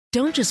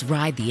Don't just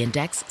ride the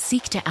index,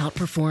 seek to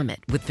outperform it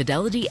with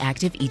Fidelity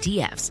Active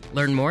ETFs.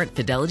 Learn more at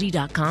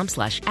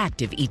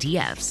fidelity.com/active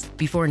ETFs.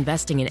 Before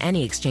investing in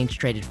any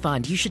exchange-traded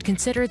fund, you should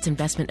consider its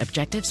investment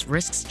objectives,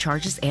 risks,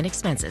 charges, and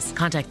expenses.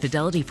 Contact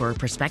Fidelity for a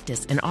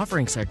prospectus, an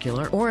offering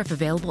circular, or if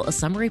available, a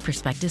summary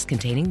prospectus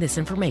containing this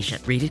information.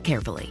 Read it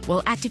carefully.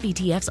 While active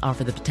ETFs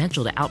offer the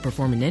potential to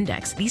outperform an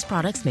index, these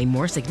products may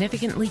more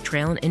significantly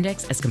trail an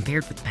index as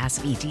compared with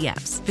passive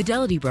ETFs.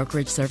 Fidelity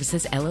Brokerage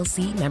Services,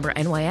 LLC, member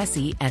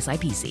NYSE,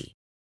 SIPC.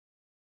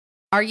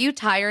 Are you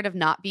tired of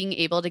not being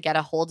able to get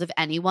a hold of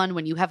anyone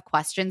when you have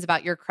questions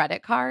about your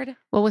credit card?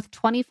 Well, with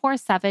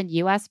 24/7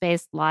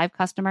 US-based live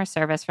customer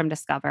service from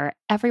Discover,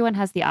 everyone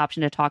has the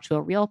option to talk to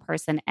a real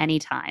person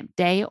anytime,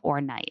 day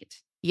or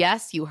night.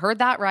 Yes, you heard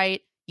that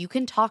right. You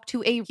can talk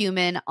to a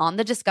human on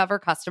the Discover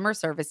customer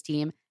service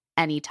team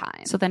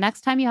anytime. So the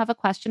next time you have a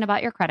question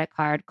about your credit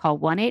card, call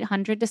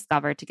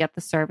 1-800-DISCOVER to get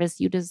the service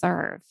you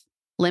deserve.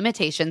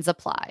 Limitations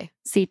apply.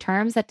 See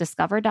terms at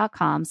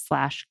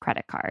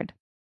discover.com/creditcard.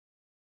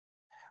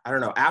 I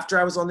don't know, after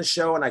I was on the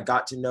show and I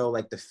got to know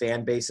like the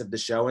fan base of the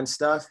show and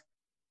stuff,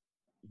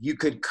 you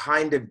could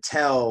kind of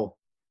tell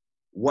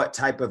what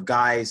type of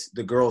guys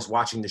the girls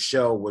watching the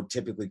show would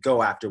typically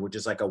go after, which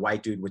is like a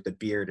white dude with a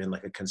beard and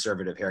like a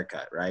conservative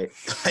haircut, right?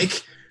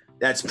 Like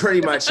that's pretty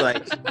much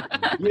like,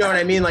 you know what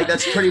I mean? Like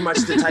that's pretty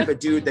much the type of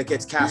dude that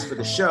gets cast for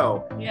the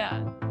show.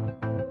 Yeah.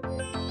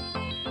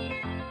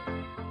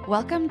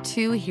 Welcome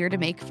to Here to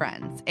Make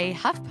Friends, a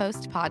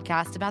HuffPost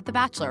podcast about the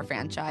Bachelor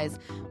franchise,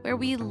 where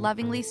we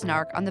lovingly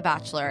snark on The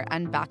Bachelor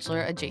and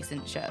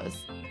Bachelor-adjacent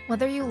shows.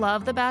 Whether you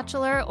love The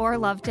Bachelor or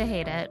love to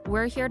hate it,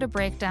 we're here to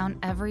break down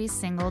every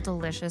single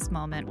delicious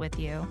moment with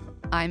you.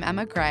 I'm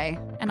Emma Gray.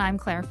 And I'm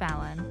Claire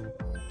Fallon.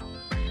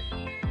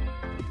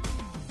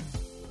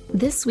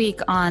 This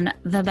week on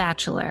The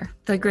Bachelor,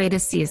 the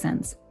greatest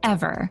seasons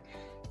ever,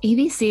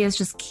 ABC is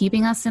just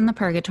keeping us in the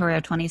purgatory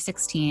of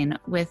 2016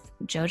 with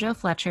JoJo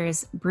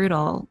Fletcher's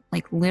brutal,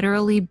 like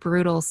literally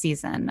brutal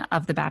season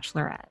of The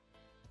Bachelorette.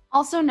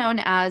 Also known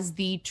as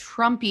the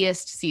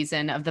Trumpiest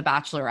season of The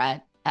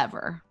Bachelorette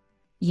ever.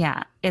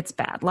 Yeah, it's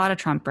bad. A lot of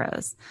Trump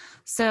bros.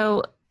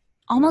 So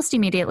almost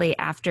immediately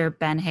after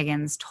Ben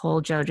Higgins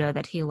told JoJo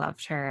that he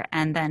loved her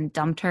and then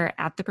dumped her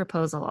at the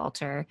proposal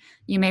altar,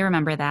 you may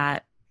remember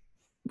that.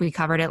 We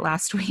covered it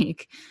last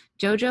week.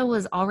 JoJo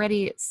was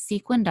already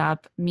sequined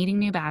up, meeting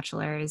new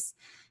bachelors,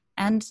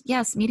 and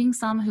yes, meeting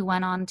some who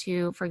went on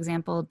to, for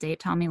example, date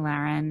Tommy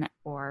Lahren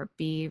or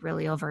be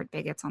really overt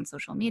bigots on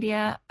social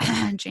media,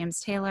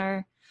 James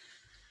Taylor.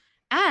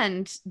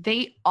 And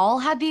they all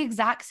had the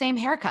exact same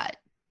haircut.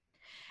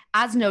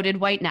 As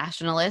noted, white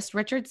nationalist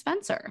Richard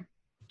Spencer.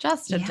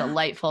 Just a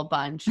delightful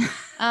bunch.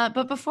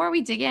 But before we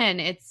dig in,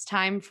 it's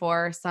time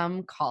for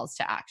some calls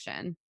to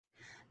action.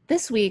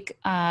 This week,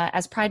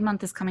 as Pride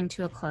Month is coming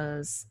to a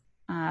close,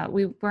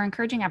 we're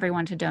encouraging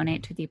everyone to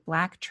donate to the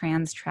Black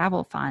Trans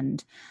Travel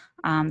Fund.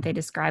 They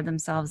describe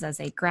themselves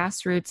as a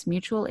grassroots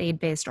mutual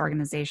aid-based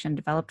organization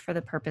developed for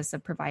the purpose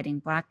of providing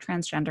Black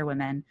transgender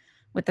women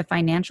with the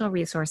financial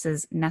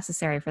resources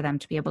necessary for them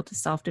to be able to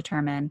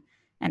self-determine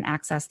and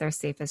access their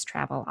safest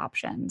travel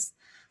options.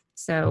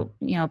 So,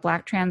 you know,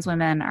 Black trans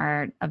women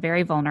are a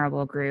very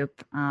vulnerable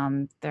group.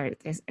 They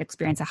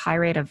experience a high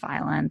rate of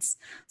violence.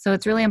 So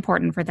it's really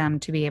important for them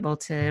to be able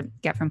to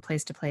get from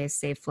place to place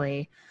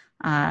safely.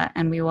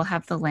 And we will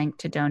have the link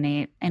to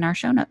donate in our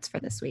show notes for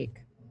this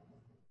week.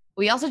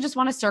 We also just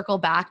want to circle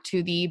back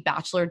to the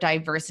Bachelor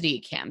Diversity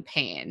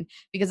campaign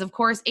because, of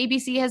course,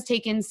 ABC has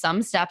taken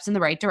some steps in the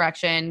right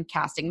direction,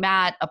 casting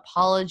Matt,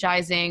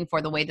 apologizing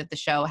for the way that the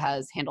show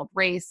has handled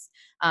race,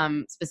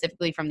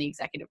 specifically from the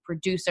executive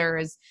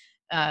producers,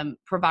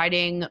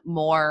 providing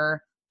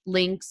more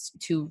links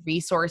to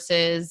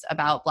resources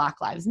about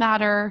Black Lives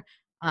Matter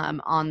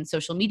on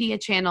social media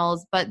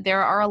channels. But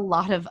there are a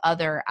lot of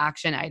other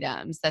action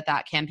items that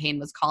campaign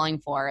was calling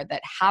for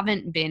that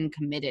haven't been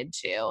committed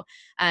to.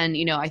 And,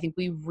 you know, I think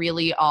we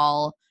really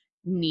all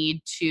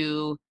need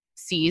to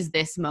seize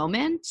this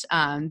moment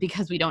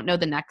because we don't know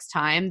the next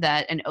time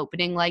that an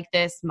opening like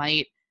this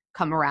might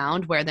come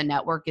around where the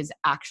network is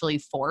actually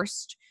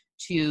forced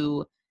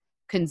to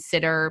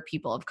consider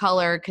people of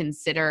color,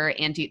 consider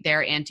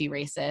their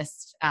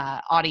anti-racist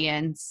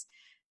audience.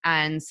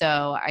 And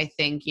so I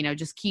think, you know,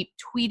 just keep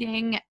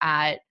tweeting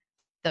at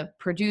the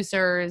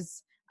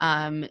producers.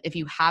 If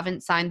you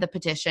haven't signed the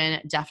petition,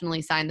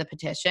 definitely sign the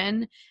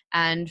petition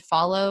and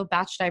follow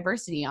Batch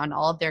Diversity on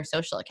all of their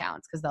social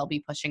accounts because they'll be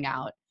pushing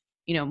out,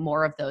 you know,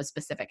 more of those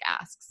specific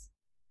asks.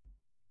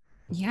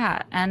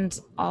 Yeah. And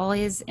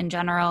always in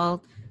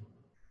general,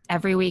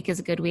 every week is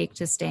a good week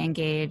to stay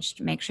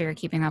engaged. Make sure you're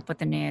keeping up with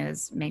the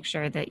news. Make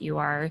sure that you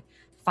are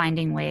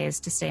finding ways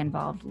to stay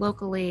involved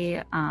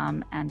locally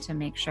and to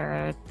make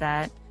sure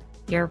that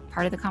you're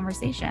part of the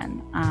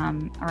conversation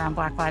around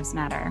Black Lives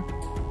Matter.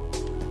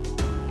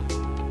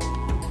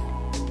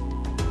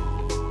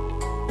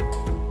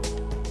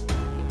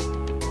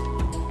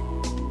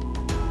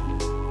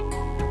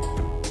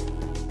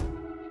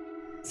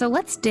 So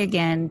let's dig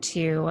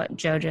into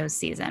JoJo's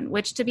season,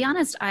 which, to be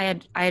honest, I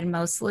had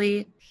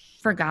mostly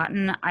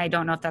forgotten. I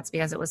don't know if that's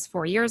because it was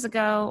 4 years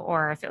ago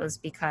or if it was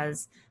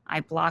because I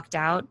blocked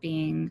out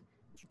being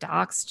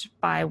doxxed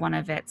by one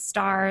of its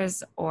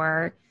stars,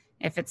 or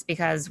if it's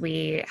because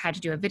we had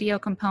to do a video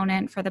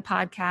component for the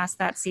podcast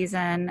that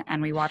season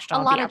and we watched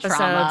all the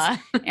episodes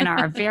in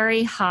our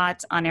very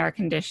hot,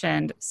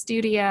 unair-conditioned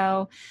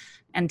studio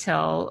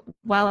until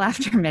well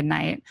after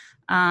midnight.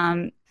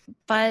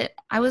 But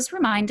I was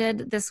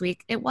reminded this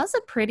week it was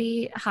a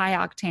pretty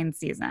high-octane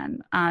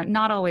season,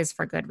 not always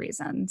for good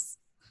reasons.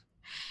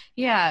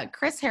 Yeah,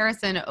 Chris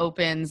Harrison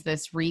opens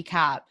this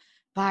recap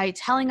by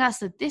telling us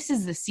that this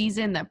is the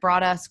season that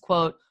brought us,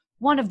 quote,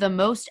 one of the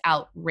most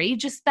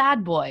outrageous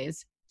bad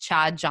boys,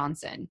 Chad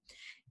Johnson.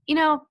 You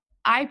know,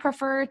 I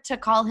prefer to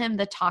call him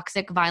the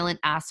toxic, violent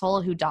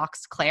asshole who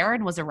doxed Claire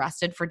and was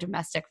arrested for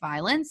domestic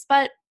violence,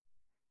 but,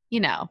 you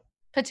know,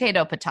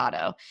 potato,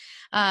 potato.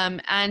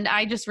 And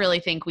I just really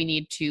think we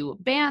need to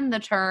ban the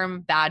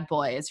term bad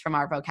boys from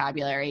our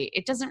vocabulary.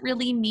 It doesn't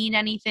really mean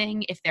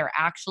anything if they're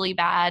actually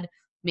bad.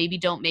 Maybe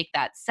don't make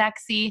that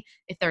sexy.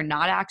 If they're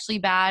not actually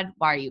bad,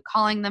 why are you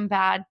calling them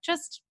bad?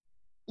 Just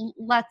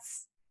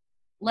let's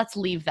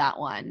leave that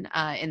one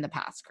in the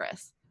past,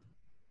 Chris.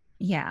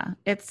 Yeah,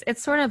 it's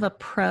sort of a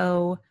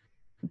pro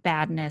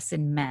badness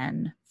in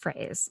men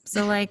phrase.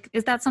 So like,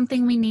 is that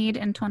something we need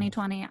in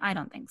 2020? I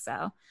don't think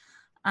so.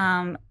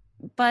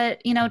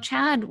 But, you know,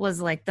 Chad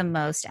was like the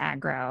most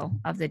aggro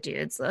of the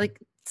dudes, like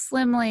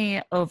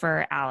slimly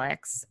over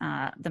Alex,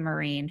 the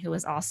Marine, who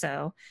was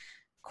also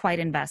quite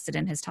invested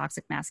in his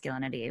toxic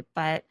masculinity.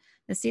 But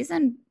the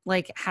season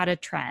like had a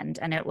trend,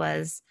 and it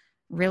was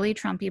really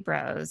Trumpy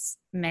bros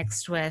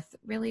mixed with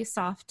really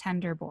soft,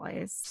 tender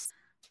boys.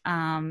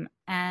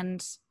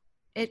 And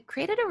it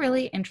created a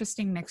really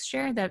interesting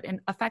mixture that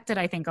affected,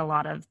 I think, a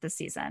lot of the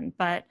season.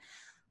 But,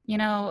 you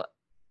know,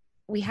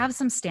 we have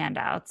some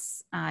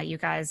standouts. You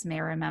guys may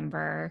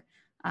remember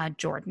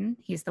Jordan.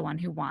 He's the one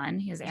who won.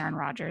 He was Aaron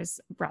Rodgers'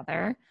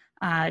 brother.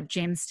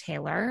 James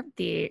Taylor,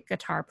 the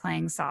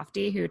guitar-playing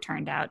softie who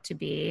turned out to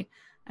be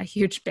a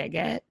huge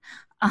bigot.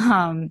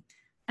 And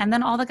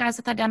then all the guys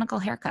with identical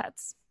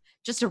haircuts.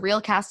 Just a real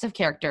cast of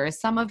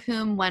characters, some of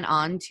whom went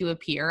on to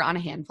appear on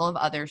a handful of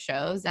other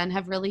shows and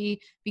have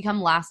really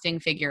become lasting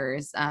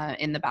figures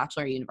in the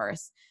Bachelor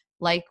universe,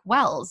 like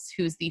Wells,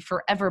 who's the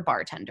forever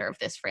bartender of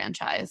this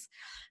franchise.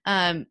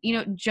 You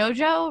know,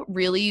 JoJo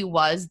really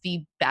was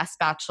the best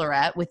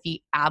bachelorette with the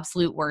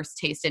absolute worst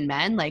taste in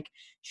men. Like,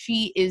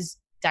 she is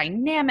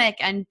dynamic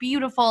and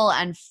beautiful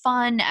and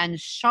fun and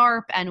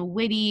sharp and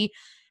witty,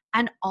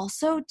 and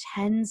also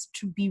tends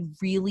to be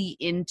really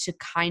into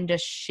kind of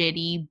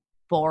shitty,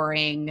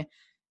 boring,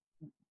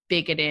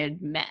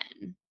 bigoted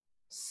men.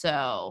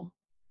 So,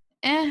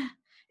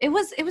 it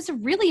was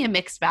really a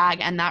mixed bag,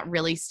 and that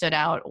really stood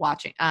out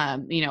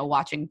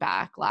watching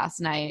back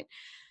last night.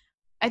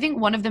 I think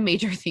one of the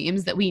major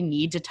themes that we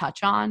need to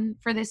touch on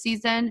for this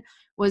season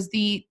was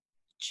the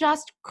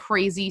just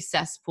crazy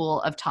cesspool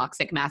of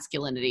toxic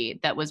masculinity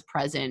that was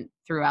present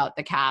throughout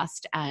the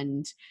cast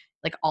and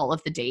like all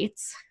of the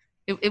dates.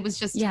 It was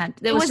just,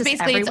 it was just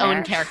basically everywhere. Its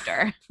own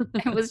character.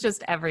 It was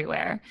just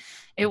everywhere.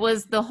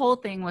 The whole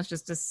thing was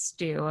just a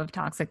stew of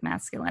toxic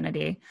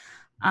masculinity.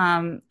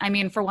 I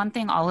mean, for one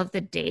thing, all of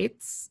the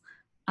dates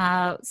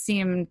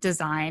seem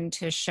designed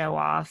to show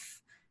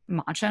off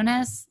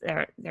macho-ness.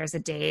 There's a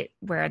date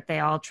where they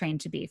all train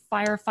to be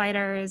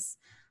firefighters,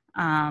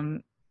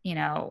 you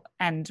know,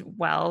 and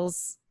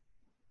Wells,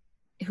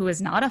 who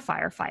is not a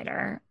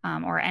firefighter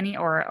or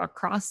a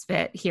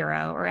CrossFit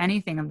hero or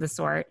anything of the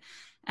sort,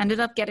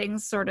 ended up getting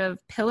sort of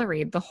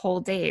pilloried the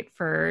whole date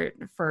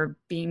for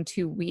being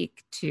too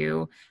weak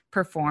to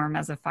perform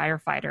as a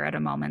firefighter at a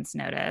moment's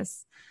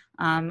notice.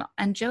 And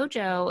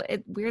JoJo,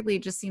 it weirdly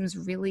just seems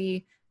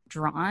really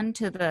drawn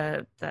to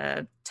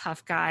the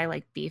tough guy,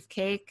 like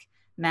beefcake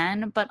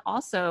men, but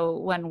also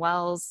when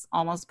Wells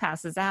almost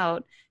passes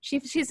out,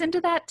 she's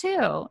into that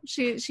too.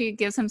 She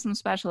gives him some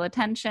special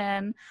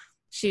attention.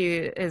 She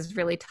is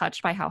really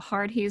touched by how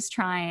hard he's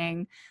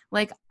trying.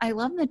 Like, I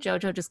love that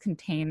JoJo just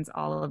contains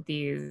all of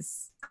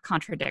these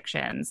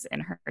contradictions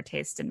in her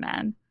taste in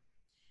men.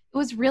 It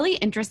was really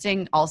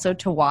interesting also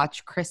to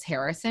watch Chris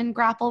Harrison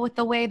grapple with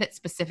the way that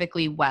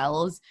specifically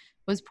Wells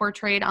was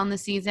portrayed on the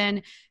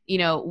season. You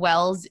know,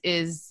 Wells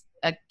is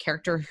a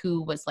character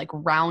who was like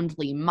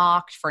roundly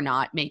mocked for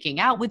not making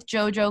out with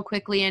JoJo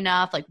quickly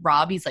enough. Like,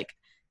 Robbie's like,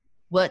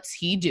 what's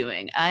he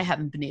doing? I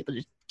haven't been able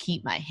to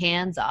keep my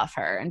hands off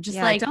her. And just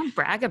don't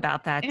brag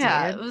about that, dude.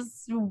 Yeah, it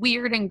was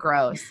weird and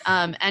gross.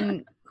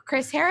 And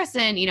Chris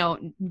Harrison, you know,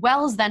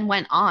 Wells then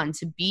went on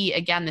to be,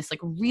 again, this like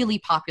really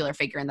popular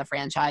figure in the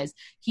franchise.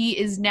 He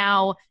is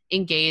now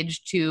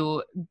engaged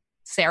to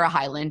Sarah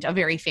Hyland, a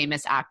very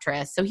famous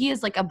actress. So he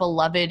is like a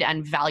beloved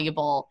and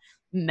valuable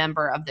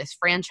member of this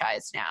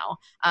franchise now,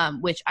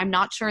 which I'm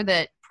not sure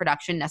that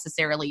production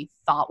necessarily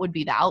thought would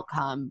be the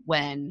outcome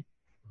when,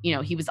 you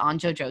know, he was on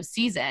JoJo's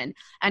season.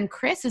 And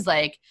Chris is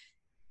like,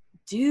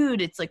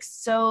 dude, it's like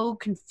so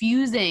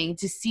confusing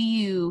to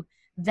see you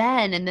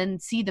then and then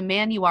see the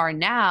man you are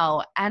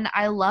now. And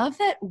I love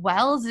that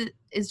Wells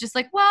is just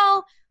like,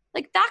 well,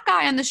 like that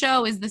guy on the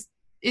show is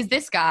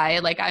this guy.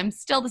 Like, I'm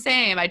still the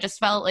same. I just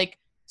felt like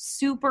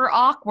super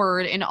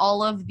awkward in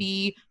all of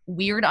the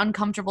weird,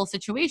 uncomfortable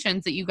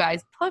situations that you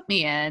guys put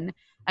me in.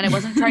 And I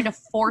wasn't trying to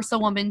force a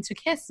woman to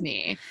kiss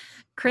me.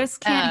 Chris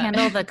can't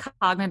handle the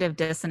cognitive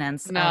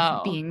dissonance No.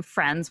 of being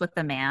friends with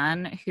the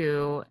man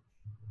who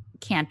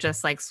can't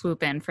just like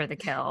swoop in for the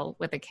kill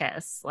with a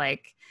kiss,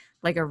 like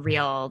a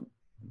real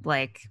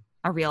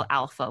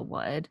alpha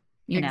would.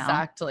 You know?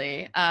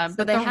 Exactly. So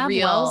but they have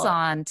Wells real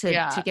on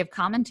to give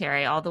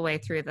commentary all the way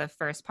through the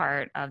first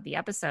part of the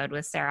episode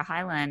with Sarah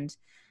Hyland.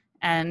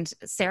 And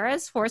Sarah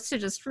is forced to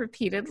just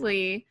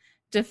repeatedly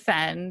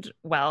defend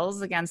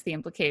Wells against the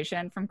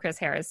implication from Chris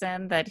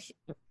Harrison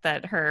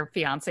that her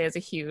fiance is a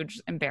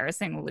huge,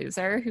 embarrassing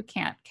loser who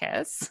can't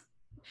kiss.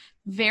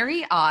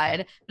 Very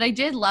odd. But I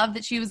did love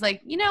that she was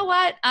like, you know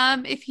what?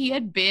 If he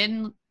had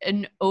been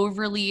an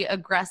overly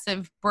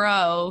aggressive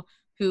bro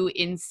who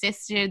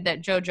insisted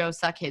that JoJo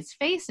suck his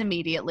face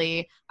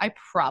immediately, I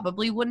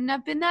probably wouldn't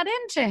have been that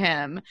into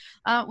him,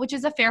 which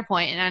is a fair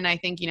point. And I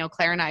think,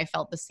 Claire and I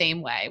felt the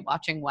same way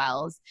watching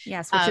Wells.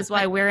 Yes, which is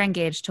why we're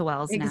engaged to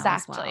Wells now as well.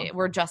 Exactly.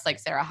 We're just like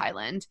Sarah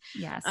Hyland.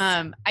 Yes.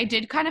 I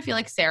did kind of feel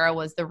like Sarah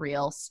was the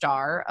real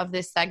star of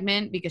this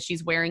segment because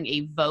she's wearing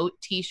a vote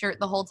t-shirt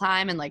the whole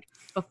time. And like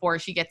before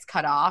she gets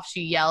cut off,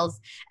 she yells,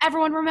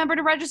 "Everyone remember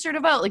to register to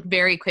vote," like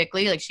very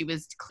quickly. Like she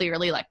was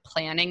clearly like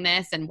planning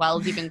this. And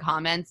Wells even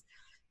comments,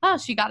 "Oh,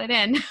 she got it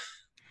in."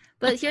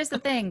 But here's the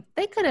thing.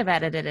 They could have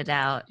edited it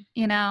out,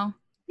 Yeah.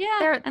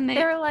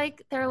 They're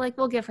like,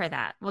 we'll give her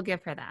that. We'll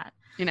give her that.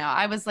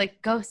 I was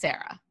like, go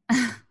Sarah.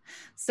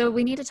 So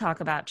we need to talk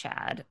about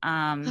Chad.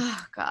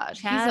 Oh God.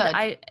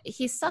 Chad,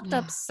 he sucked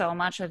up so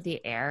much of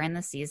the air in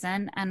the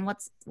season. And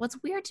what's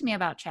weird to me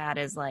about Chad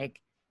is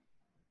like,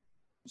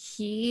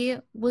 he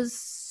was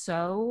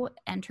so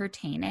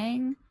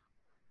entertaining,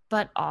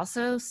 but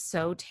also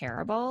so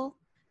terrible.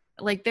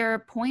 Like there are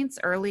points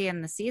early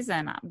in the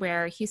season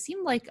where he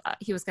seemed like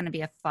he was going to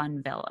be a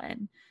fun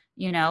villain,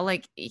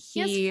 like he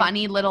has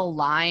funny little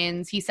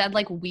lines. He said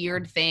like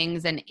weird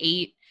things and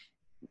ate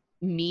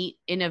meat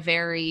in a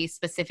very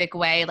specific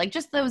way. Like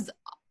just those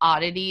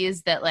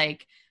oddities that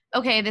like,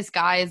 okay, this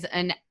guy's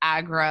an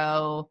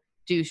aggro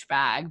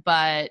douchebag,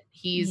 but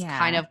he's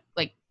kind of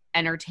like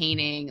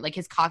entertaining. Like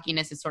his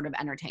cockiness is sort of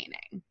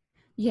entertaining.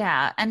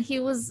 Yeah. And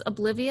he was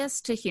oblivious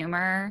to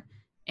humor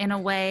in a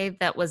way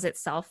that was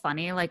itself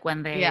funny, like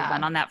when they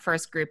went on that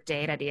first group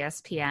date at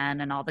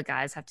ESPN and all the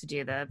guys have to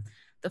do the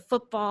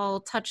football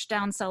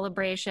touchdown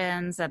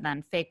celebrations and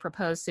then fake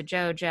propose to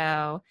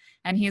JoJo.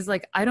 And he's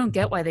like, I don't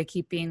get why they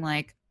keep being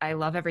like, I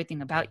love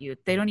everything about you.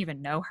 They don't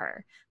even know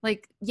her.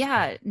 Like,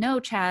 yeah, no,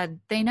 Chad,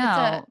 they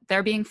know.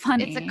 They're being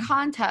funny. It's a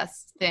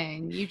contest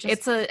thing.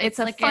 It's a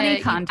like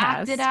funny contest.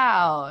 You act it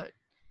out.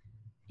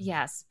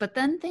 Yes, but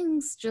then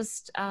things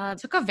just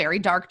took a very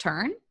dark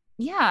turn.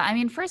 Yeah, I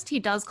mean, first he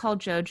does call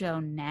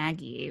JoJo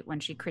naggy when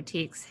she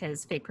critiques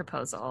his fake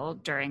proposal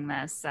during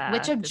this,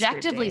 which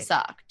objectively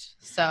sucked.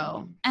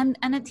 So, and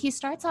he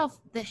starts off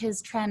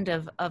his trend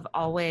of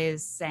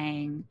always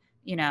saying,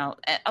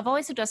 of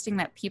always suggesting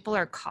that people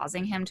are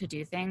causing him to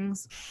do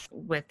things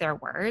with their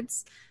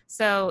words.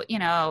 So,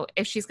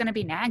 if she's going to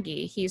be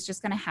naggy, he's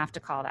just going to have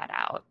to call that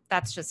out.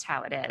 That's just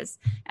how it is.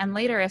 And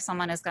later, if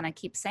someone is going to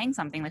keep saying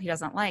something that he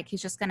doesn't like,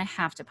 he's just going to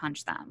have to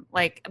punch them.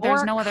 Like,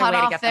 there's no other way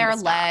to get them to stop. Cut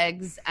off their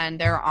legs and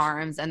their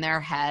arms and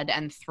their head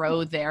and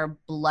throw their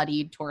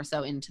bloodied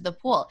torso into the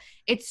pool.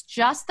 It's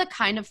just the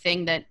kind of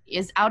thing that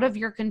is out of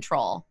your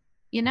control,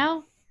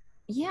 Yeah,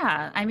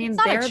 I mean,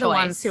 they're the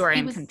ones who are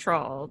in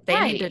control. They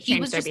need to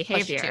change their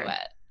behavior.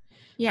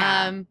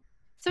 Yeah.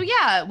 So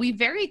yeah, we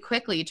very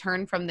quickly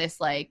turn from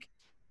this like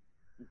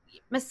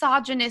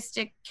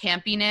misogynistic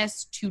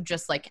campiness to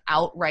just like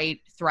outright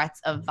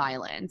threats of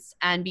violence.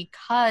 And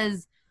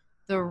because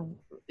the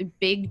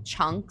big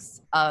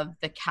chunks of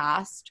the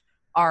cast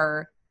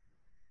are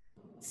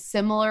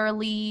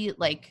similarly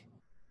like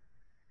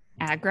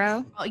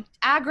aggro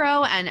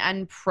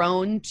and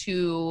prone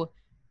to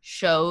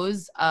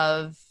shows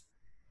of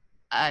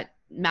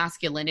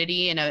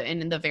masculinity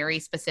in the very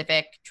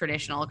specific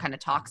traditional kind of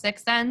toxic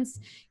sense,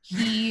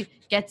 he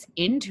gets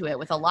into it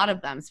with a lot of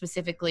them,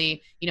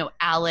 specifically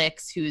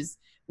Alex, who's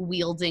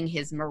wielding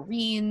his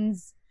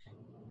Marines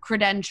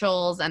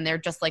credentials, and they're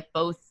just like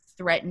both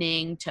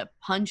threatening to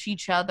punch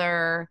each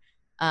other.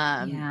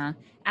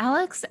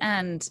 Alex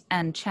and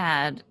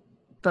Chad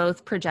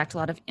both project a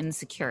lot of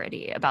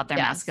insecurity about their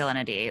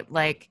masculinity.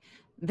 Like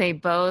they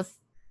both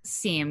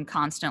seem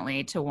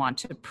constantly to want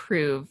to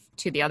prove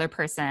to the other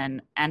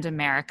person and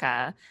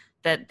America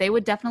that they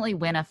would definitely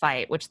win a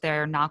fight, which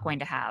they're not going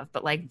to have,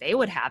 but like they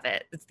would have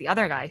it. It's the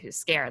other guy who's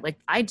scared. Like,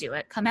 I do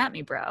it. Come at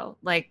me, bro.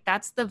 Like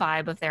that's the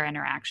vibe of their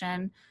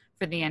interaction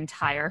for the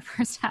entire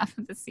first half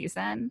of the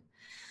season.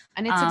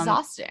 And it's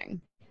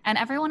exhausting. And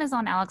everyone is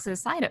on Alex's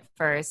side at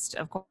first,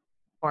 of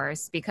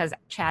course, because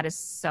Chad is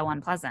so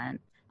unpleasant,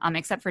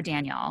 except for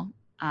Daniel,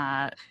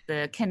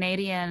 the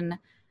Canadian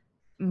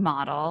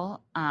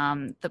model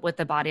with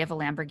the body of a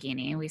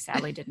Lamborghini. We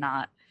sadly did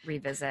not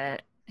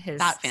revisit his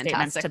That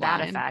statements fantastic to that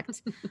line.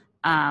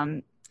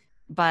 effect.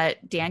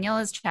 But Daniel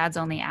is Chad's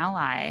only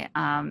ally,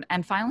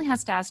 and finally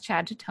has to ask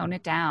Chad to tone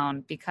it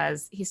down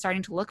because he's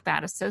starting to look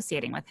bad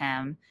associating with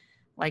him.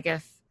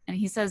 And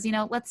he says,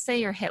 let's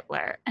say you're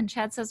Hitler. And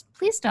Chad says,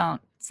 please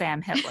don't say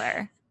I'm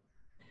Hitler.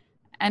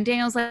 And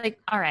Daniel's like,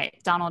 all right,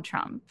 Donald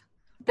Trump.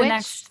 The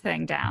next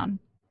thing down.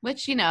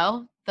 Which,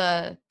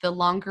 the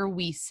longer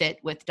we sit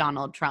with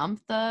Donald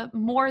Trump, the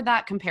more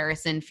that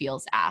comparison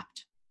feels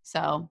apt.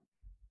 So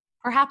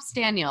perhaps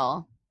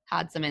Daniel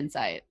had some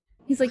insight.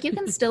 He's like, you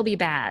can still be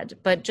bad,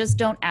 but just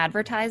don't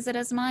advertise it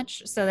as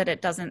much so that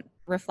it doesn't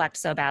reflect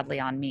so badly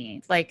on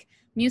me. Like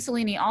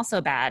Mussolini also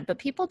bad, but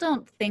people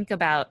don't think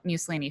about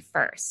Mussolini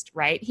first,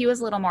 right? He was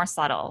a little more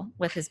subtle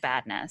with his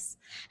badness.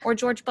 Or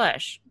George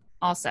Bush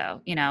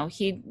also,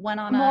 he went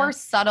on more a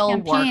subtle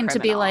campaign to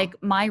be criminal.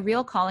 like, my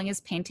real calling is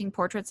painting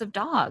portraits of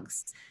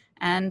dogs.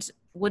 And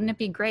wouldn't it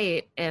be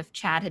great if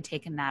Chad had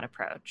taken that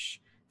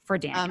approach for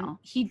Daniel?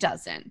 He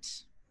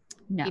doesn't.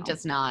 No, he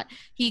does not.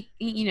 He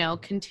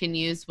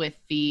continues with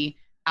the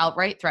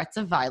outright threats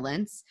of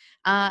violence.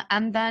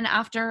 And then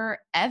after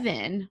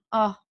Evan,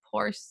 oh,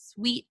 poor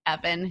sweet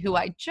Evan, who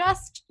I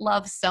just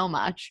love so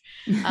much,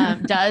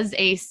 does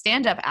a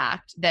stand-up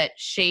act that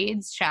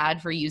shades Chad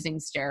for using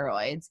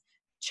steroids.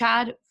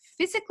 Chad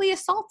physically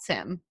assaults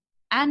him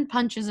and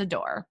punches a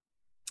door.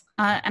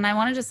 And I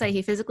wanted to say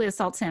he physically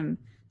assaults him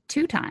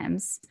 2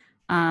 times.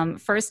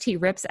 First, he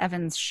rips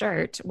Evan's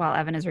shirt while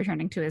Evan is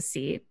returning to his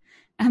seat.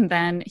 And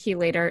then he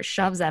later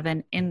shoves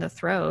Evan in the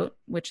throat,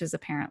 which is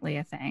apparently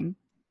a thing.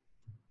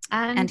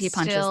 And he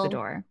punches the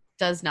door.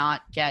 Does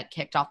not get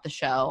kicked off the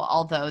show,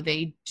 although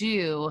they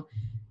do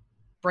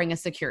bring a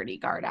security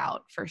guard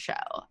out for show.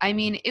 I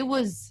mean,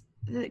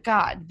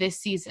 this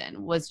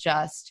season was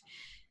just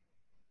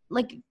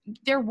like,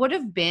 there would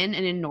have been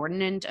an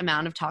inordinate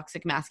amount of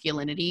toxic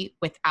masculinity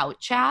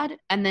without Chad,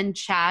 and then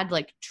Chad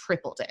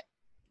tripled it.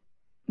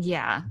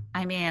 Yeah.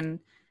 I mean,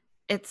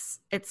 it's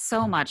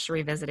so much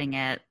revisiting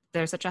it.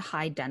 There's such a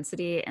high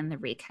density in the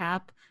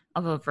recap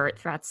of overt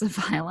threats of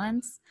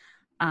violence.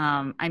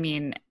 I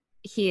mean,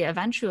 he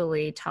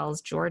eventually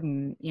tells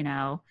Jordan,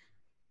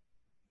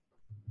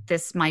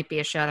 this might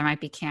be a show, there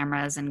might be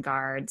cameras and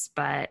guards,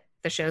 but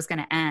the show's going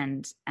to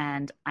end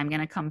and I'm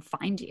going to come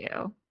find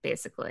you,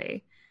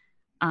 basically.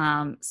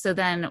 So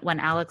then when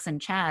Alex and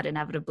Chad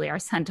inevitably are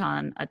sent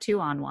on a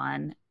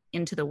 2-on-1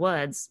 into the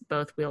woods,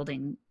 both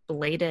wielding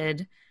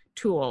bladed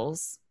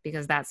tools,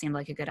 because that seemed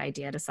like a good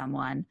idea to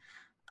someone,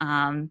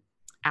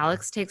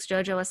 Alex takes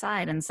JoJo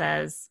aside and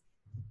says,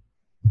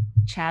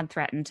 Chad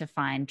threatened to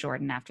find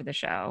Jordan after the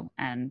show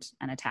and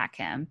attack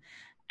him.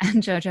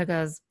 And JoJo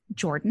goes,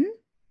 Jordan?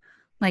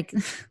 Like,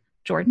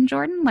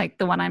 Jordan? Like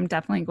the one I'm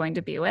definitely going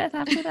to be with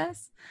after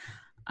this?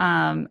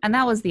 And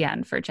that was the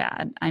end for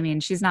Chad. I mean,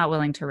 she's not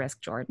willing to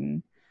risk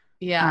Jordan.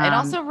 Yeah, it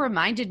also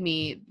reminded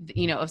me,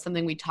 of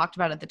something we talked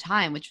about at the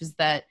time, which was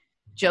that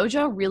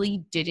JoJo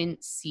really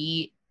didn't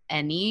see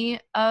any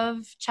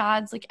of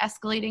Chad's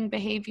escalating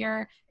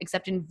behavior,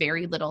 except in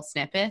very little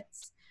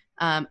snippets,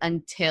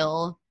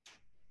 until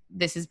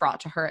this is brought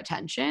to her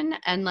attention.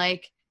 And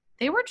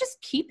they were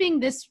just keeping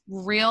this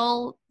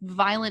real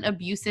violent,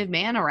 abusive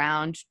man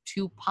around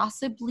to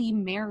possibly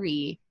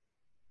marry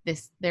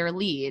their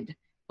lead,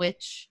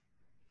 which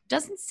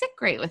doesn't sit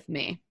great with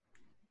me.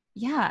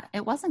 Yeah,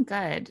 it wasn't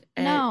good.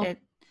 No.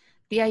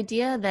 The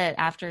idea that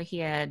after he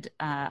had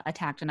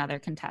attacked another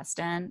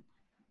contestant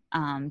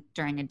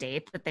during a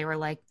date, that they were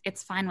like,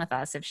 it's fine with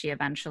us if she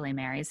eventually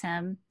marries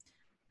him,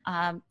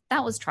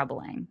 that was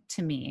troubling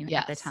to me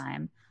at the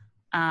time.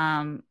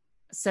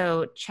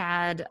 So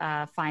Chad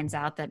finds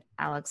out that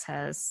Alex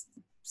has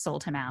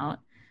sold him out,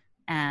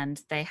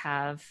 and they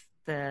have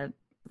the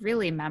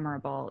really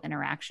memorable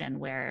interaction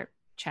where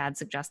Chad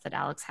suggests that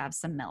Alex have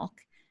some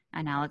milk,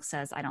 and Alex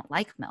says, I don't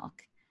like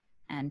milk.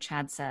 And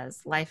Chad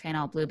says, life ain't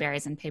all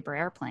blueberries and paper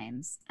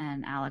airplanes.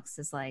 And Alex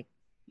is like,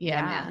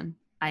 yeah, man,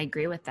 I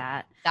agree with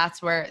that.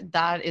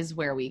 That is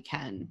where we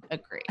can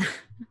agree.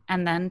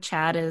 And then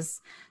Chad is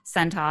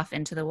sent off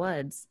into the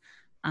woods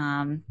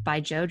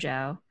by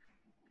JoJo,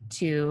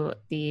 to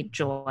the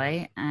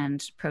joy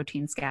and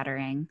protein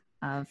scattering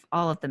of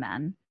all of the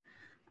men.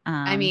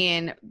 I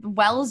mean,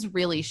 Wells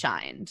really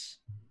shined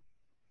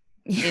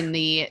in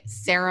the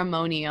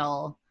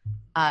ceremonial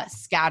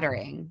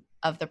scattering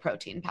of the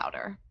protein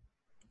powder.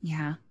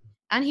 Yeah.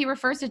 And he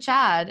refers to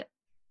Chad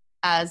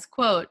as,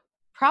 quote,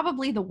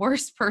 probably the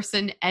worst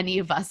person any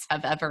of us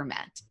have ever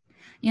met.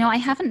 I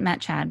haven't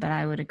met Chad, but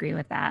I would agree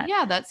with that.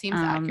 Yeah, that seems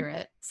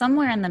accurate.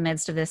 Somewhere in the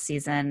midst of this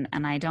season,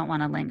 and I don't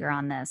want to linger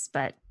on this,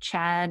 but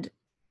Chad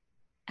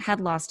had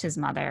lost his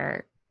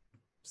mother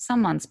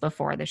some months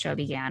before the show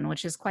began,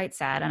 which is quite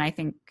sad, and I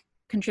think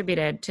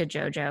contributed to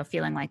JoJo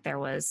feeling like there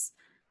was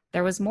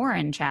more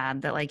in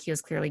Chad, that he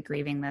was clearly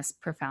grieving this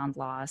profound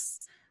loss.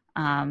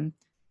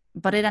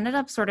 But it ended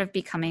up sort of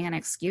becoming an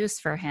excuse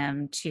for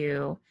him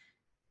to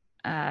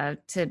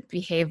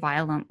behave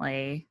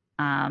violently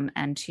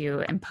and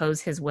to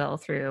impose his will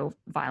through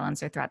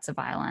violence or threats of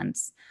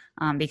violence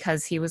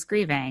because he was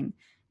grieving.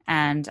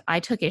 And I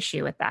took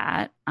issue with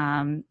that.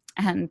 And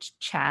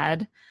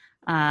Chad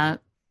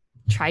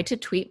tried to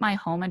tweet my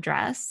home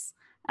address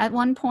at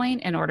one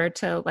point in order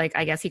to, like,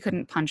 I guess he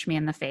couldn't punch me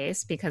in the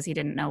face because he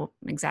didn't know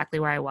exactly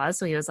where I was.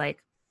 So he was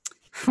like,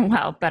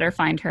 well, better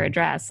find her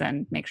address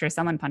and make sure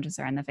someone punches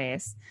her in the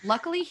face.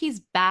 Luckily, he's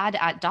bad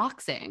at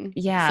doxing.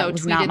 Yeah, so it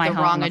was tweeted not my the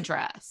wrong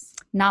address.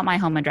 Not my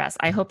home address.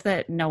 I hope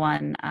that no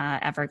one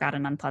ever got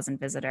an unpleasant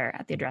visitor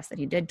at the address that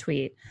he did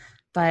tweet.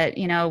 But,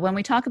 you know, when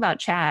we talk about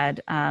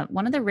Chad,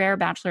 one of the rare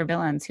Bachelor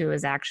villains who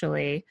is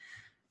actually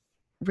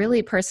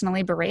really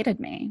personally berated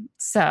me.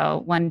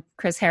 So when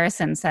Chris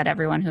Harrison said,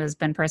 everyone who has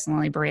been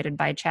personally berated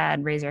by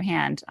Chad, raise your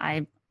hand,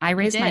 I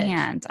raised my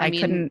hand.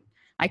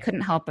 I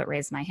couldn't help but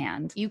raise my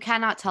hand. You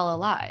cannot tell a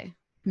lie.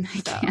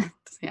 I can't.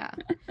 Yeah.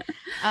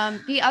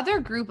 The other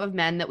group of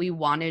men that we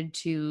wanted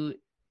to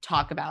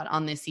talk about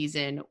on this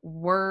season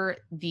were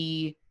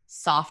the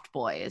soft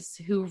boys,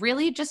 who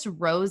really just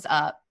rose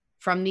up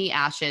from the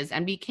ashes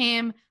and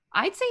became,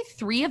 I'd say,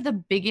 3 of the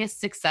biggest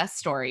success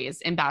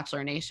stories in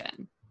Bachelor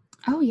Nation.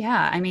 Oh,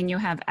 yeah. I mean, you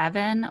have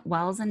Evan,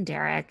 Wells, and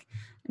Derek.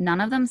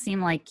 None of them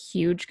seem like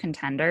huge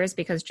contenders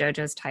because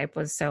JoJo's type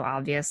was so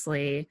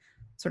obviously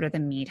sort of the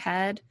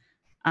meathead.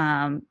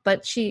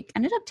 But she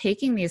ended up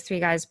taking these 3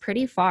 guys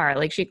pretty far.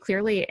 Like, she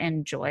clearly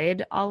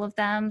enjoyed all of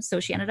them.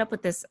 So she ended up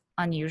with this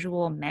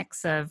unusual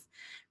mix of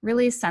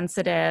really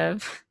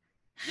sensitive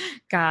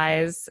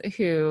guys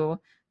who,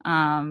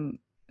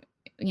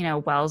 you know,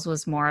 Wells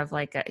was more of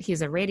like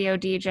he's a radio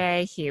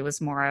DJ. He was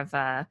more of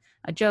a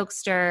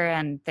jokester,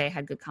 and they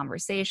had good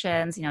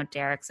conversations. You know,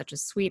 Derek's such a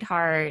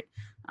sweetheart.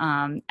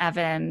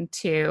 Evan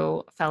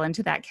too fell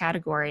into that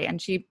category,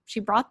 and she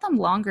brought them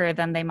longer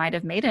than they might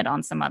have made it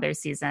on some other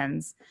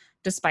seasons,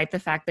 despite the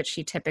fact that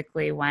she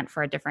typically went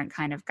for a different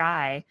kind of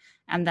guy.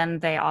 And then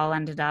they all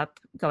ended up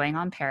going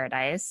on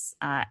Paradise.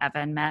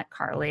 Evan met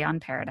Carly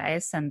on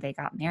Paradise, and they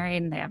got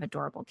married, and they have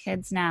adorable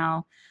kids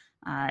now.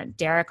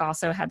 Derek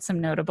also had some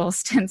notable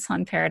stints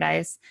on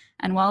Paradise,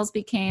 and Wells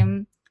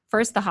became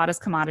first the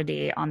hottest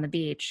commodity on the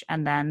beach,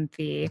 and then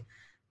the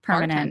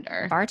permanent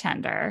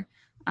bartender.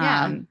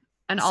 Yeah.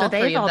 And so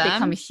they've all them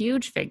become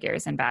huge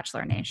figures in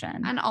Bachelor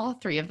Nation. And all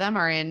 3 of them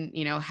are in,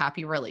 you know,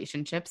 happy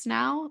relationships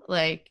now.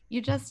 Like,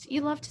 you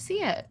love to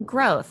see it.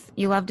 Growth.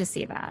 You love to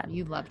see that.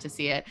 You love to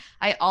see it.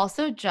 I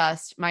also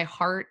my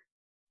heart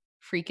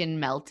freaking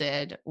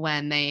melted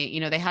when they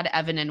had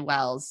Evan and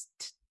Wells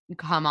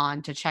come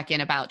on to check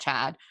in about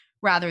Chad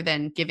rather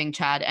than giving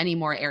Chad any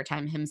more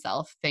airtime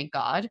himself. Thank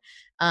God.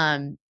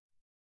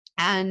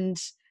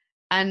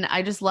 And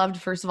I just loved,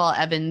 first of all,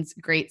 Evan's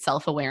great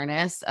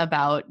self-awareness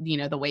about, you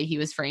know, the way he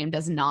was framed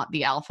as not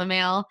the alpha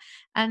male.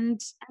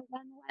 And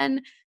then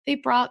when they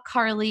brought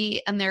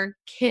Carly and their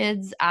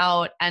kids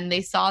out and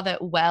they saw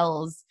that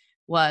Wells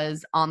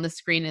was on the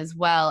screen as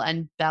well,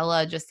 and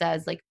Bella just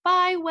says, like,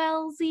 bye,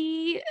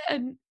 Wellesley.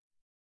 And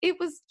it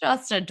was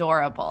just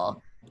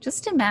adorable.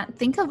 Just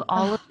think of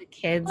all of the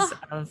kids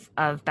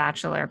of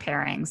Bachelor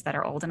pairings that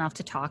are old enough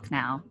to talk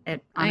now.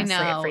 It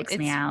freaks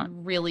me out. It's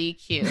really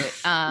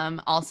cute.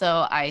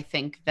 Also, I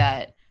think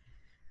that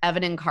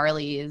Evan and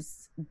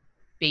Carly's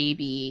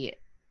baby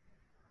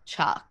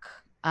Chuck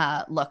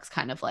looks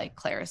kind of like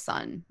Claire's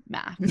son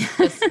Matt.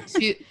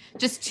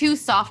 Just two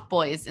soft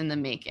boys in the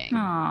making.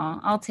 Oh,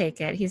 I'll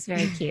take it. He's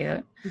very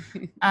cute.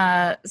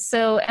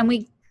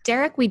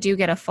 Derek, we do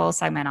get a full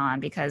segment on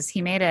because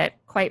he made it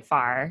quite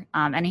far,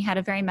 and he had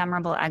a very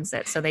memorable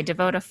exit. So they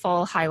devote a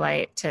full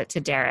highlight to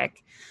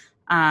Derek.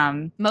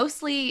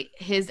 Mostly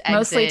his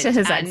exit.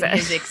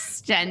 His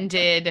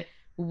extended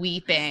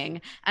weeping.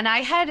 And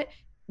I had,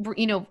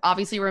 you know,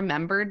 obviously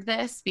remembered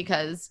this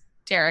because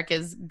Derek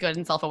is good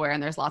and self-aware,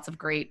 and there's lots of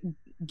great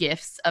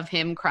gifs of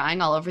him crying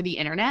all over the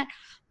internet.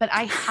 But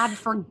I had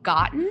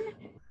forgotten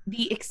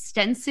the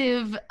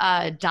extensive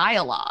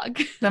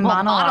dialogue,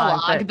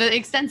 the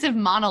extensive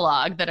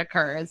monologue that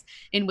occurs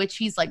in which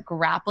he's like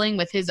grappling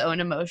with his own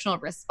emotional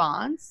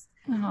response.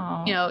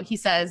 Aww. You know, he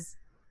says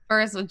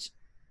first, which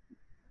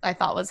I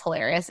thought was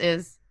hilarious,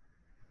 is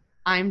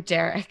I'm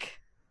Derek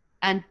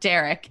and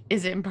Derek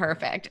is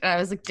imperfect. And I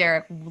was like,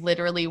 Derek,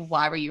 literally,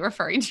 why were you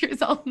referring to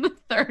yourself in the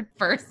third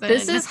person?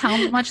 This is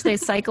how much they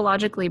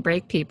psychologically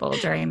break people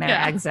during their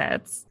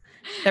exits.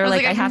 They're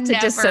like, I have to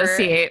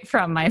dissociate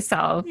from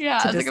myself. Yeah,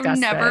 I was like, I've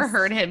never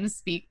heard him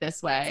speak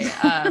this way.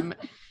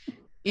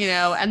 You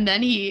know, and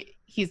then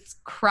he's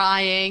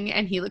crying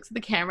and he looks at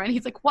the camera and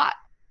he's like, what?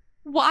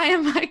 Why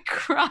am I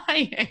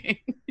crying?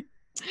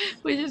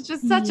 Which is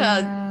just such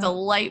a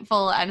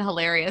delightful and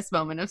hilarious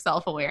moment of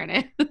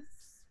self-awareness.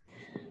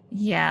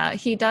 Yeah,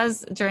 he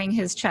does during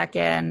his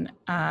check-in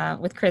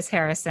with Chris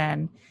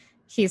Harrison.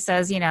 He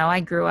says, you know,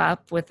 I grew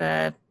up with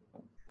a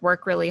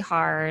work really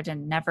hard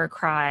and never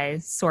cry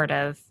sort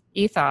of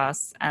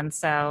ethos. And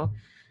so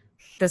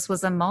this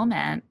was a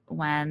moment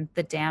when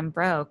the dam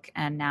broke,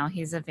 and now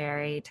he's a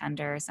very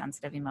tender,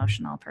 sensitive,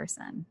 emotional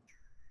person,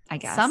 I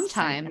guess.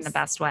 Sometimes in the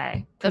best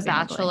way. The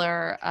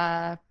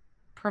Bachelor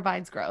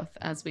provides growth,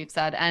 as we've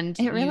said. And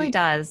it really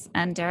does.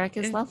 And Derek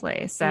is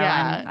lovely. So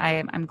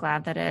yeah. I'm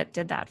glad that it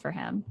did that for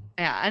him.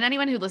 Yeah. And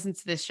anyone who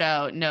listens to this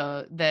show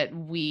know that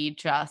we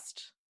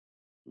just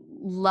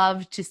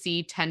love to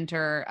see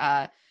tender,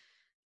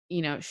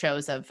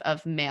 shows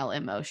of male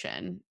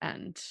emotion.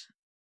 And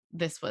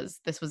this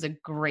was a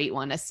great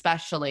one,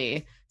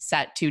 especially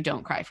set to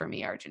Don't Cry for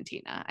Me,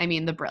 Argentina. I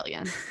mean, the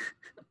brilliance.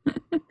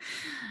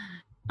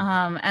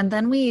 And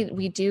then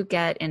we do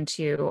get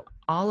into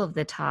all of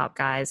the top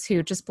guys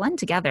who just blend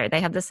together.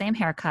 They have the same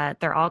haircut.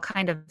 They're all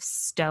kind of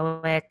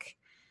stoic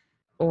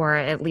or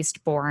at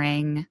least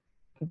boring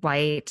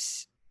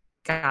white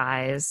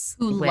guys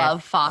who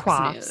love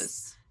Fox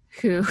News.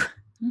 Who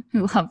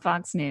love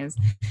Fox News.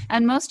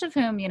 And most of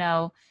whom,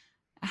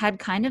 had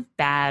kind of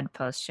bad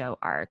post-show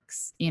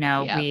arcs.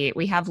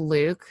 We have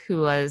Luke,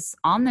 who was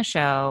on the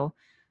show,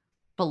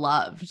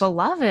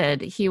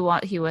 beloved. He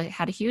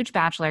had a huge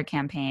Bachelor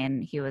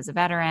campaign. He was a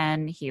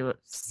veteran. He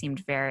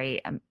seemed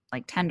very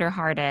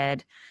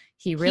tender-hearted.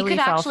 He really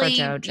fell for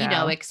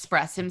JoJo.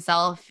 Express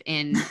himself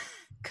in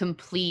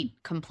complete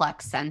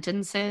complex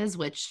sentences,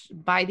 which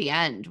by the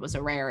end was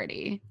a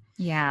rarity.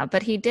 Yeah,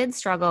 but he did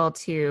struggle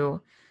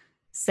to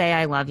say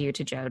I love you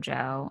to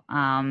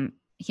JoJo.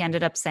 He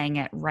ended up saying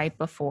it right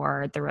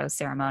before the rose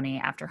ceremony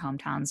after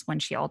Hometowns, when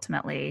she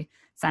ultimately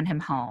sent him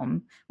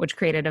home, which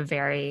created a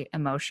very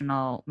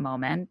emotional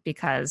moment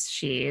because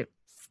she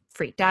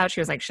freaked out. She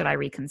was like, should I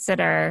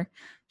reconsider?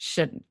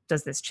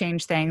 Does this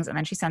change things? And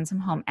then she sends him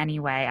home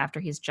anyway after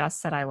he's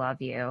just said I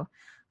love you.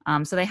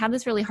 So they had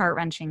this really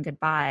heart-wrenching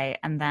goodbye.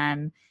 And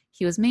then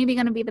he was maybe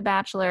going to be the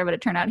Bachelor, but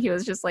it turned out he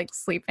was just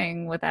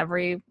sleeping with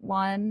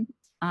everyone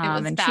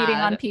and bad. Cheating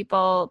on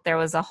people. There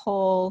was a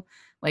whole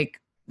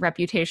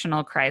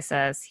reputational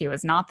crisis. He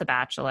was not the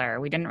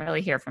Bachelor. We didn't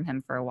really hear from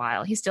him for a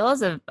while. He still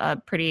has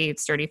a pretty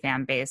sturdy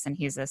fan base, and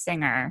he's a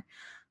singer.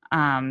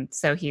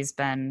 So he's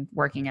been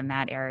working in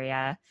that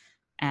area.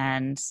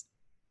 And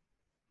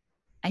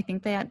I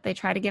think they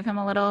try to give him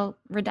a little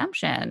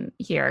redemption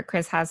here.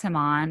 Chris has him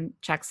on,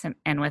 checks him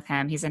in with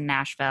him. He's in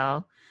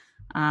Nashville.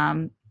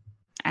 And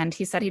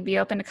he said he'd be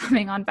open to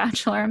coming on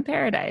Bachelor in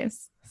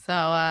Paradise. So,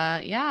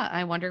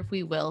 I wonder if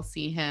we will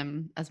see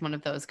him as one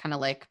of those kind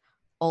of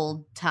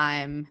old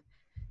time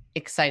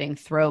exciting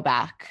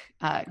throwback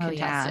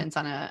contestants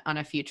on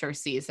a future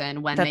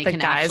season when the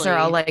guys are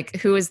all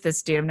who is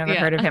this dude? I've never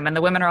heard of him. And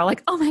the women are all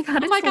like, oh my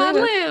God,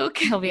 Luke.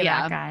 He'll be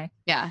that guy.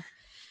 Yeah.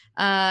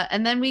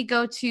 And then we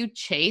go to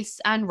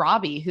Chase and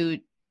Robbie, who,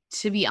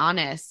 to be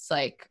honest,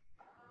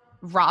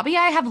 Robbie,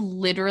 I have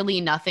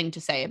literally nothing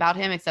to say about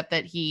him except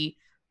that he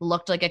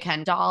looked like a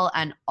Ken doll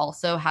and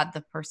also had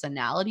the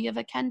personality of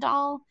a Ken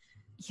doll.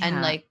 Yeah.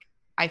 And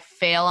I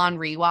fail on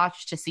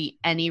rewatch to see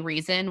any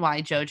reason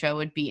why JoJo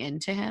would be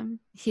into him.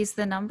 He's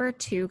the number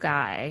 2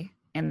 guy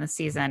in the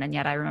season, and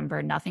yet I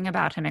remember nothing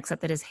about him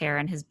except that his hair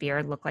and his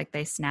beard look like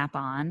they snap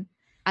on.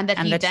 And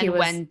that he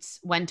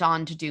went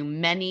on to do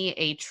many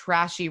a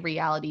trashy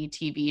reality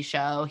TV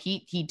show.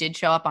 He did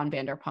show up on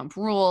Vanderpump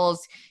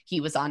Rules. He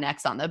was on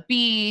X on the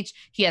Beach.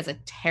 He has a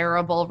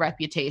terrible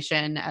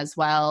reputation as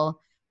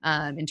well.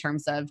 In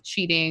terms of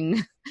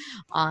cheating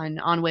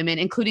on women,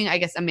 including, I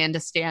guess, Amanda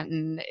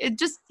Stanton.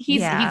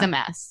 He's a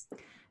mess.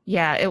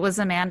 Yeah, it was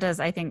Amanda's,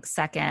 I think,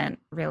 second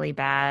really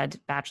bad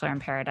Bachelor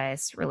in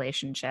Paradise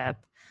relationship,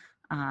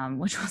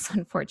 which was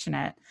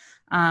unfortunate.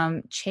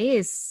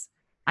 Chase,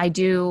 I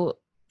do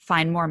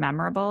find more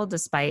memorable,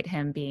 despite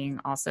him being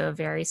also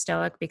very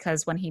stoic,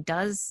 because when he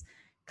does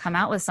come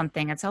out with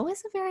something, it's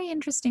always a very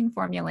interesting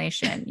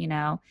formulation,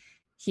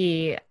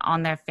 He,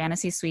 on their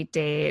fantasy suite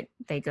date,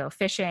 they go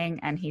fishing,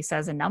 and he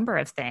says a number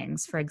of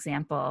things. For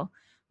example,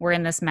 we're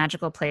in this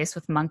magical place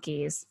with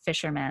monkeys,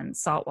 fishermen,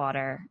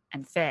 saltwater,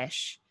 and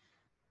fish.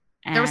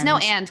 And there was no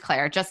and,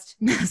 Claire, just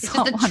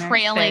a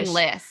trailing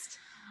list.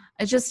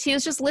 He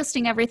was just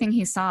listing everything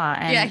he saw.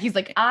 And he's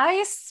like,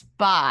 I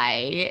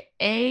spy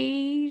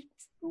a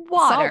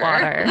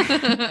water.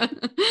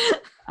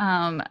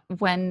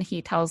 When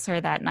he tells her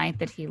that night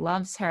that he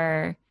loves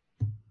her,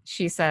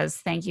 she says,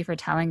 thank you for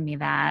telling me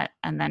that.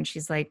 And then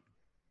she's like,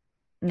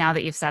 now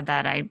that you've said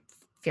that, I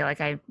feel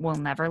like I will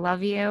never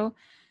love you.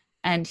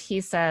 And he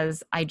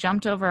says, I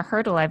jumped over a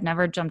hurdle I've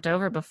never jumped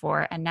over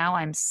before, and now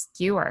I'm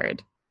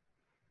skewered,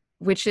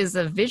 which is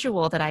a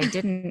visual that I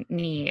didn't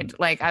need.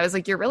 I was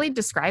like, you're really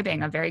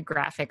describing a very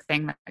graphic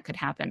thing that could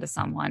happen to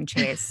someone,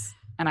 Chase.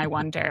 And I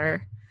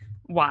wonder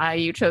why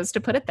you chose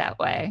to put it that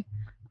way.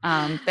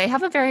 They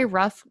have a very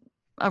rough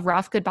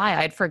goodbye.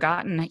 I'd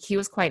forgotten he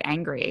was quite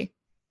angry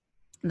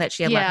that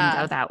she had let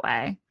him go that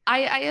way.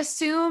 I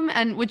assume,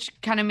 and which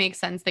kind of makes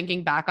sense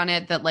thinking back on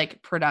it,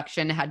 that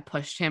production had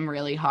pushed him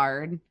really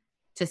hard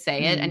to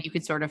say it, and you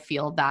could sort of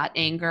feel that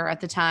anger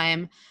at the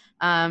time.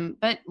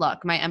 But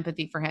look, my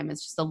empathy for him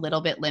is just a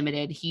little bit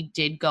limited. He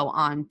did go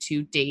on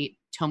to date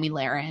Tomi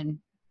Lahren,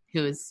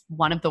 who is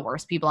one of the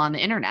worst people on the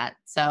internet.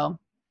 So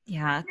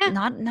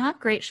not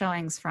great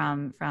showings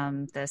from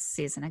this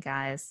season of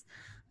guys.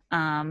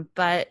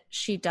 But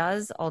she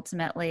does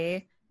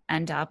ultimately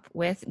end up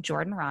with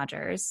Jordan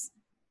Rogers,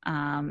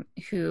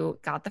 who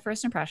got the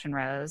first impression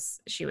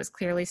rose. She was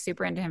clearly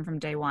super into him from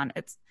day one.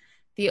 It's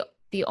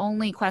the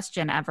only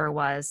question ever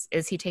was,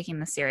 is he taking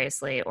this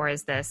seriously, or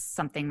is this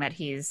something that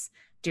he's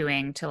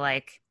doing to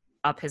like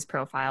up his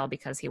profile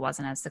because he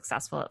wasn't as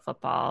successful at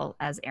football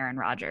as Aaron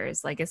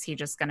Rodgers? Like, is he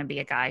just going to be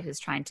a guy who's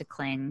trying to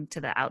cling to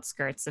the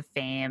outskirts of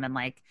fame and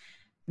like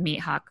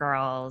meet hot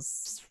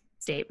girls,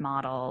 date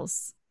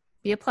models,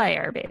 be a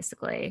player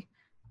basically?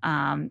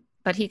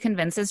 But he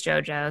convinces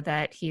JoJo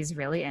that he's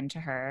really into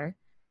her,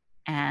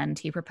 and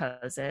he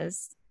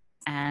proposes.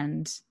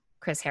 And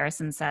Chris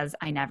Harrison says,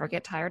 I never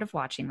get tired of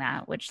watching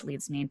that, which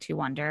leads me to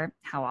wonder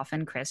how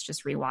often Chris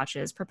just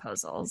rewatches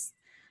proposals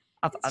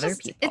of other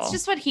people. It's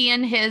just what he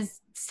and his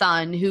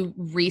son, who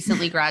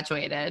recently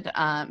graduated,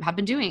 have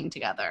been doing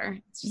together.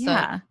 It's just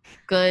a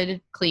good,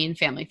 clean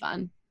family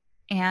fun.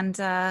 And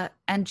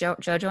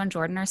JoJo and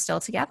Jordan are still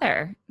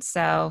together.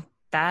 So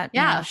that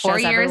 4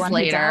 years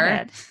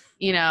later,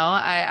 who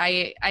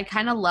I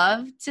kind of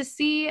love to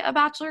see a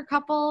Bachelor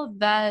couple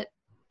that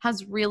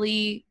has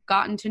really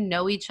gotten to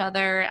know each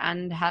other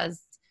and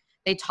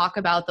they talk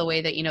about the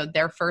way that,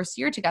 their first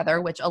year together,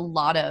 which a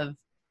lot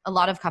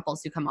of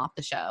couples who come off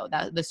the show,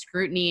 that the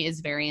scrutiny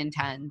is very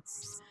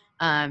intense.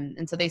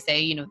 And so they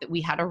say, that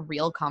we had a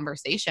real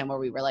conversation where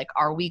we were like,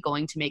 are we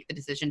going to make the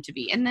decision to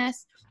be in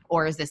this,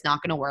 or is this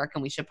not going to work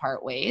and we should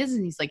part ways?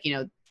 And he's like,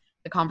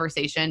 the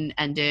conversation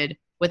ended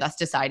with us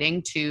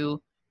deciding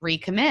to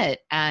recommit.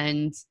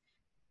 And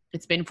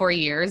it's been 4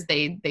 years.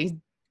 They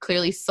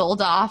clearly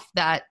sold off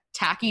that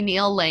tacky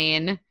Neil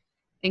Lane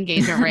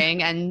engagement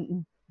ring,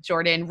 and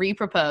Jordan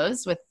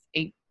re-proposed with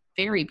a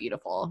very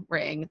beautiful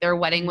ring. Their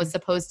wedding was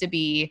supposed to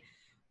be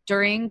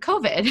during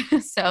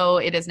COVID, so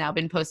it has now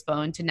been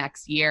postponed to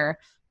next year.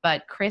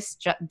 But Chris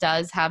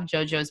does have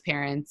JoJo's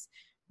parents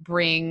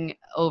bring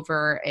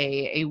over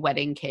a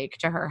wedding cake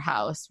to her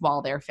house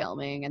while they're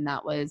filming, and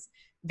that was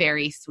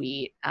very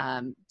sweet.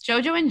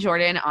 JoJo and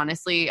Jordan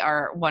honestly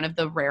are one of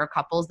the rare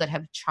couples that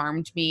have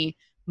charmed me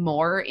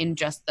more in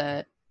just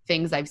the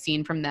things I've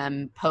seen from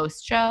them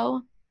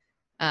post-show.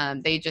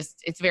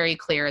 It's very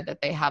clear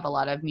that they have a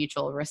lot of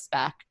mutual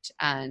respect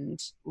and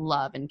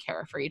love and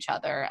care for each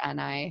other.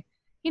 And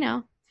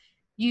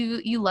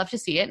you love to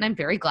see it. And I'm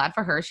very glad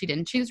for her she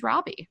didn't choose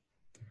Robbie.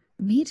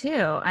 Me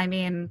too. I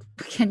mean,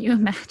 can you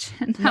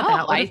imagine how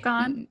that would have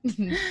gone?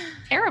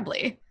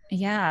 Terribly.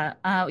 Yeah.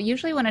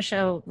 Usually when a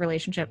show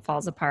relationship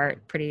falls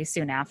apart pretty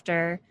soon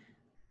after,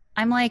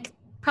 I'm like,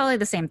 probably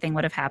the same thing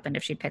would have happened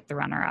if she picked the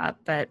runner-up.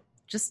 But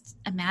just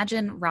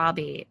imagine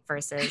Robbie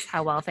versus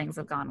how well things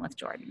have gone with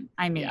Jordan.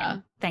 I mean,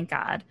 thank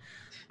God.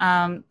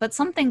 But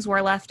some things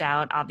were left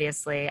out,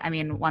 obviously. I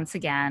mean, once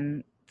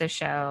again, the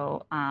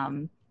show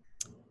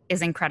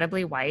is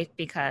incredibly white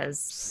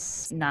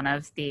because none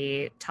of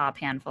the top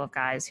handful of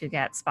guys who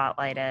get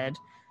spotlighted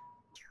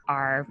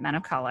are men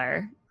of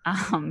color.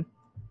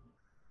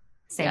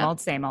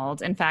 Same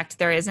old. In fact,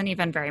 there isn't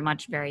even very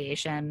much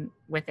variation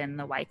within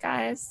the white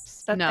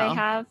guys that they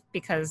have,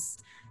 because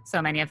so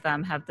many of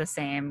them have the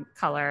same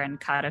color and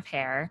cut of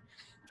hair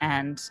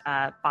and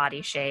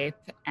body shape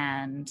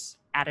and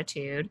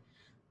attitude.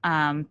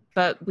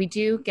 But we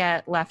do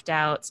get left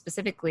out,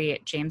 specifically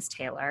James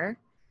Taylor,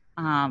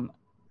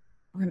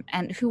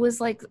 and who was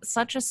like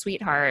such a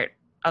sweetheart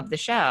of the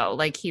show.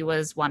 Like, he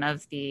was one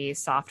of the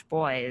soft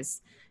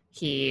boys.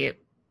 He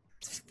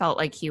felt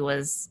like he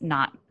was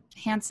not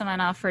handsome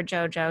enough for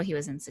JoJo. He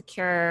was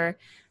insecure,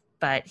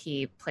 but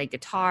he played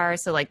guitar.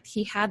 So like,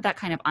 he had that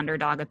kind of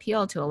underdog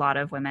appeal to a lot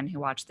of women who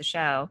watch the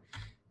show.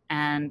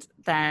 And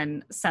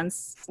then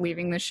since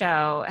leaving the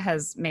show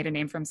has made a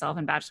name for himself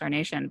in Bachelor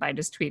Nation by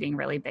just tweeting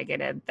really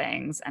bigoted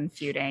things and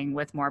feuding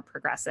with more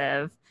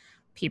progressive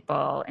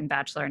people in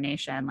Bachelor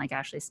Nation like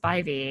Ashley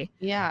Spivey.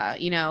 Yeah,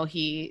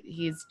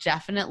 he's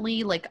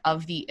definitely like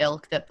of the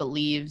ilk that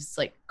believes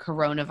like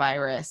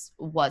coronavirus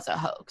was a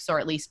hoax,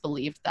 or at least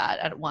believed that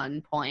at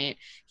one point.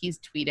 He's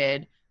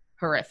tweeted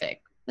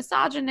horrific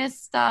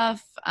misogynist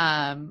stuff,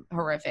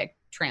 horrific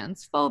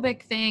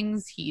transphobic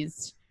things.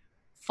 He's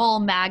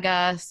full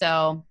MAGA.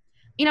 So,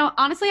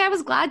 honestly, I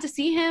was glad to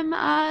see him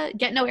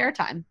get no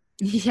airtime.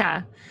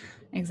 Yeah,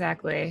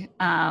 exactly.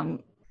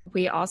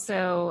 We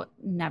also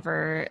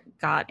never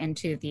got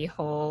into the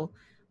whole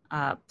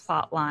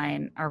plot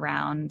line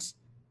around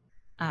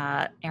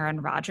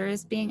Aaron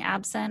Rodgers being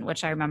absent,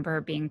 which I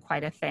remember being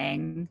quite a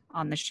thing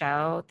on the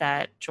show,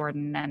 that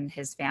Jordan and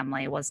his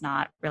family was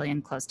not really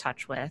in close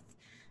touch with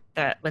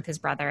his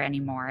brother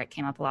anymore. It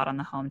came up a lot on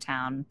the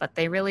Hometown, but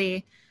they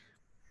really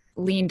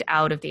leaned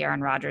out of the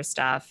Aaron Rodgers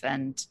stuff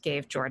and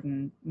gave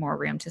Jordan more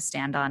room to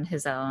stand on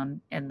his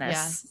own in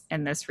this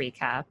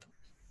recap.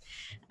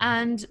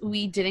 And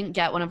we didn't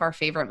get one of our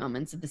favorite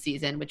moments of the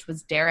season, which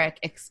was Derek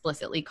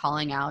explicitly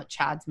calling out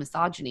Chad's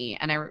misogyny.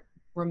 And I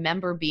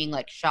remember being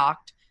like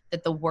shocked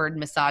that the word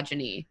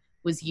misogyny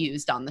was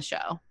used on the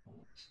show.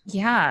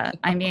 Yeah.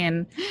 I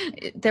mean,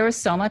 there was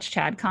so much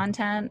Chad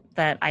content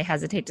that I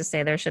hesitate to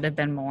say there should have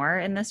been more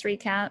in this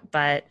recap,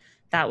 but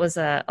that was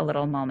a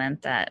little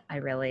moment that I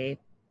really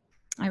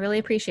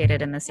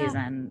appreciated in the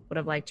season. Would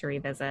have liked to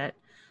revisit.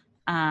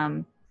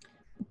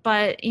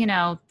 But,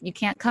 you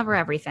can't cover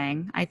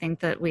everything. I think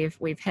that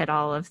we've hit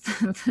all of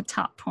the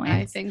top points.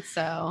 I think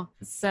so.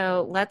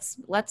 So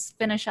let's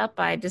finish up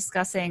by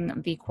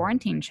discussing the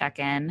quarantine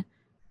check-in,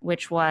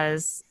 which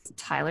was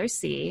Tyler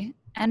C.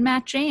 and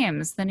Matt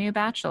James, the new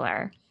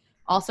Bachelor.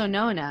 Also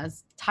known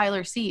as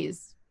Tyler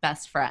C's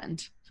best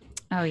friend.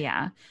 Oh,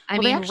 yeah. I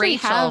mean,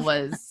 Rachel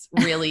was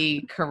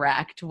really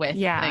correct with,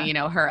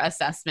 her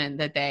assessment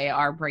that they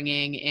are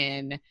bringing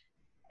in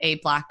a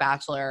Black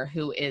Bachelor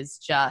who is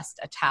just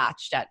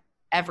attached at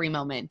every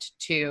moment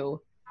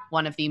to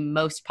one of the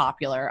most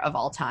popular of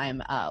all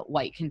time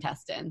white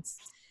contestants.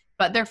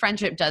 But their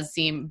friendship does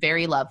seem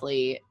very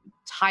lovely.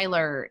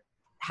 Tyler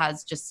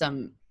has just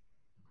some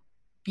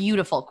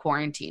beautiful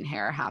quarantine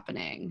hair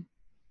happening.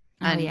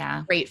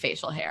 And great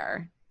facial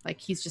hair. Like,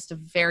 he's just a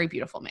very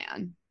beautiful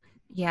man.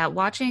 Yeah,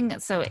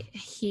 so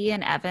he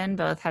and Evan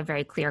both have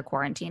very clear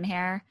quarantine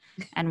hair,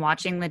 and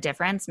watching the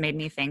difference made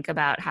me think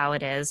about how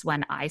it is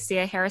when I see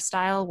a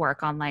hairstyle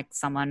work on like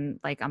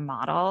someone like a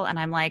model, and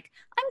I'm like,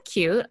 I'm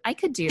cute, I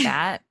could do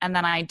that, and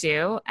then I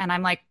do, and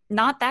I'm like,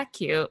 not that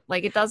cute,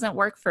 like it doesn't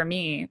work for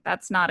me.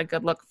 That's not a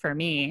good look for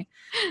me.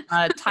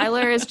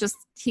 Tyler is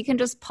he can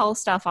just pull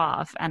stuff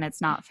off, and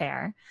it's not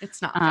fair. It's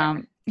not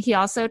fair. He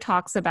also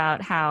talks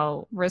about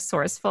how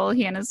resourceful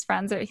he and his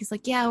friends are. He's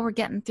like, yeah, we're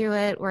getting through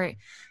it. We're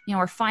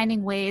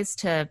finding ways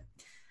to,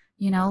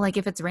 like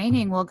if it's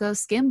raining, we'll go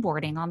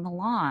skimboarding on the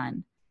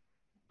lawn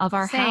of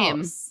our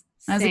house.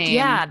 I was like,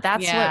 yeah,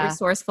 that's what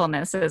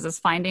resourcefulness is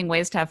finding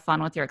ways to have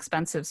fun with your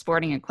expensive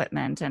sporting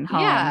equipment and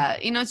home. Yeah,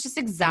 it's just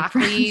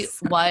exactly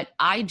what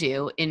I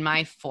do in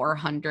my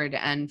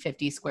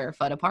 450 square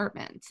foot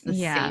apartment. The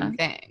same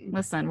thing.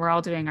 Listen, we're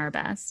all doing our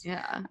best.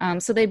 Yeah.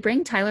 So they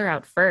bring Tyler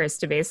out first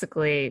to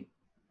basically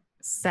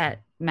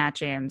set Matt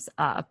James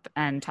up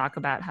and talk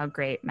about how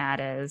great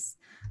Matt is,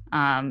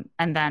 and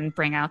then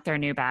bring out their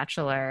new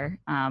Bachelor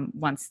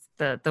once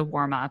the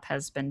warm-up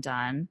has been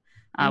done.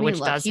 Which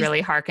does really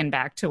harken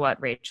back to what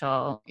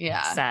Rachel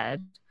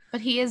said.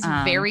 But he is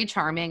very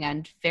charming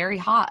and very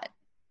hot.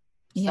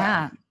 So.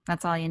 Yeah,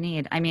 that's all you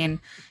need. I mean,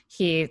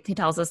 he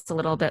tells us a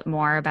little bit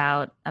more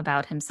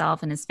about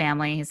himself and his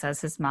family. He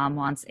says his mom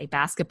wants a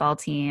basketball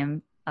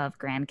team of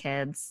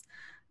grandkids,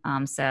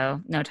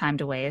 so no time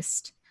to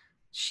waste.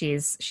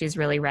 She's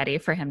really ready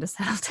for him to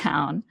settle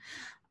down.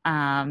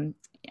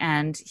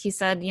 And he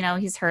said,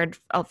 he's heard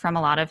from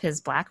a lot of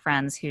his Black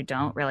friends who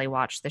don't really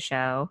watch the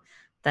show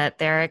that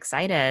they're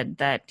excited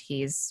that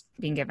he's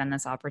being given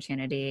this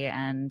opportunity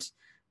and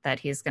that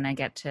he's going to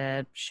get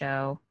to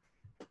show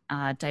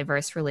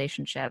diverse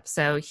relationships.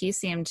 So he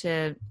seemed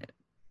to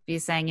be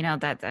saying,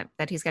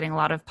 that he's getting a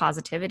lot of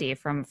positivity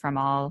from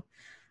all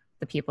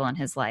the people in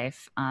his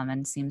life,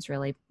 and seems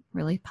really,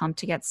 really pumped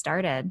to get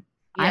started.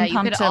 Yeah, I'm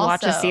pumped to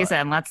watch the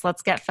season.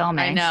 Let's get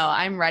filming. I know,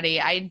 I'm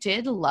ready. I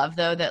did love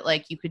though that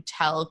like you could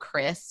tell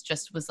Chris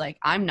just was like,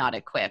 I'm not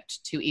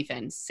equipped to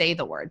even say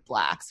the word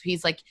Black. So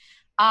he's like,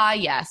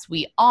 yes,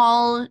 we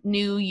all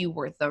knew you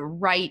were the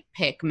right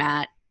pick,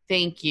 Matt.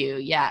 Thank you.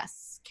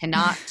 Yes.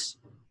 Cannot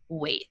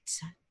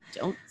wait.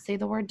 Don't say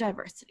the word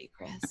diversity,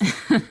 Chris.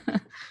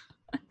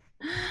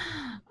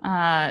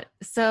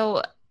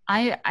 So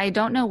I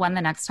don't know when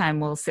the next time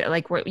we'll see,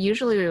 like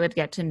usually we would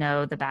get to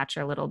know the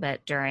Bachelor a little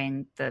bit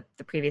during the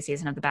previous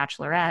season of The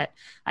Bachelorette.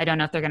 I don't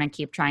know if they're going to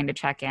keep trying to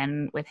check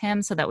in with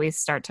him so that we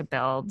start to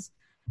build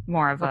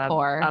more of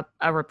a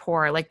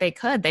rapport. Like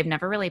they've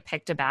never really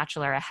picked a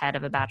Bachelor ahead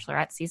of a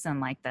Bachelorette season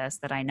like this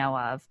that I know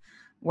of,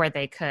 where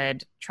they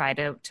could try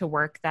to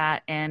work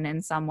that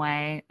in some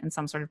way, in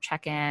some sort of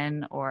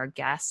check-in or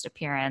guest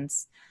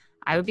appearance.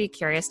 I would be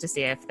curious to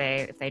see if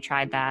they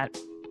tried that.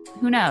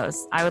 Who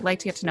knows? I would like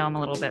to get to know him a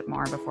little bit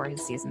more before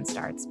his season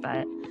starts,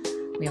 but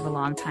we have a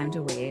long time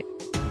to wait.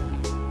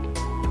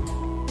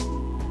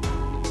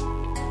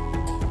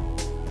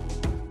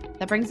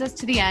 That brings us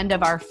to the end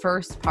of our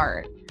first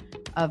part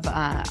of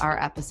our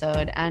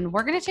episode, and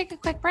we're going to take a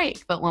quick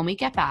break. But when we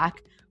get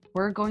back,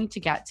 we're going to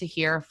get to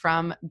hear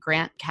from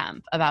Grant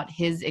Kemp about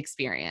his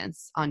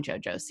experience on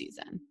JoJo's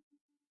season.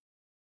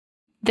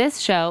 This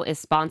show is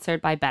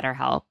sponsored by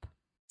BetterHelp.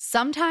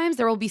 Sometimes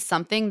there will be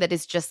something that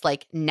is just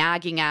like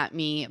nagging at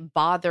me,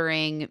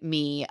 bothering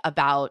me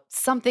about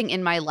something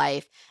in my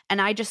life,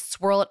 and I just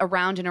swirl it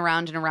around and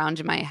around and around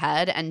in my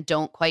head and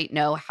don't quite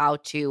know how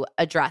to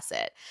address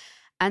it.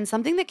 And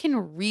something that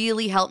can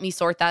really help me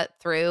sort that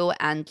through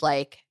and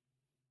like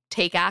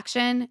take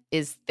action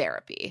is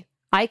therapy.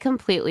 I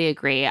completely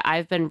agree.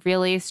 I've been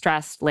really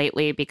stressed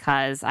lately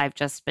because I've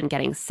just been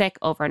getting sick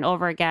over and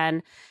over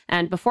again.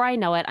 And before I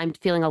know it, I'm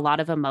feeling a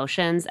lot of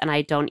emotions and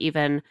I don't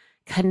even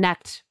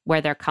connect where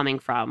they're coming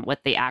from with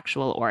the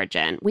actual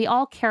origin. We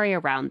all carry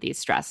around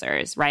these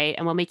stressors, right?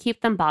 And when we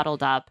keep them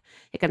bottled up,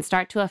 it can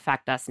start to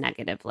affect us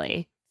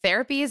negatively.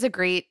 Therapy is a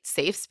great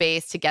safe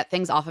space to get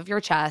things off of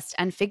your chest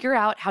and figure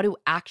out how to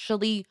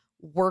actually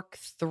work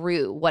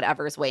through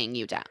whatever's weighing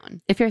you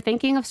down. If you're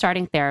thinking of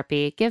starting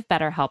therapy, give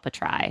BetterHelp a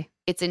try.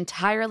 It's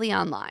entirely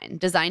online,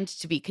 designed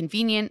to be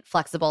convenient,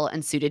 flexible,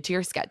 and suited to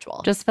your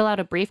schedule. Just fill out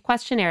a brief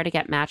questionnaire to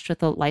get matched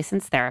with a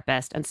licensed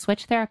therapist and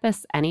switch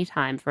therapists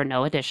anytime for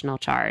no additional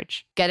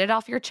charge. Get it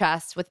off your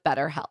chest with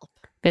BetterHelp.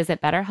 Visit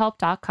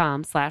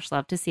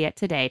betterhelp.com/lovetoseeit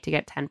today to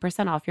get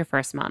 10% off your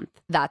first month.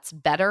 That's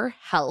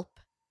BetterHelp,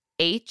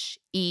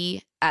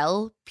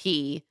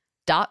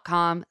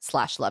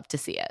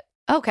 HELP.com/lovetoseeit.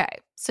 Okay,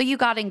 so you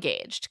got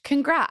engaged.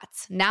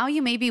 Congrats. Now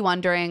you may be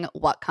wondering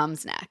what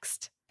comes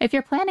next. If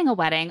you're planning a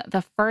wedding,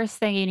 the first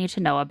thing you need to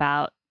know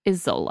about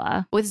is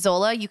Zola. With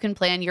Zola, you can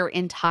plan your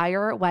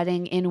entire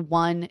wedding in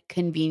one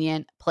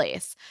convenient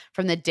place.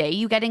 From the day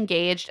you get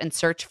engaged and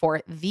search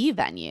for the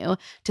venue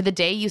to the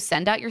day you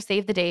send out your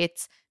save the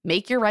dates,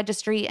 make your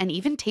registry, and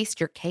even taste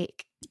your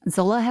cake.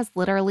 Zola has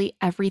literally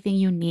everything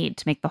you need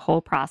to make the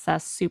whole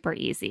process super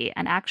easy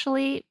and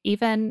actually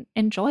even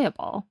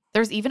enjoyable.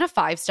 There's even a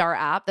 5-star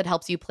app that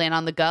helps you plan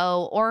on the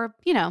go or,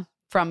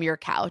 from your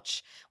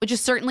couch, which is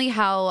certainly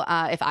how,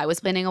 if I was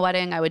planning a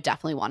wedding, I would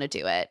definitely want to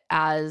do it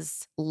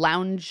as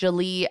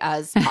loungily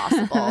as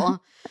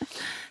possible.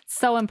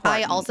 So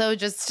important. I also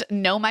just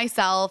know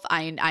myself.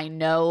 I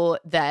know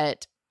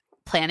that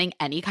planning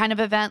any kind of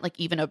event, like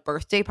even a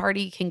birthday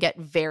party, can get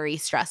very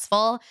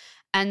stressful.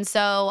 And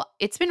so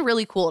it's been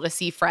really cool to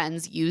see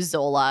friends use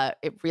Zola.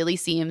 It really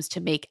seems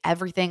to make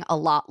everything a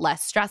lot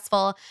less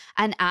stressful.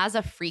 And as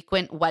a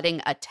frequent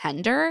wedding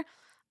attender,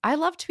 I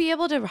love to be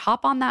able to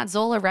hop on that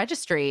Zola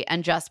registry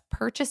and just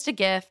purchase a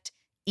gift.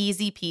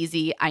 Easy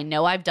peasy. I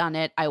know I've done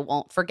it. I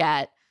won't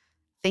forget.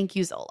 Thank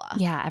you, Zola.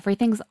 Yeah,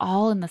 everything's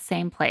all in the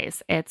same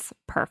place. It's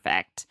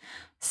perfect.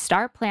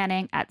 Start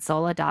planning at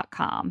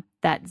Zola.com.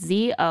 That's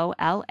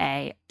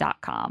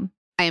ZOLA.com.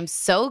 I am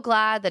so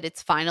glad that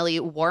it's finally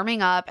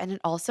warming up, and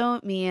it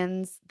also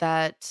means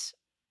that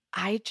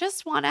I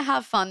just want to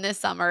have fun this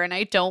summer and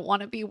I don't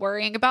want to be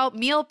worrying about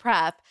meal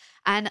prep.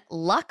 And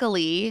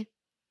luckily,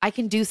 I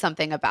can do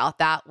something about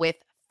that with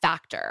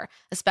Factor,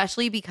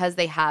 especially because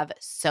they have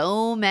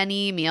so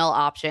many meal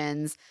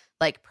options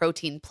like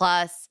Protein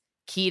Plus,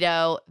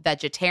 keto,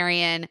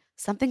 vegetarian,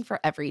 something for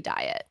every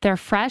diet. Their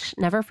fresh,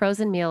 never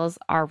frozen meals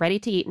are ready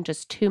to eat in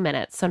just 2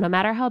 minutes. So no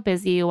matter how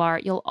busy you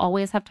are, you'll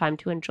always have time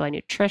to enjoy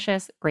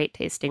nutritious, great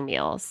tasting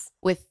meals.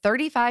 With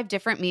 35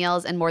 different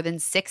meals and more than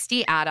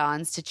 60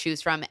 add-ons to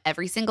choose from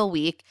every single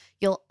week,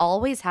 you'll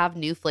always have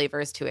new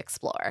flavors to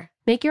explore.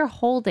 Make your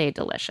whole day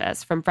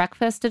delicious. From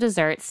breakfast to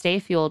dessert, stay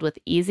fueled with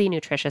easy,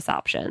 nutritious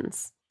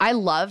options. I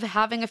love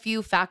having a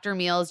few Factor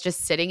meals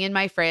just sitting in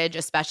my fridge,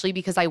 especially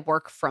because I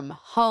work from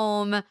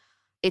home.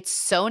 It's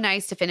so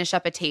nice to finish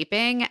up a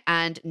taping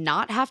and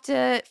not have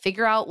to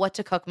figure out what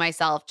to cook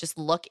myself. Just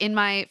look in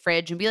my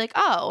fridge and be like,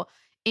 oh,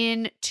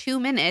 in 2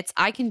 minutes,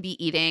 I can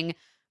be eating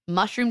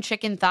mushroom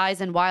chicken thighs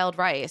and wild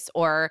rice,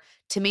 or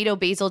tomato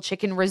basil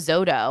chicken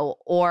risotto,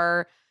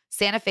 or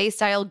Santa Fe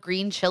style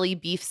green chili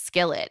beef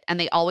skillet. And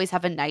they always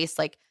have a nice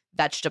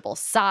vegetable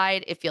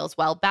side. It feels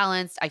well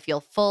balanced. I feel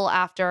full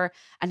after,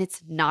 and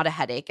it's not a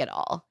headache at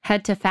all.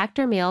 Head to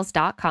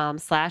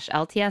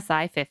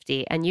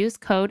factormeals.com/LTSI50 and use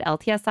code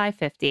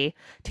LTSI50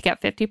 to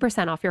get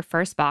 50% off your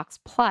first box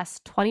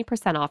plus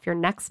 20% off your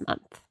next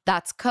month.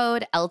 That's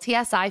code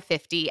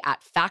LTSI50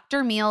 at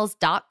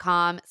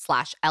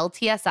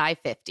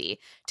factormeals.com/LTSI50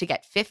 to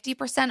get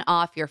 50%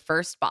 off your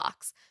first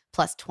box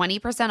plus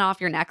 20% off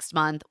your next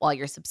month while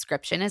your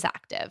subscription is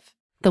active.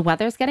 The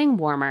weather's getting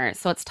warmer,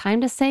 so it's time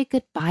to say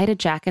goodbye to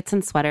jackets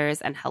and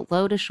sweaters and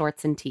hello to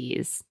shorts and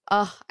tees.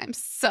 Oh, I'm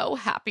so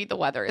happy the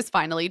weather is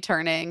finally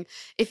turning.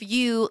 If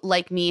you,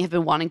 like me, have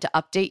been wanting to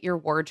update your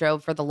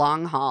wardrobe for the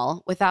long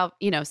haul without,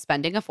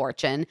 spending a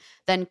fortune,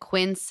 then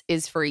Quince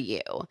is for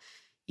you.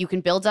 You can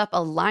build up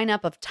a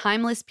lineup of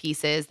timeless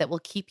pieces that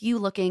will keep you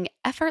looking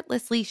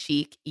effortlessly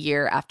chic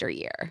year after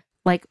year.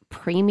 Like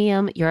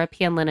premium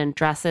European linen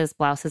dresses,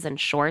 blouses, and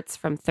shorts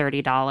from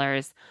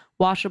 $30,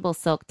 washable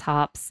silk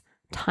tops,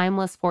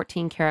 timeless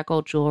 14-karat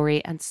gold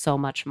jewelry, and so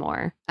much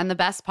more. And the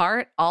best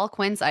part, all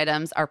Quince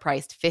items are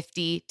priced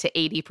 50 to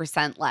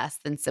 80% less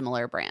than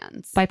similar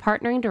brands. By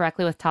partnering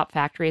directly with top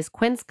factories,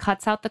 Quince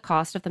cuts out the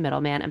cost of the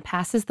middleman and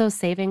passes those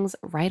savings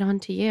right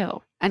on to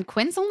you. And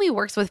Quince only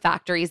works with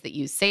factories that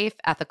use safe,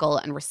 ethical,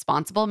 and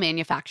responsible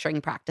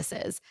manufacturing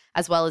practices,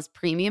 as well as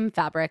premium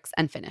fabrics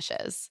and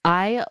finishes.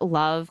 I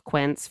love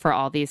Quince for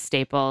all these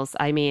staples.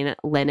 I mean,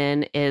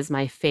 linen is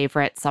my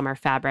favorite summer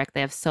fabric. They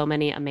have so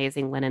many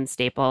amazing linen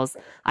staples.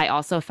 I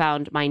also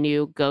found my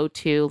new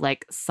go-to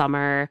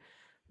summer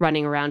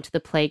running around to the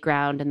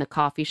playground and the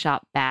coffee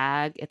shop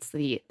bag. It's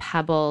the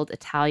pebbled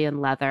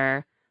Italian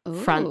leather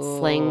front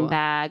sling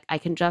bag. I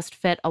can just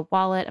fit a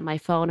wallet and my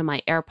phone and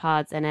my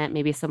AirPods in it,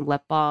 maybe some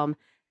lip balm.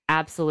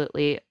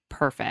 Absolutely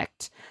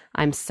perfect.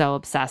 I'm so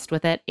obsessed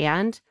with it.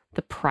 And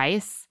the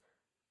price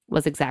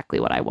was exactly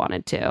what I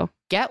wanted to.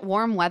 Get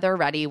warm weather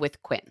ready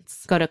with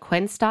Quince. Go to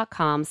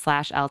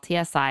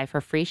quince.com/LTSI for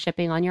free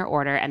shipping on your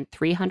order and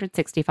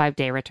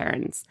 365-day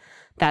returns.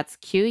 That's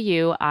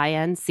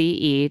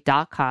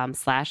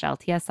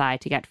QUINCE.com/LTSI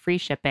to get free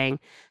shipping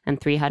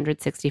and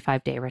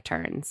 365-day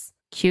returns.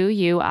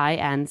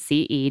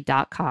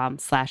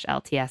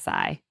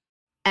 QUINCE.com/LTSI.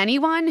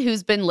 Anyone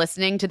who's been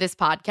listening to this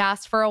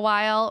podcast for a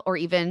while, or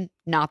even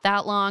not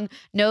that long,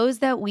 knows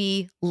that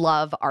we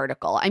love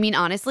Article. I mean,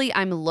 honestly,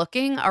 I'm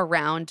looking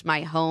around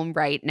my home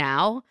right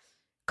now.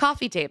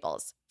 Coffee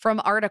tables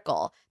from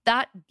Article.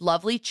 That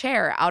lovely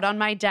chair out on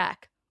my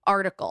deck,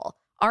 Article.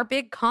 Our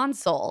big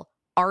console,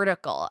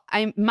 Article.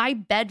 My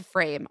bed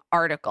frame,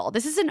 Article.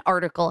 This is an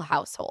Article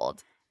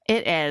household.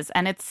 It is.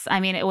 And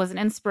it was an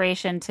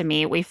inspiration to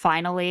me. We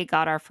finally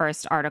got our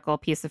first Article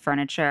piece of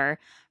furniture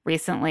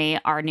recently,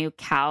 our new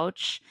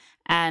couch.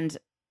 And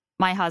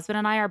my husband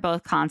and I are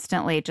both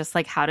constantly just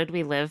like, how did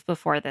we live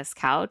before this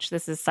couch?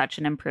 This is such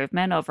an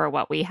improvement over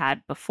what we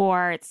had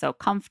before. It's so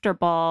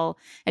comfortable.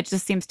 It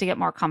just seems to get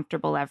more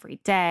comfortable every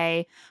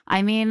day.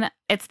 I mean,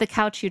 it's the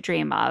couch you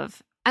dream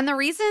of. And the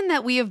reason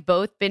that we have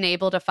both been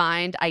able to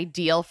find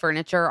ideal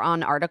furniture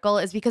on Article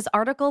is because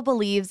Article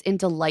believes in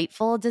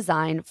delightful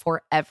design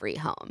for every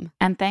home.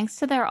 And thanks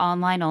to their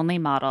online-only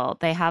model,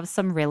 they have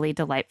some really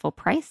delightful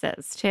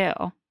prices, too.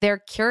 Their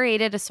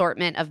curated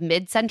assortment of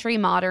mid-century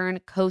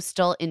modern,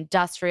 coastal,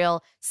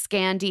 industrial,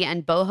 Scandi,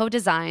 and boho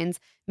designs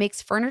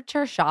makes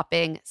furniture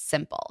shopping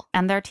simple.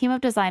 And their team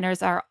of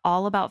designers are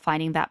all about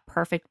finding that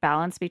perfect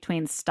balance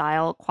between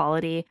style,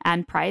 quality,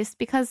 and price,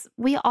 because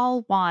we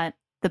all want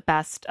the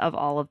best of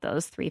all of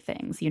those three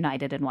things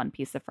united in one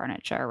piece of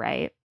furniture,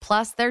 right?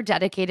 Plus, they're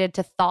dedicated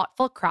to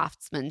thoughtful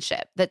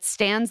craftsmanship that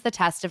stands the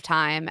test of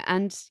time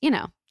and,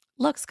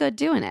 looks good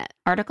doing it.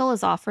 Article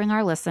is offering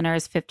our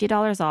listeners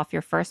 $50 off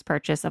your first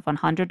purchase of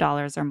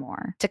 $100 or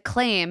more. To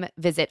claim,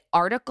 visit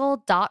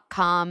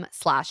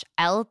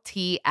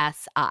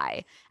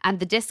article.com/LTSI, and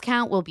the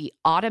discount will be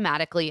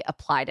automatically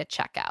applied at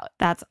checkout.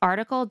 That's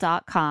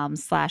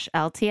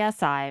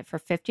article.com/LTSI for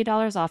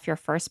 $50 off your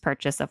first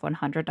purchase of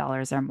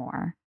 $100 or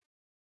more.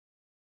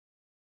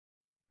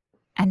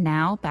 And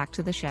now back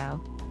to the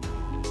show.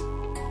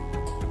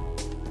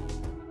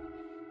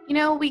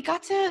 We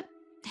got to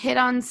hit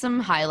on some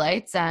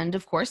highlights and,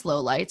 of course,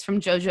 lowlights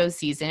from JoJo's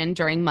season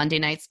during Monday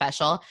Night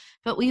Special,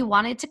 but we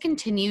wanted to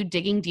continue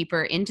digging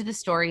deeper into the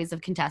stories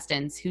of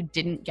contestants who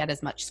didn't get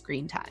as much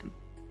screen time.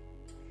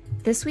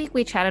 This week,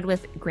 we chatted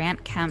with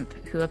Grant Kemp,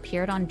 who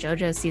appeared on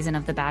JoJo's season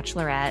of The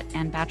Bachelorette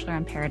and Bachelor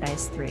in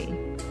Paradise 3.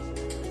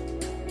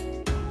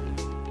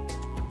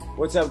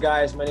 What's up,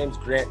 guys? My name's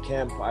Grant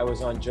Kemp. I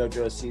was on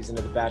JoJo's season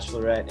of The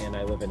Bachelorette, and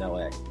I live in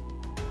LA.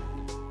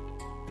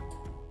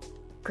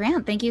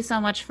 Grant, thank you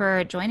so much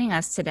for joining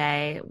us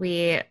today.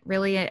 We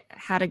really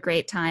had a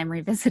great time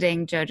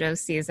revisiting JoJo's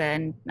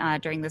season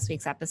during this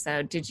week's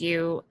episode. Did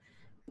you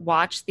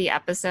watch the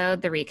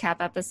recap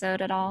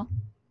episode at all?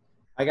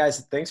 Hi guys,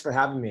 thanks for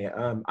having me.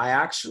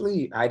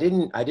 I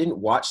didn't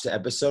watch the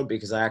episode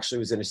because I actually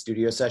was in a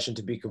studio session,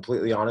 to be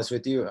completely honest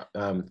with you,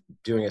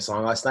 doing a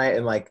song last night.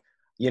 And I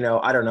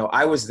don't know.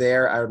 I was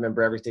there. I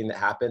remember everything that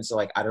happened. So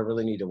I don't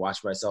really need to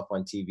watch myself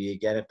on TV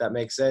again, if that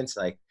makes sense.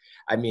 I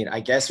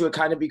guess it would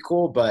kind of be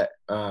cool, but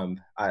I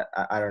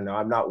don't know.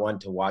 I'm not one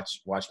to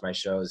watch my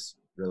shows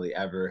really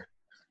ever.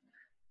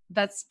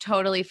 That's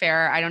totally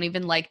fair. I don't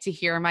even like to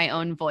hear my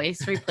own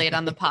voice replayed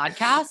on the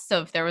podcast.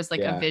 So if there was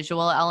a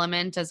visual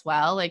element as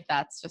well,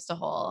 that's just a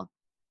whole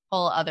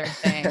other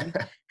thing.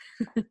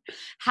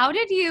 How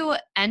did you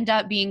end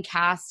up being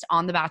cast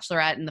on The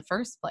Bachelorette in the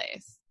first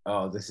place?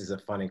 Oh, this is a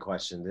funny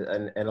question.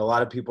 And a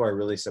lot of people are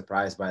really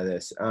surprised by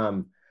this.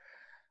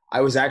 I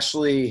was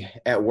actually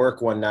at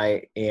work one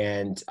night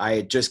and I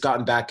had just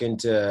gotten back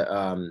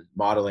into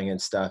modeling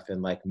and stuff.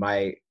 And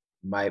my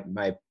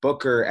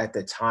booker at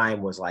the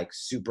time was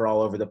super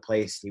all over the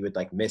place. He would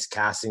miss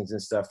castings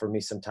and stuff for me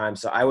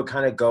sometimes. So I would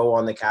kind of go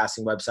on the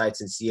casting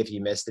websites and see if he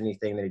missed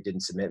anything that he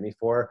didn't submit me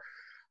for.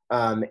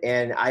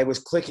 And I was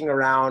clicking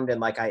around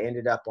and I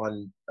ended up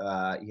on,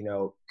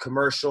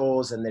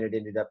 commercials, and then it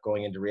ended up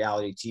going into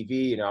reality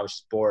TV. I was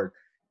just bored.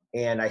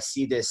 And I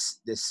see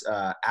this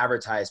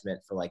advertisement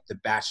for The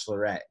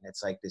Bachelorette. And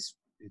it's this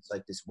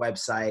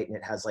website, and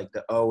it has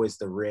the O is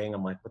the ring.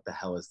 I'm like, what the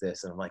hell is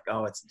this? And I'm like,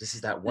 oh, this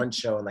is that one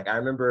show. And I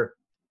remember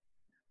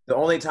the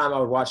only time I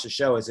would watch the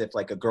show is if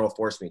a girl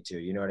forced me to,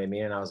 you know what I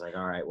mean? And I was like,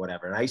 all right,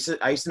 whatever. And I used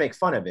to make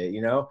fun of it,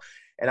 and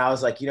I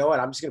was like, you know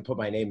what? I'm just going to put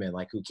my name in,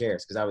 who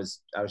cares? Cause I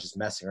was just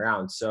messing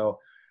around. So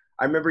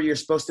I remember you're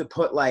supposed to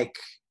put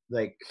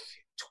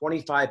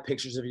 25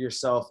 pictures of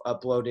yourself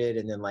uploaded,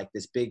 and then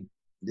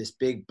this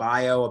big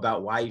bio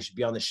about why you should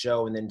be on the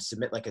show, and then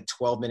submit a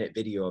 12-minute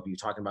video of you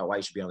talking about why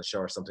you should be on the show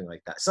or something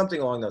like that, something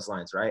along those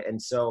lines. Right.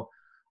 And so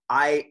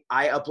I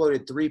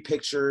uploaded 3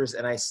 pictures,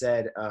 and I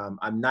said,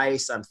 I'm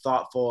nice, I'm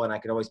thoughtful, and I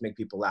can always make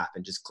people laugh,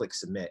 and just click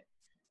submit.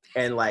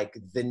 And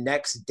the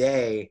next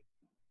day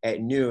at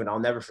noon, I'll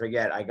never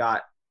forget, I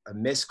got a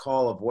missed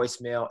call, a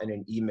voicemail, and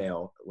an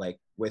email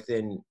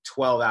within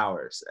 12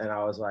 hours. And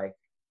I was like,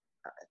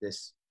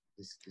 this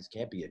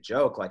can't be a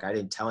joke. I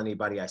didn't tell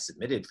anybody I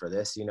submitted for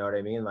this. You know what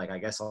I mean? I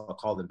guess I'll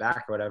call them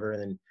back or whatever.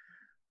 And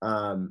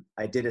then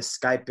I did a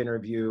Skype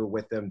interview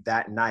with them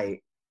that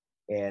night,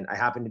 and I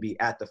happened to be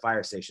at the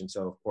fire station.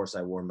 So of course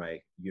I wore my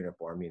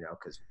uniform,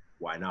 cause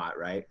why not?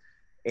 Right.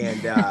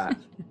 And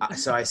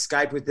so I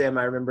Skyped with them.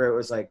 I remember it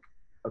was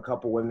a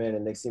couple women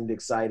and they seemed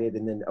excited.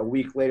 And then a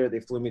week later they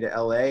flew me to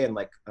LA, and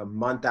like a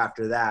month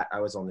after that I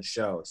was on the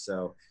show.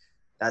 So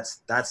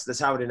that's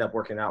how it ended up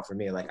working out for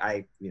me. Like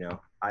I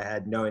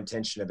had no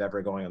intention of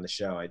ever going on the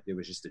show. It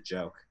was just a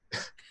joke.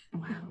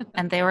 Wow.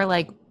 And they were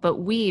like, but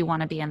we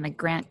want to be in the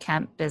Grant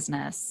Kemp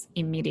business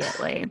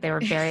immediately. They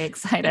were very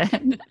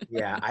excited.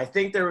 Yeah. I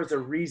think there was a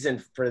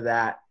reason for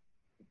that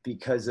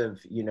because of,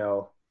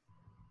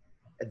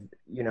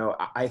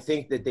 I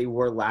think that they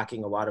were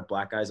lacking a lot of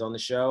Black guys on the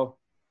show,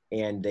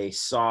 and they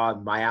saw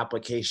my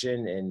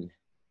application. And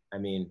I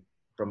mean,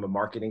 from a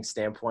marketing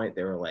standpoint,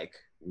 they were like,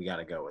 we got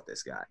to go with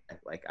this guy.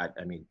 Like,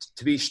 I mean,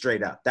 to be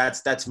straight up,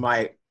 that's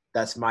my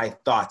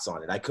thoughts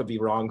on it. I could be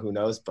wrong. Who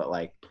knows? But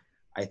like,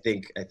 I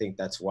think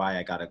that's why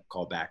I got a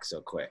call back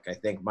so quick. I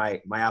think my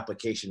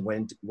application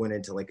went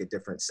into like a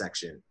different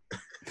section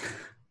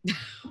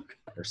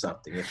or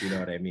something, if you know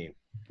what I mean.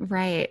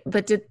 Right.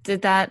 But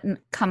did that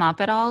come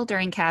up at all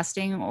during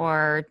casting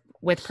or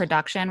with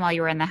production while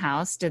you were in the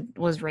house?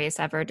 Was race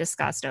ever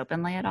discussed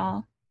openly at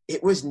all?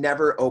 It was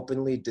never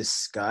openly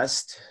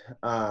discussed.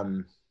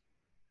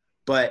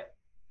 But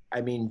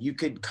I mean, you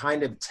could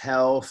kind of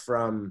tell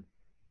from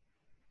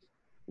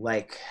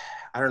like,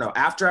 I don't know,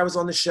 after I was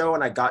on the show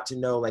and I got to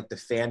know like the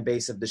fan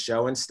base of the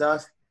show and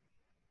stuff,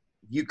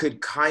 you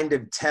could kind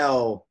of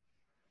tell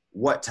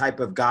what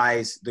type of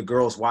guys the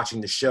girls watching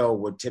the show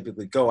would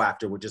typically go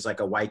after, which is like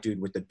a white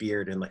dude with a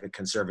beard and like a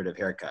conservative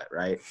haircut,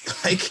 right?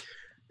 Like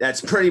that's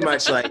pretty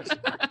much like,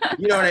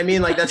 you know what I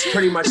mean? Like that's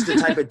pretty much the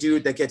type of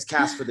dude that gets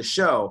cast for the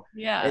show.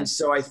 Yeah. And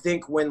so I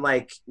think when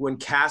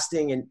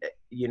casting and,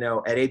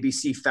 at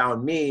ABC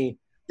found me,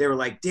 they were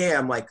like,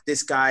 damn, like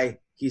this guy,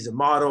 he's a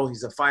model,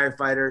 he's a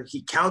firefighter.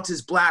 He counts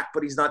as Black,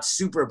 but he's not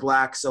super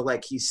Black. So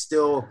like,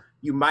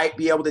 you might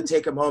be able to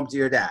take him home to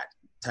your dad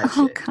type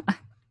shit. God.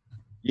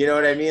 You know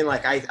what I mean?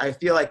 Like, I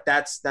feel like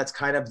that's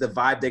kind of the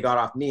vibe they got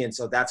off me. And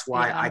so that's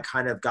why I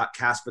kind of got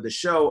cast for the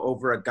show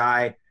over a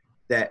guy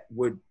that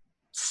would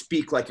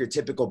speak like your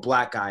typical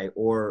Black guy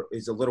or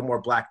is a little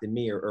more Black than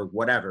me or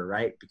whatever.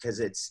 Right. Because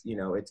it's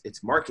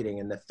marketing,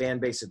 and the fan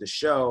base of the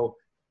show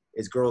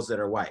is girls that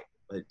are white.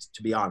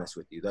 To be honest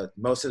with you,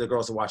 most of the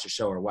girls that watch the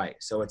show are white.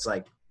 So it's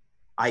like,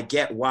 I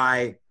get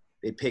why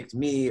they picked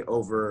me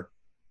over,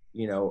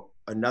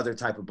 another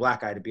type of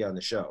Black guy to be on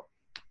the show.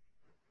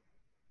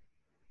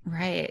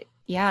 Right.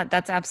 Yeah,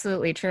 that's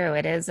absolutely true.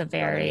 It is a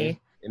very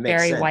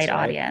sense, white right?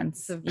 audience.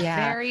 It's a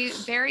very,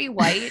 very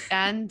white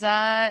and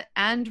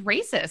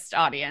racist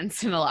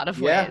audience in a lot of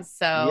ways.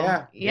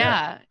 So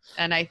yeah.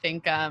 And I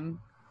think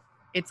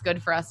it's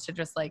good for us to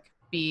just like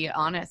be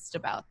honest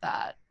about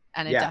that.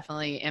 And it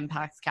definitely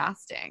impacts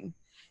casting.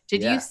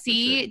 Did you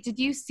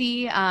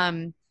see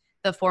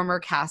the former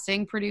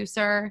casting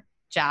producer,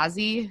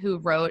 Jazzy, who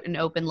wrote an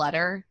open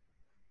letter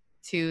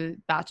to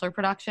Bachelor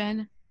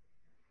production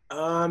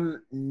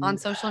on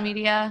social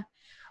media?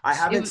 I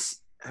haven't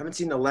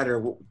seen the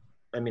letter.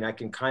 I mean, I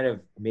can kind of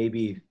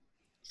maybe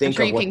think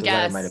of what the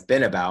letter might have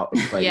been about.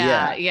 But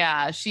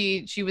yeah.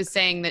 She was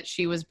saying that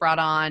she was brought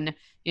on,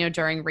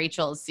 during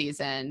Rachel's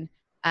season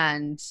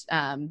and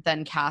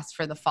then cast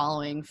for the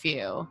following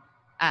few,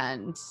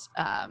 and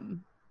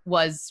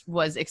was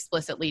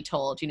explicitly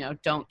told,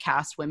 don't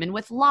cast women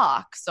with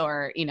locks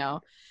or, and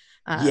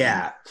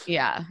that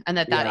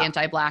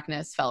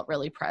anti-Blackness felt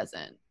really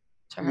present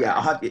to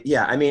her.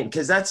 I mean,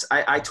 because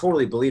I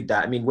totally believe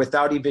that. I mean,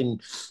 without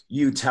even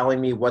you telling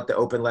me what the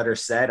open letter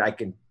said, I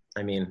can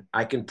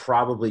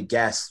probably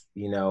guess,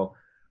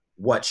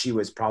 what she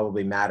was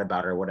probably mad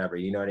about or whatever,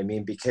 you know what I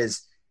mean?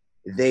 Because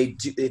they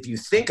do, if you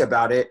think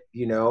about it,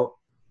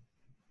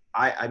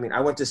 I mean,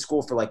 I went to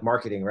school for like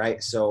marketing,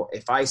 right? So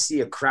if I see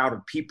a crowd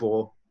of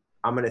people,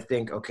 I'm going to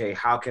think, okay,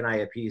 how can I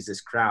appease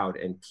this crowd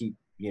and keep,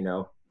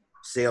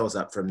 sales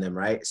up from them,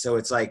 right? So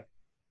it's like,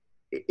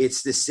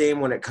 it's the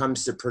same when it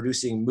comes to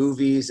producing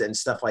movies and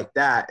stuff like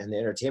that in the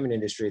entertainment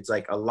industry. It's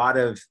like a lot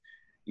of,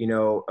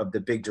 of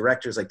the big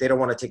directors, like they don't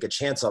want to take a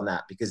chance on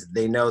that because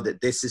they know that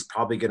this is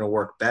probably going to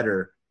work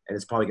better and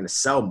it's probably going to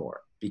sell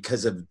more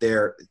because of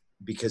their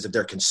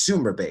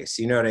consumer base.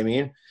 You know what I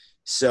mean?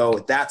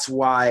 So that's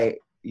why,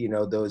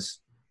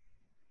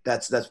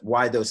 that's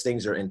why those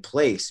things are in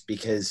place,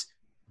 because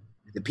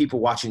the people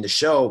watching the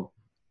show,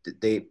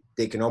 they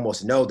can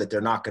almost know that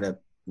they're not going to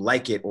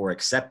like it or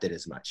accept it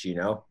as much,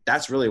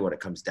 that's really what it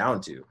comes down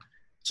to.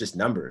 It's just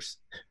numbers.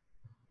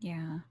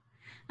 Yeah.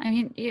 I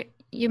mean,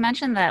 you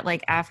mentioned that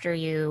like after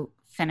you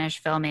finished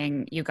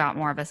filming, you got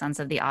more of a sense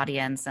of the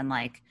audience and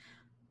like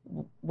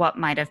what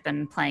might have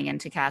been playing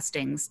into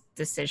casting's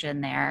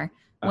decision there.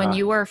 When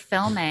you were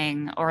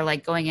filming or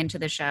like going into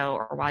the show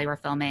or while you were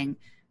filming,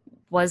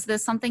 was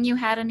this something you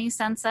had any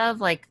sense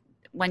of? Like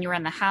when you were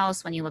in the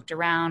house, when you looked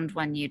around,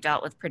 when you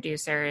dealt with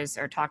producers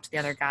or talked to the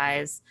other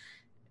guys,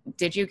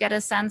 did you get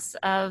a sense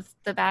of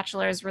the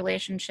Bachelor's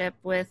relationship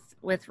with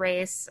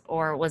race,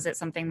 or was it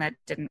something that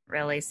didn't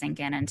really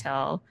sink in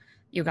until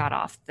you got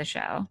off the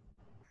show?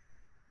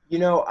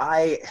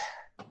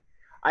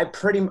 I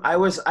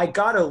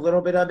got a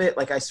little bit of it.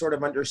 Like I sort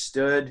of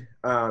understood,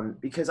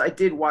 because I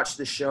did watch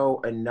the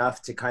show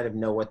enough to kind of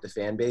know what the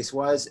fan base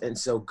was. And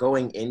so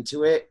going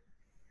into it,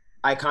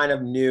 I kind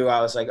of knew,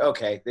 I was like,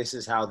 okay, this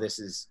is how this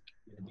is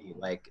going to be.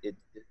 Like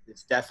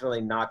it's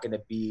definitely not going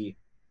to be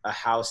a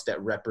house that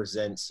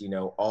represents, you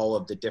know, all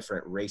of the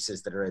different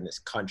races that are in this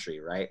country,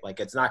 right? Like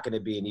it's not going to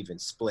be an even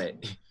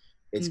split.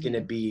 It's going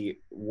to be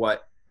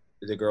what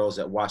the girls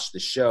that watch the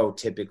show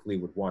typically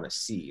would want to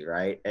see,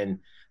 right? And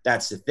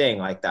that's the thing,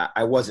 like that.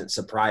 I wasn't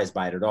surprised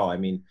by it at all. I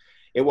mean,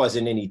 it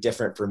wasn't any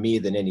different for me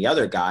than any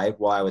other guy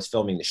while I was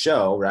filming the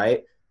show,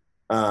 right?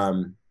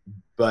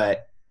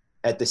 But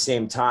at the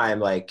same time,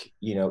 like,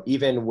 you know,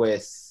 even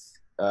with,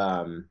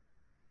 you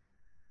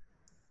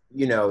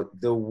know,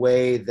 the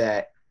way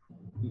that,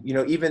 you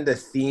know, even the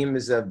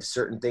themes of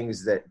certain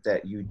things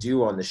that you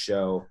do on the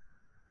show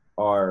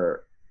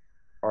are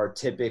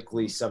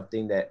typically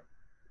something that,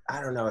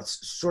 I don't know,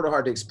 it's sort of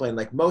hard to explain.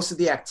 Like most of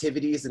the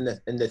activities and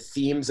the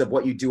themes of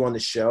what you do on the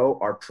show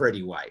are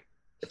pretty white,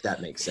 if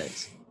that makes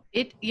sense.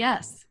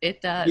 Yes,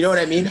 it does. You know what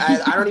I mean?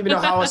 I don't even know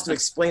how else to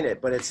explain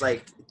it, but it's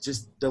like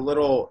just the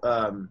little,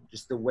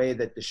 just the way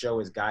that the show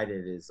is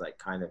guided is like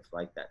kind of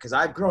like that. Cause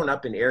I've grown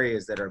up in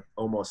areas that are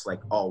almost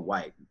like all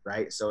white,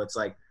 right? So it's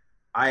like,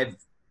 I've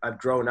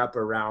grown up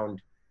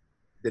around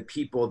the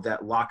people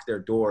that lock their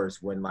doors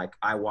when like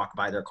I walk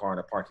by their car in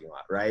a parking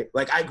lot, right?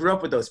 Like I grew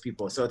up with those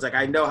people. So it's like,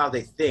 I know how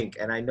they think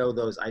and I know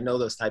those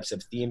types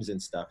of themes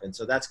and stuff. And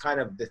so that's kind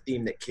of the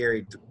theme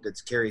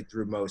that's carried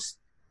through most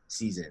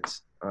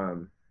seasons,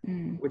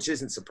 which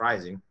isn't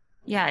surprising.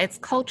 Yeah, it's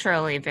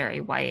culturally very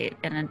white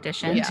in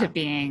addition to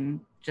being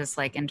just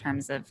like in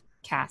terms of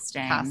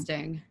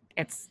casting.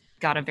 It's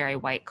got a very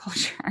white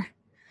culture.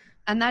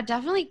 And that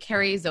definitely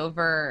carries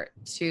over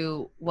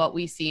to what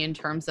we see in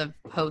terms of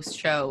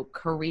post-show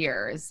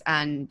careers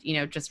and, you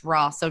know, just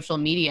raw social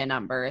media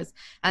numbers.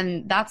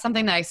 And that's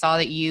something that I saw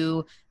that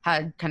you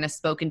had kind of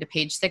spoken to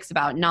Page Six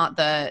about, not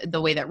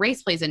the way that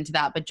race plays into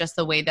that, but just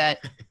the way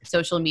that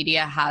social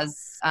media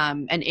has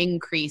an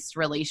increased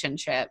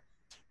relationship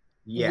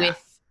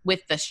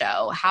with the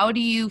show. How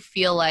do you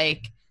feel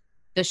like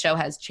the show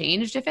has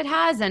changed, if it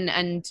has?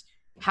 And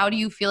how do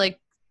you feel like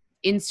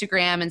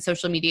Instagram and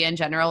social media in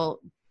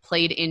general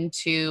played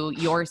into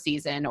your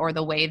season, or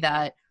the way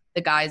that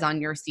the guys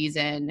on your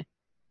season,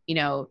 you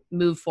know,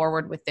 move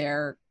forward with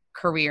their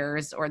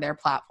careers or their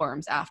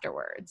platforms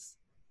afterwards?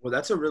 Well,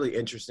 that's a really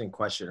interesting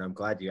question. I'm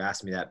glad you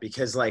asked me that,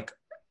 because like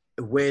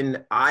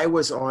when I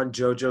was on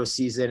JoJo's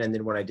season and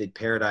then when I did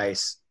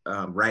Paradise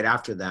right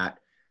after that,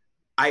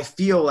 I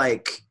feel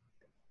like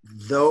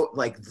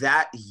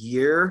that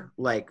year,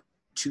 like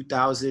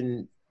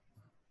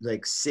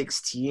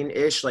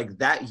 2016-ish, like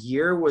that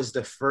year was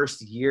the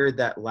first year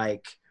that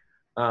like,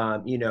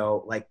 you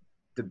know, like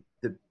the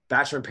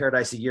Bachelor in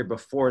Paradise a year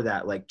before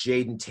that, like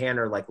Jade and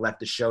Tanner like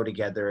left the show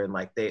together and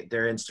like their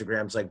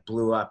Instagrams like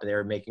blew up and they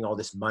were making all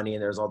this money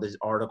and there's all these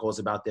articles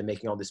about them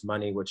making all this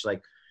money, which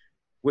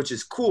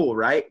is cool,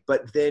 right?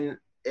 But then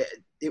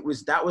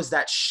that was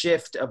that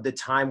shift of the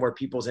time where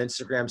people's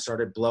Instagram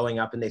started blowing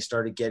up and they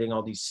started getting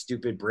all these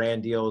stupid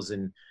brand deals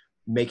and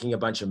making a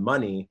bunch of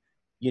money,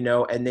 you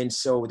know? And then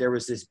so there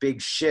was this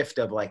big shift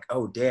of like,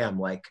 oh damn,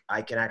 like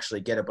I can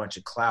actually get a bunch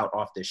of clout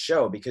off this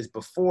show. Because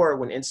before,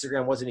 when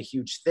Instagram wasn't a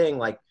huge thing,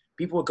 like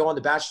people would go on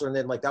The Bachelor and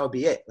then like that would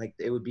be it. Like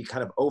it would be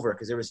kind of over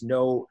because there was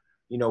no,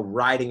 you know,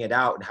 riding it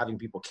out and having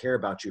people care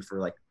about you for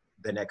like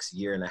the next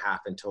year and a half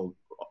until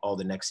all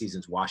the next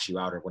seasons wash you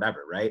out or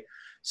whatever, right?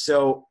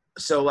 So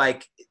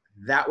like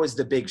that was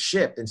the big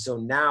shift. And so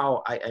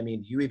now, I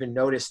mean, you even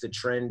noticed the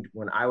trend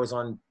when I was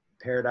on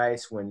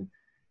Paradise, when,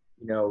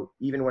 you know,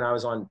 even when I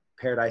was on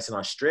Paradise in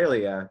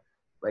Australia,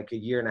 like a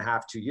year and a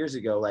half, 2 years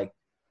ago, like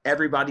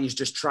everybody's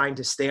just trying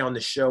to stay on the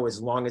show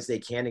as long as they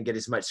can and get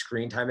as much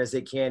screen time as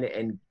they can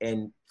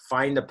and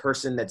find the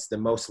person that's the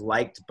most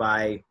liked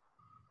by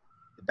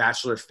the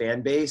Bachelor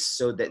fan base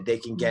so that they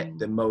can get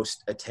the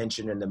most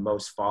attention and the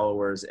most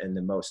followers and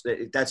the most,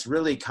 that's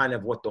really kind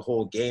of what the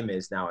whole game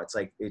is now. It's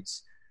like,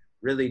 it's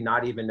really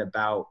not even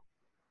about,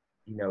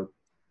 you know,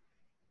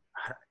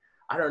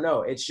 I don't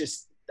know. It's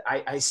just,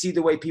 I see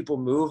the way people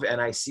move and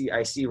I see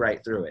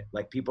right through it.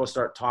 Like people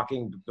start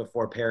talking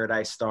before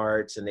Paradise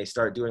starts and they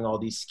start doing all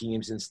these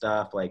schemes and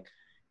stuff like,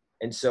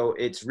 and so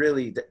it's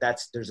really,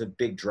 there's a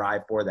big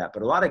drive for that.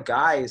 But a lot of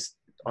guys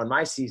on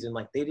my season,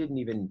 like they didn't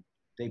even,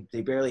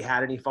 they barely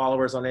had any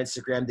followers on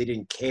Instagram. They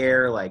didn't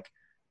care. Like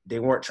they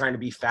weren't trying to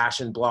be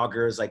fashion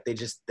bloggers. Like they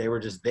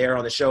were just there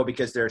on the show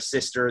because their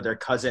sister, their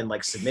cousin,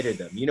 like submitted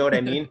them. You know what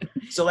I mean?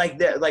 So like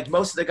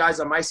most of the guys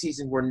on my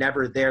season were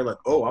never there. Like,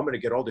 oh, I'm going to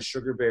get all the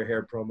Sugar Bear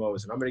hair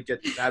promos and I'm going to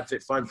get the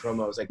FabFitFun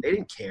promos. Like they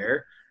didn't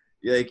care,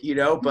 like, you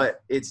know, but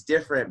it's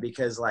different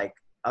because like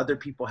other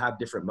people have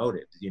different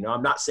motives. You know,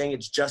 I'm not saying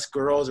it's just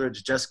girls or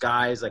it's just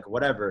guys, like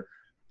whatever,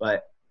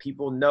 but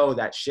people know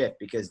that shit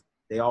because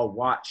they all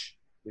watch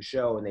the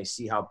show and they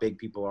see how big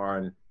people are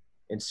on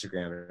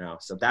Instagram now.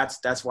 So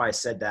that's why I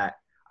said that.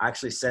 I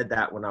actually said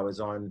that when I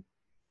was on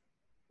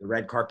the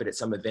red carpet at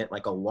some event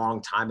like a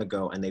long time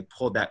ago, and they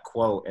pulled that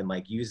quote and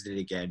like used it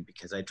again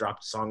because I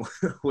dropped a song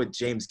with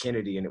James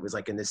Kennedy, and it was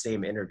like in the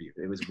same interview.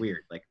 It was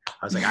weird. Like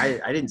I was like,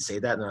 I didn't say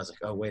that, and I was like,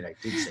 oh wait, I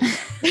did say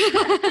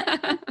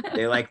that.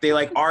 they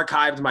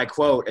archived my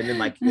quote and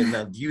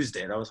then used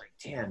it. I was like,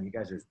 damn, you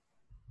guys are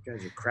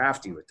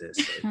crafty with this.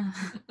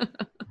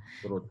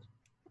 Like,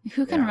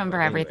 who can remember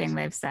everything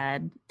they've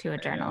said to a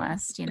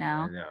journalist? I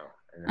know.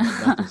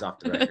 Nothing's off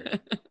the record.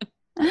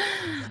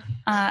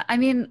 I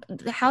mean,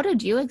 how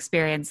did you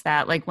experience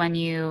that? Like when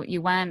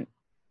you went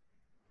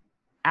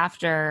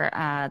after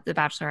The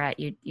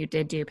Bachelorette, you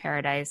did do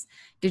Paradise.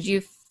 Did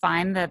you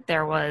find that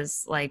there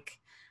was like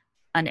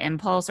an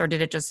impulse, or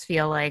did it just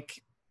feel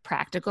like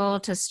practical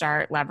to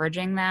start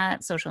leveraging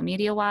that social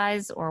media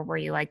wise? Or were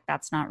you like,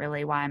 that's not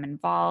really why I'm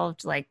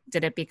involved? Like,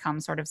 did it become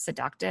sort of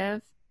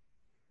seductive?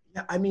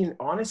 Yeah, I mean,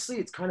 honestly,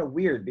 it's kind of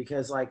weird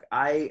because like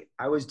I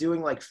was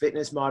doing like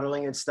fitness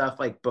modeling and stuff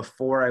like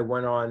before I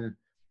went on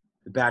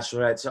The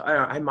Bachelorette. So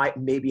I might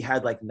maybe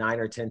had like 9,000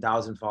 or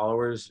 10,000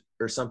 followers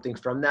or something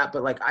from that.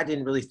 But like, I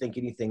didn't really think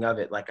anything of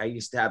it. Like I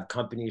used to have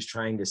companies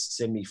trying to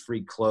send me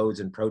free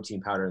clothes and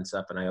protein powder and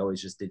stuff. And I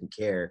always just didn't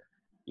care.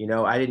 You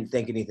know, I didn't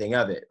think anything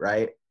of it.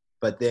 Right.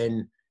 But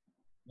then,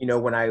 you know,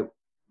 when my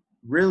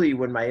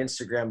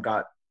Instagram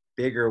got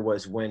bigger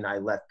was when I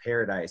left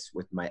Paradise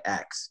with my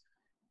ex.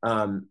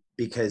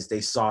 Because they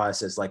saw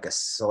us as like a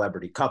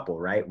celebrity couple,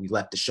 right? We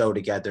left the show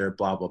together,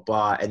 blah, blah,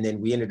 blah. And then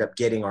we ended up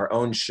getting our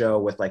own show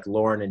with like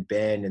Lauren and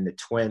Ben and the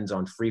twins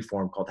on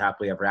Freeform called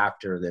Happily Ever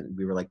After. Then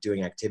we were like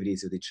doing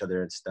activities with each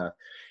other and stuff.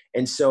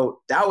 And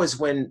so that was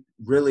when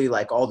really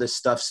like all this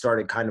stuff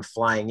started kind of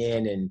flying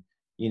in. And,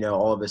 you know,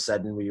 all of a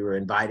sudden we were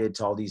invited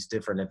to all these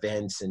different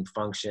events and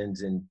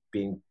functions and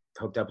being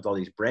hooked up with all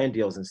these brand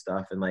deals and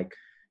stuff. And like,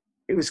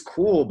 it was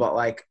cool, but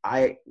like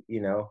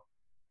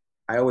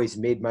I always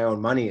made my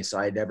own money, so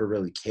I never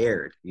really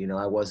cared. You know,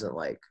 I was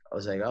like,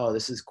 oh,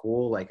 this is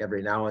cool. Like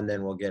every now and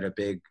then we'll get a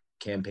big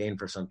campaign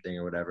for something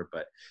or whatever.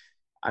 But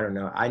I don't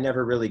know. I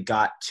never really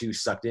got too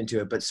sucked into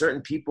it. But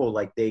certain people,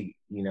 like they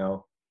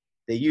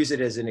use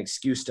it as an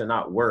excuse to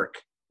not work,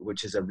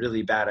 which is a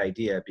really bad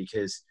idea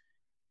because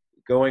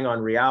going on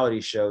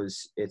reality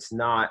shows, it's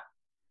not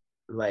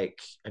like,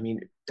 I mean,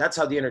 that's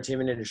how the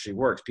entertainment industry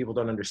works. People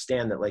don't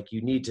understand that like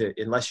you need to,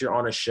 unless you're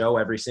on a show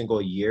every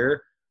single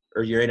year,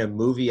 or you're in a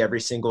movie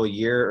every single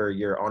year, or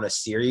you're on a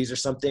series or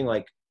something,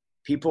 like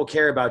people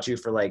care about you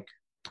for like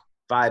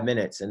 5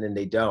 minutes and then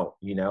they don't,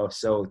 you know?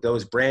 So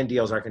those brand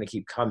deals aren't going to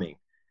keep coming.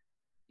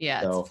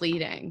 Yeah. So it's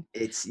fleeting.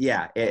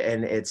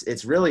 And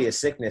it's really a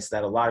sickness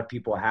that a lot of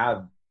people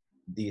have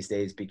these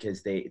days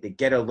because they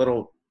get a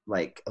little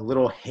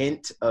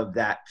hint of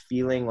that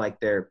feeling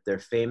like they're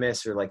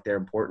famous or like they're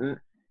important.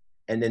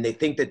 And then they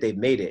think that they've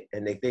made it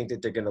and they think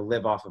that they're going to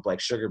live off of like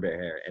Sugar Bear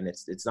hair. And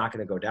it's not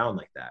going to go down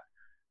like that.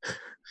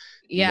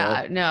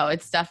 Yeah, no,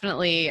 it's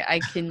definitely,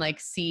 I can like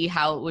see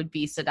how it would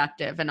be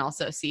seductive and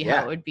also see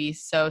how it would be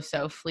so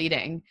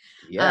fleeting.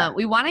 Yeah.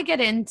 We want to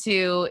get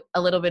into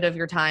a little bit of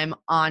your time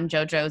on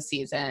JoJo's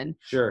season.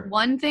 Sure.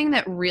 One thing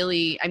that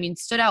really, I mean,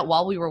 stood out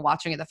while we were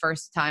watching it the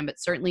first time, but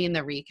certainly in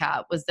the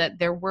recap, was that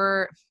there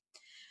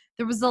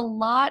was a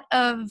lot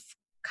of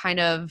kind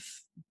of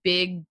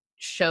big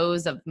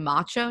shows of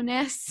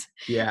macho-ness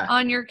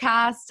on your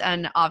cast.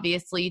 And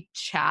obviously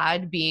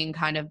Chad being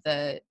kind of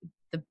the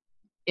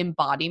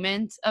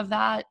embodiment of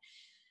that.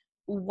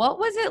 What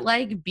was it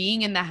like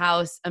being in the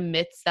house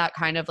amidst that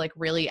kind of like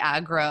really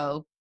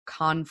aggro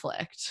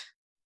conflict?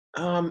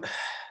 I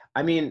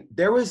mean,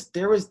 there was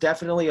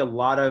definitely a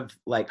lot of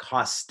like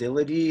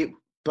hostility,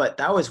 but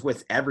that was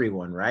with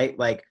everyone, right?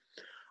 Like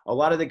a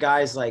lot of the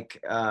guys, like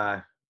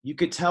you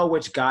could tell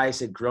which guys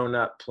had grown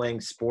up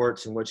playing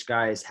sports and which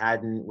guys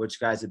hadn't, which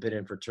guys had been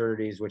in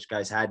fraternities, which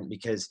guys hadn't,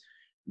 because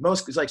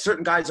like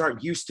certain guys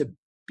aren't used to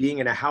being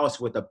in a house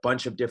with a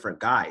bunch of different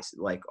guys,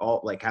 like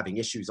all like having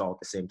issues all at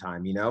the same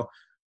time, you know?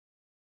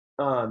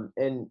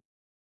 And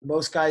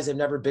most guys have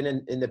never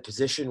been in the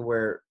position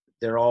where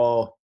they're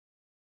all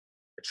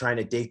trying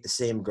to date the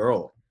same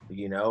girl,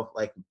 you know?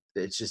 Like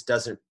it just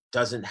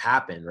doesn't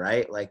happen,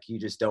 right? Like you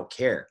just don't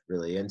care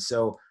really. And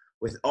so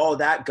with all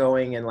that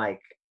going and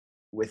like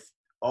with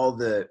all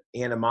the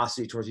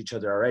animosity towards each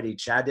other already,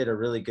 Chad did a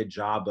really good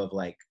job of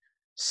like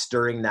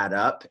stirring that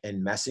up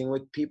and messing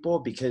with people,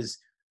 because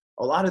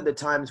a lot of the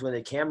times when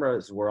the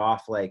cameras were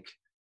off, like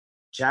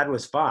Chad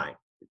was fine,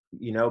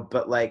 you know,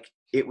 but like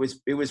it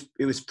was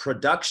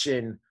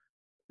production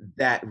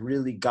that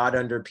really got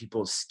under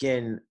people's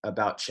skin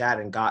about Chad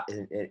and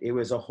it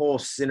was a whole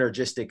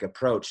synergistic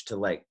approach to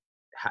like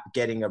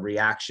getting a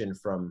reaction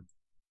from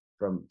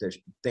the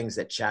things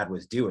that Chad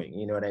was doing,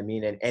 you know what I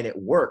mean? And it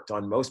worked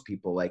on most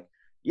people. Like,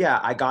 yeah,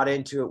 I got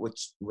into it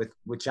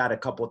with Chad a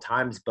couple of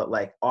times, but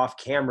like off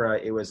camera,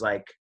 it was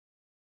like,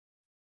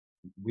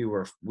 we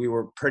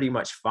were pretty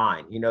much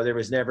fine. You know, there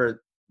was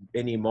never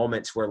any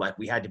moments where like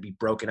we had to be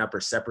broken up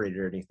or separated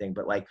or anything,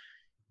 but like,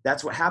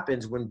 that's what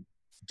happens when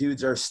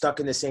dudes are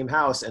stuck in the same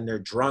house and they're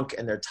drunk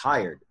and they're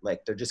tired. Like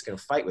they're just going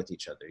to fight with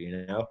each other,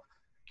 you know?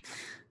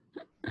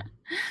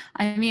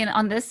 I mean,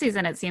 on this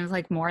season, it seems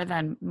like more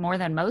than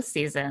most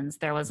seasons,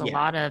 there was a Yeah.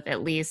 lot of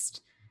at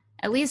least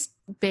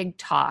big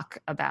talk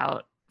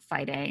about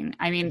fighting.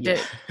 I mean,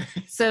 Yeah.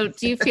 so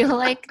do you feel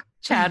like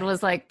Chad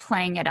was like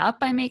playing it up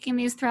by making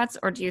these threats,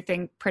 or do you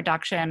think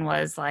production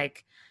was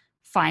like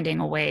finding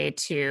a way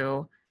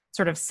to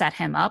sort of set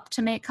him up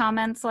to make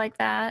comments like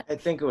that? I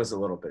think it was a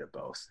little bit of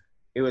both.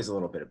 It was a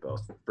little bit of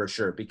both for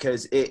sure,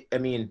 because I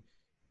mean,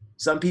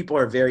 some people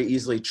are very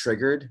easily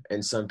triggered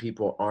and some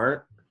people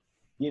aren't,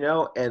 you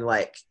know, and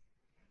like,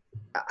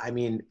 I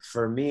mean,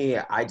 for me,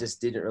 I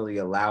just didn't really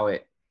allow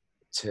it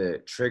to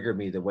trigger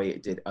me the way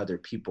it did other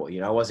people.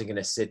 You know, I wasn't going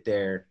to sit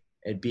there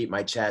and beat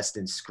my chest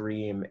and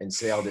scream and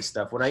say all this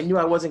stuff when I knew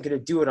I wasn't going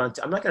to do it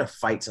I'm not going to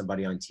fight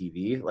somebody on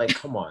TV. Like,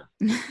 come on.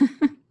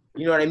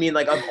 You know what I mean?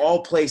 Like, of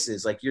all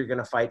places, like, you're going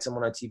to fight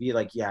someone on TV.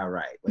 Like, yeah,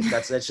 right. Like,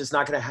 that's just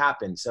not going to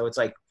happen. So it's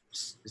like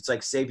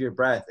save your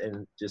breath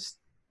and just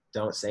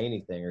don't say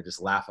anything or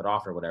just laugh it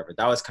off or whatever.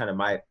 That was kind of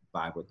my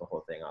vibe with the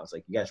whole thing. I was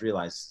like, you guys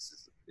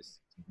realize this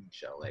TV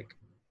show, like,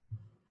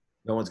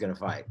 no one's going to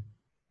fight.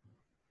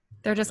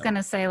 They're just going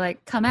to say,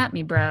 like, come at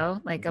me,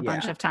 bro, like a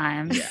bunch of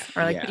times. Yeah.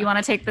 Or like, you want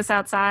to take this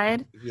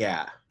outside?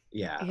 Yeah.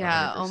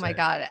 Yeah. Oh my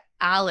God.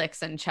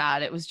 Alex and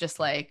Chad, it was just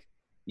like,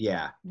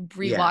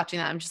 rewatching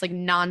that, I'm just like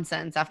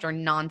nonsense after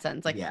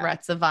nonsense, like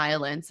threats of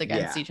violence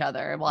against each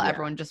other while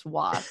everyone just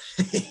watched.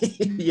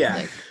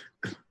 Yeah.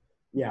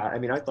 Yeah. I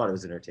mean, I thought it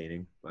was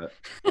entertaining, but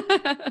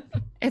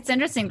it's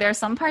interesting. There are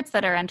some parts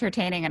that are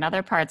entertaining and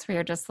other parts where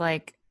you're just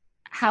like,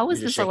 how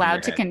is this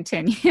allowed to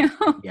continue?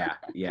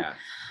 Yeah.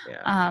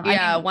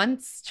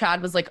 Once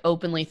Chad was like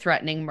openly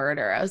threatening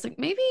murder, I was like,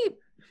 maybe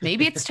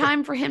it's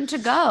time for him to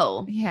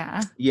go.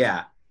 Yeah.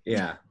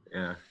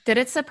 Did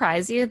it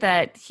surprise you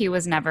that he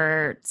was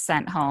never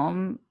sent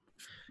home?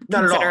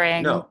 Not at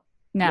all.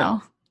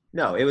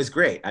 No, it was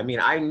great. I mean,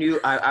 I knew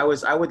I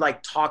would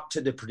like talk to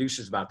the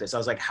producers about this. I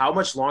was like, how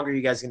much longer are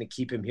you guys going to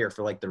keep him here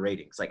for like the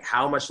ratings? Like,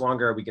 how much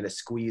longer are we going to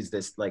squeeze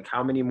this? Like,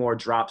 how many more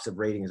drops of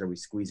ratings are we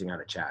squeezing out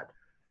of Chad?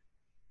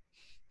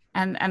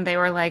 And they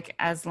were like,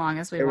 as long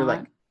as we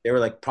want. They were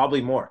like,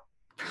 probably more.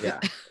 Yeah.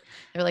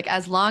 They were like,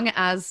 as long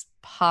as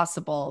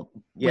possible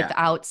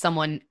without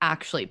someone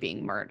actually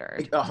being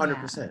murdered.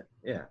 100%.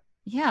 Yeah.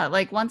 Yeah.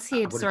 Like once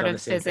he had sort of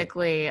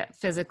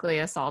physically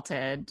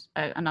assaulted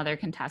another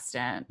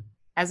contestant,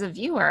 as a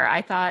viewer,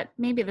 I thought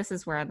maybe this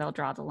is where they'll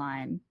draw the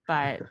line,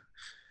 but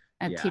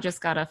he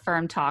just got a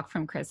firm talk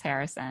from Chris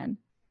Harrison.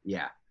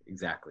 Yeah,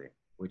 exactly.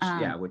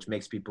 Which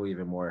makes people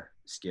even more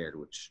scared,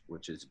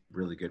 which is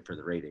really good for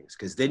the ratings,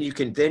 because then you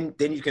can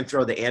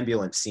throw the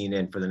ambulance scene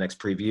in for the next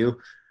preview,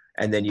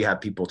 and then you have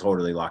people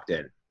totally locked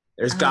in.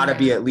 There's got to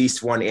be at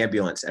least one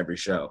ambulance every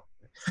show.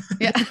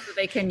 Yeah, so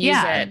they can use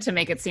it to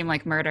make it seem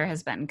like murder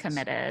has been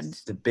committed.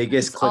 It's the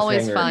biggest cliffhanger.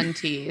 Always fun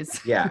tease.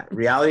 Yeah,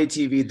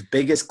 reality TV, the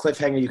biggest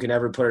cliffhanger you can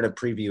ever put in a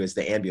preview is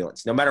the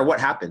ambulance. No matter what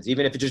happens,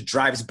 even if it just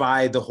drives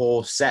by the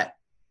whole set.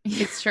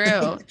 It's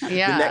true.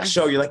 Yeah. The next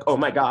show, you're like, oh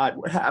my God,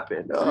 what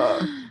happened?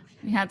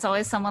 Yeah, it's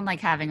always someone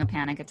like having a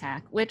panic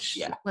attack, which,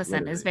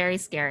 is very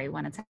scary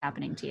when it's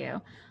happening to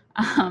you.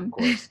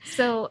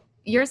 So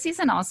your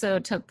season also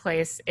took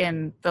place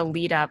in the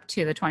lead up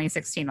to the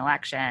 2016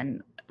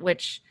 election,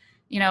 which,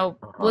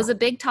 was a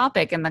big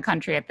topic in the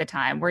country at the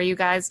time. Were you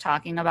guys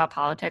talking about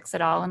politics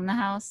at all in the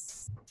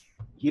house?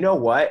 You know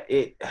what?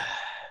 It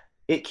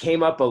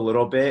came up a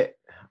little bit.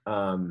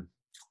 I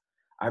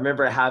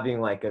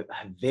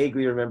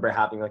vaguely remember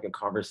having like a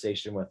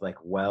conversation with like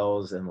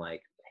Wells and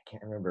like, I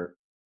can't remember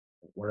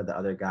one of the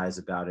other guys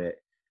about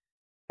it.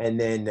 And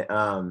then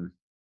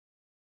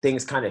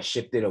things kind of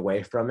shifted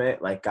away from it.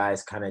 Like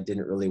guys kind of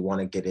didn't really want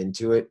to get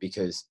into it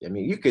because, I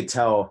mean, you could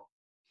tell,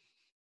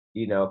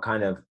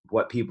 kind of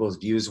what people's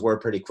views were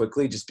pretty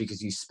quickly just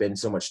because you spend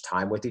so much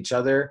time with each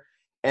other.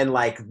 And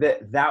like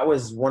that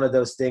was one of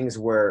those things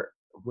where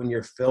when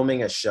you're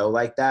filming a show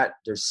like that,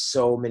 there's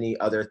so many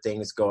other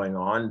things going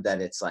on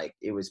that it's like,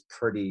 it was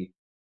pretty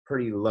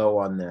low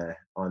on the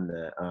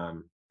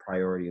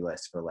priority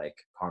list for like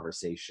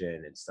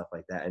conversation and stuff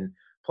like that. And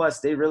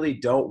plus they really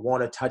don't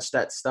want to touch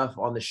that stuff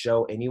on the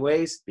show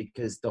anyways,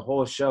 because the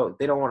whole show,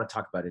 they don't want to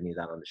talk about any of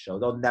that on the show.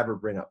 They'll never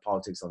bring up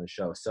politics on the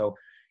show. So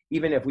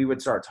even if we would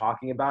start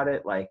talking about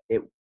it, like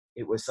it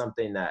was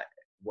something that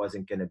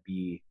wasn't going to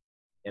be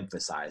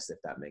emphasized, if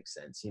that makes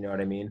sense. You know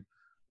what I mean?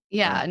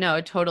 Yeah, no,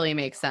 it totally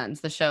makes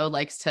sense. The show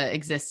likes to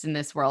exist in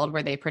this world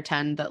where they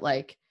pretend that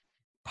like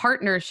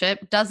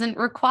partnership doesn't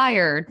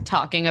require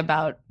talking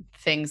about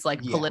things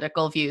like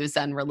political views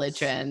and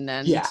religion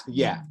and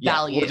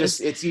values.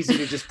 It's easy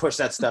to just push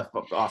that stuff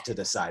off to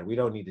the side. We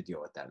don't need to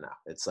deal with that now.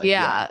 It's like,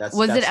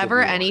 was it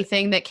ever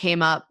anything that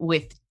came up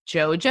with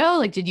JoJo?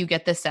 Like, did you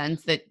get the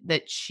sense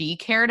that she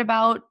cared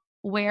about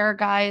where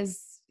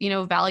guys,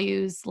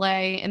 values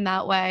lay in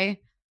that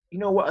way? You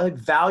know what? Like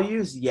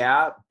values,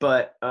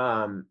 but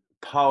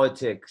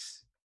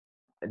politics,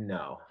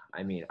 no.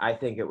 I mean, I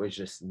think it was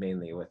just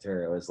mainly with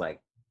her. It was like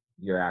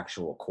your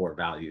actual core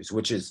values,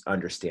 which is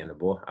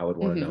understandable. I would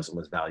want to know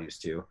someone's values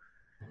too,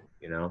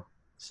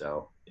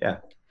 So, yeah.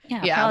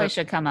 Yeah, probably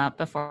should come up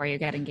before you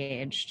get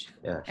engaged.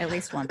 Yeah. At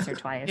least once or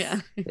twice.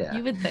 Yeah.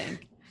 You would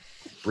think.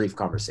 Brief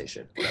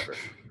conversation, whatever.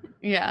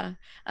 Yeah.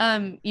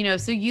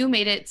 So you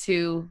made it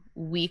to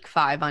week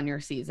 5 on your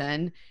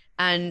season.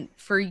 And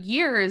for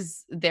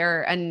years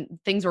and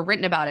things were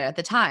written about it at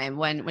the time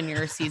when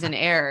your season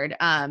aired.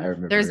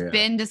 There's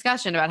been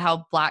discussion about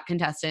how Black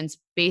contestants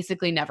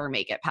basically never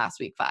make it past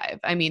week 5.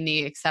 I mean,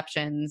 the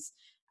exceptions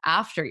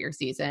after your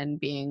season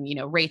being,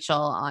 Rachel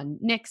on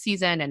Nick's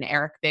season and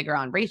Eric Bigger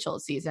on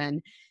Rachel's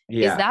season.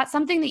 Yeah. Is that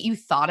something that you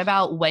thought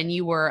about when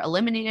you were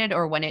eliminated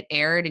or when it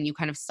aired and you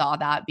kind of saw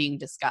that being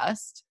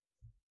discussed?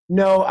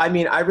 No, I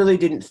mean, I really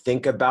didn't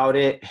think about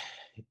it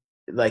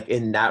like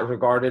in that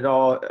regard at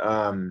all.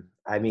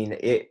 I mean,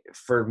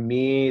 for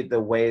me, the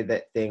way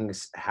that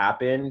things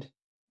happened,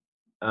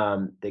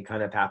 they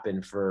kind of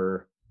happened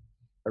for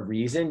a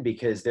reason,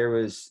 because there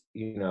was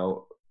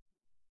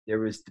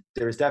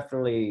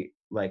definitely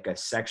like a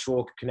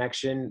sexual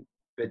connection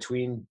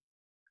between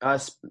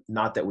us.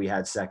 Not that we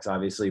had sex,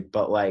 obviously,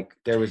 but like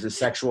there was a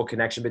sexual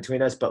connection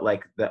between us, but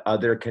like the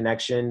other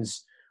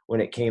connections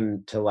when it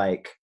came to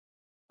like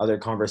other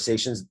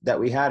conversations that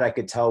we had, I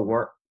could tell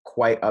weren't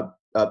quite up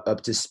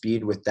to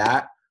speed with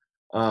that.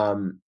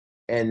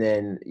 And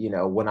then,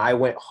 when I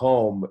went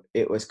home,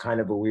 it was kind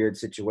of a weird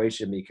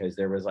situation because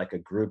there was like a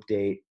group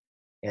date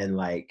and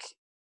like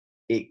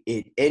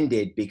it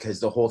ended because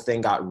the whole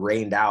thing got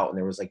rained out and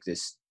there was like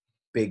this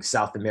big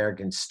South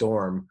American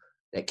storm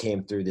that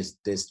came through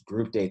this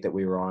group date that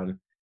we were on.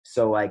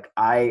 So like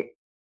I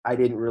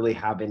didn't really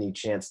have any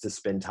chance to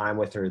spend time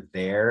with her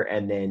there.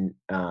 And then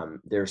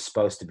there's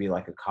supposed to be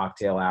like a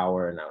cocktail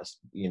hour, and I was,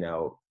 we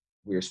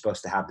were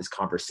supposed to have this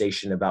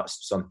conversation about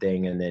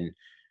something, and then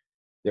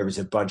there was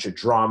a bunch of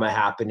drama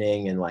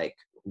happening, and like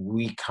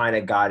we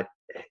didn't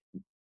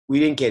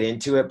get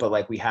into it, but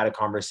like we had a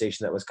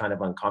conversation that was kind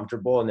of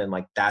uncomfortable, and then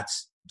like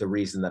that's the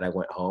reason that I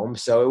went home.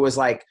 So it was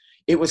like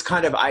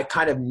I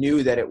kind of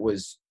knew that it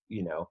was,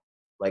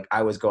 like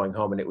I was going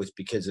home, and it was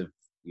because of,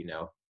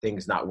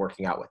 things not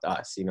working out with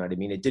us. You know what I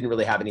mean? It didn't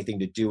really have anything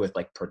to do with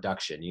like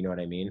production. You know what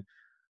I mean?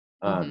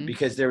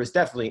 Because there was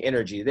definitely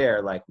energy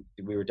there. Like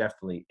we were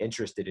definitely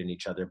interested in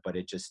each other, but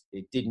it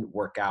didn't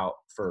work out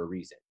for a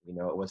reason.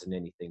 It wasn't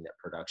anything that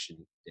production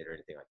did or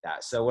anything like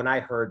that. So when I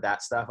heard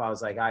that stuff, I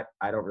was like, I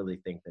don't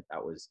really think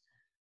that was,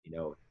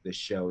 the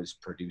show's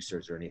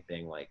producers or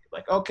anything like,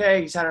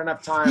 okay, he's had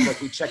enough time.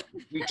 Like we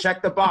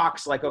checked the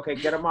box, like, okay,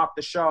 get him off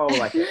the show.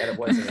 Like, and it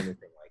wasn't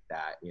anything like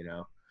that,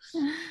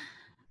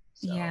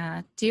 So.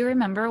 Yeah. Do you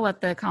remember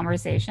what the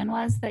conversation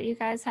was that you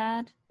guys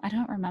had? I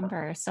don't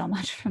remember so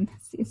much from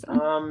this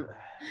season.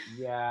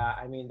 Yeah.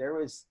 I mean,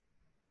 it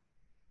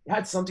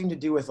had something to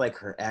do with like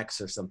her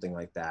ex or something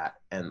like that.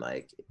 And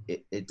like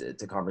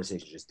the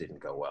conversation just didn't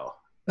go well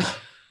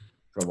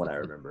from what I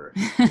remember.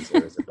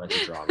 There was a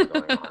bunch of drama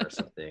going on or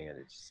something, and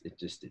it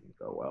just didn't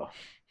go well.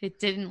 It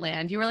didn't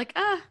land. You were like,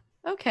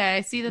 okay,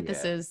 I see that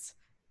this is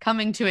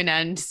coming to an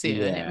end soon.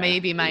 Yeah, it may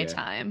be my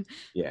time.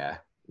 Yeah,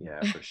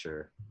 for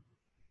sure.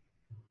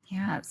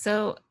 Yeah.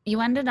 So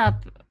you ended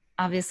up,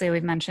 obviously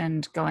we've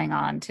mentioned going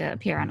on to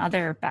appear on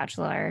other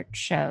Bachelor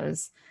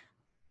shows.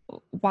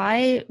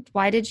 Why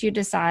did you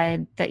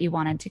decide that you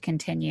wanted to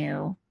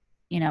continue,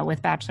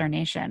 with Bachelor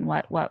Nation?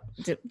 What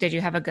did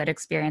you have a good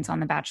experience on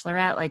The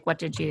Bachelorette? Like, what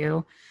did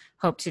you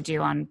hope to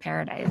do on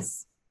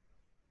Paradise?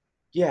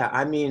 Yeah.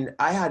 I mean,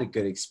 I had a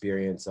good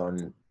experience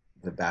on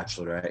The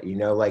Bachelorette,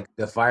 like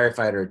the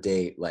firefighter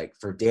date, like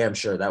for damn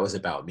sure that was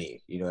about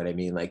me. You know what I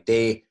mean? Like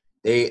they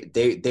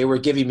were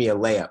giving me a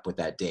layup with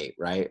that date,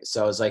 right?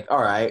 So I was like,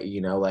 all right,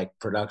 like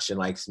production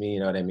likes me,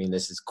 you know what I mean?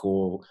 This is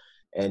cool.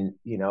 And,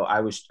 I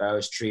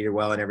was treated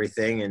well and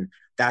everything. And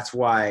that's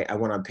why I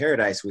went on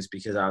Paradise, was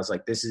because I was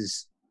like, this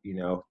is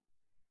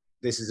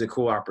a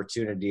cool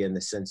opportunity in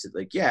the sense that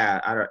like,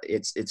 yeah,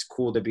 it's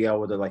cool to be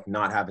able to like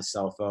not have a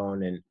cell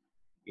phone and,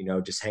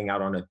 just hang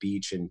out on a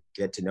beach and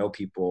get to know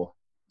people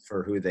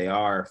for who they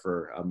are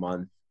for a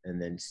month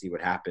and then see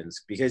what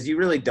happens, because you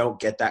really don't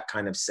get that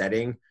kind of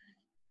setting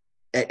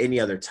at any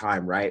other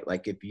time, right?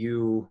 Like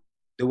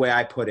the way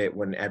I put it,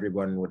 when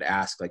everyone would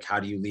ask, like, how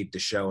do you leave the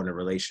show in a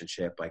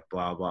relationship? Like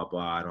blah, blah,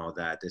 blah, and all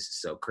that. This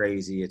is so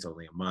crazy. It's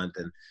only a month.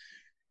 And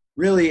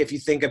really, if you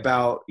think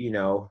about,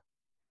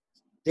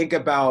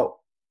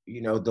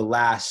 the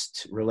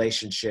last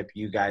relationship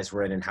you guys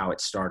were in and how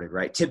it started,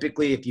 right?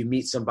 Typically, if you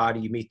meet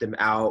somebody, you meet them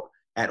out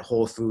at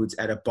Whole Foods,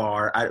 at a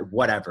bar,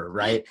 whatever,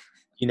 right?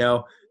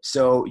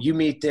 So you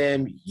meet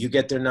them, you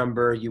get their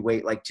number, you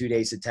wait like 2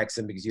 days to text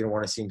them because you don't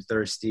want to seem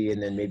thirsty.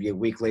 And then maybe a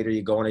week later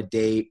you go on a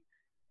date,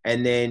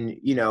 and then,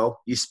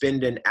 you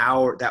spend an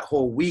hour, that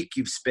whole week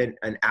you've spent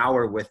an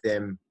hour with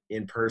them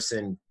in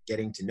person,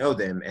 getting to know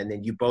them. And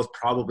then you both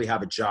probably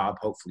have a job.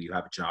 Hopefully you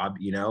have a job,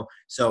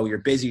 so you're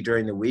busy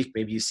during the week.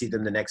 Maybe you see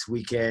them the next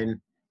weekend,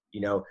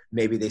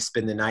 maybe they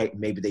spend the night,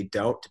 maybe they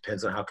don't,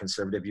 depends on how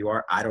conservative you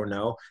are. I don't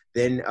know.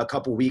 Then a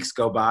couple weeks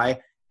go by,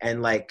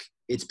 and like,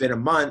 it's been a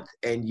month,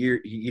 and you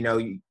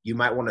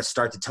might want to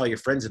start to tell your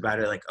friends about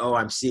it. Like, oh,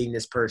 I'm seeing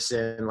this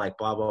person, like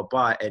blah, blah,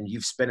 blah. And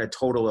you've spent a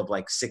total of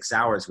like 6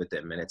 hours with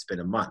them, and it's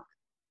been a month,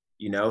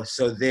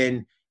 So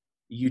then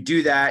you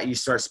do that, you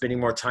start spending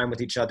more time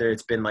with each other.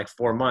 It's been like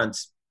 4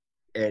 months,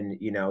 and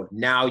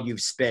now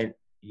you've spent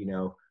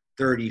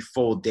 30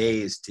 full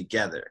days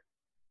together.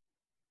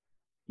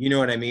 You know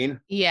what I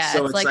mean? Yeah,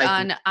 so it's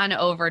like on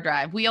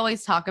overdrive. We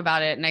always talk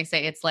about it, and I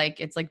say it's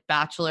like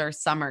bachelor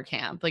summer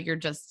camp. Like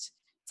it's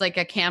like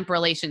a camp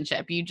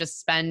relationship. You just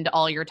spend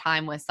all your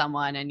time with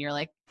someone, and you're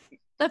like,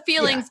 the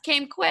feelings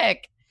came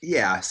quick.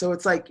 Yeah, so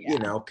it's like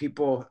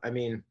people. I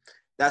mean,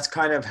 that's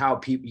kind of how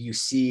you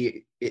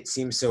see it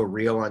seems so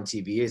real on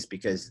TV, is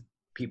because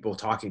people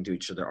talking to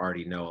each other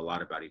already know a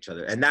lot about each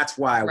other, and that's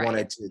why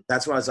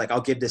that's why I was like,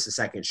 I'll give this a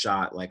second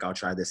shot. Like, I'll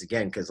try this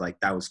again, because like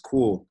that was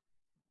cool.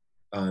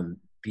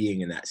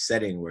 Being in that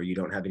setting where you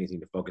don't have anything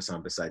to focus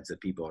on besides the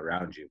people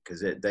around you,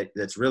 because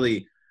that's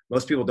really,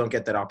 most people don't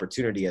get that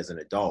opportunity as an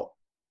adult,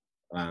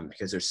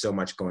 because there's so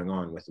much going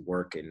on with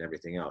work and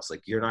everything else.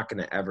 Like, you're not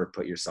going to ever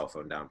put your cell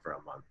phone down for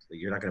a month. Like,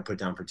 you're not going to put it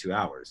down for 2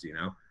 hours.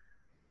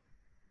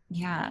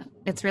 Yeah,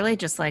 it's really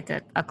just like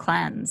a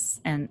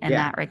cleanse in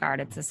that regard.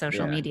 It's a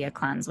social media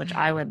cleanse, which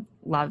I would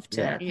love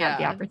to have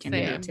the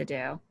opportunity to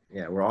do.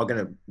 Yeah, we're all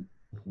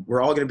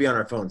gonna be on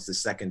our phones the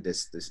second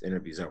this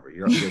interview's over.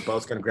 You're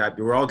both gonna grab.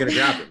 We're all gonna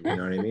grab them. You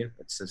know what I mean?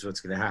 That's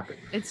what's gonna happen.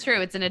 It's true.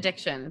 It's an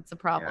addiction. It's a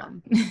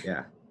problem.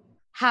 Yeah.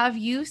 Have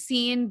you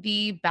seen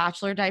the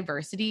Bachelor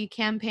diversity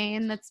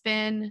campaign that's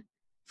been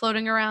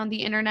floating around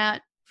the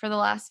internet for the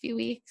last few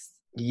weeks?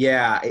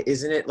 Yeah,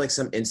 isn't it like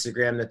some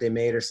Instagram that they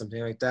made or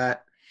something like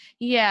that?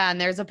 Yeah, and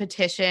there's a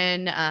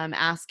petition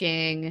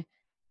asking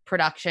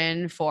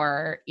production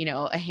for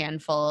a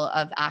handful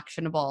of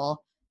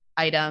actionable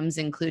items,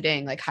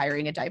 including like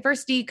hiring a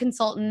diversity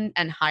consultant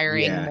and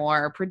hiring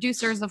more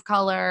producers of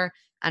color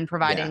and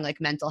providing like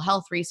mental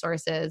health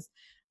resources.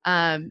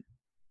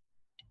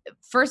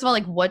 First of all,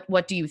 like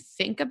what do you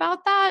think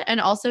about that? And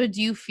also,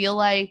 do you feel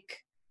like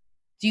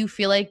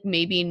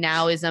maybe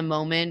now is a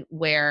moment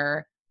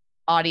where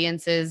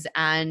audiences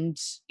and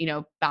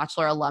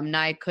Bachelor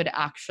alumni could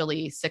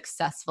actually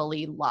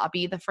successfully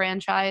lobby the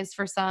franchise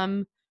for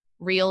some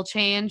real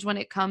change when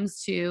it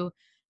comes to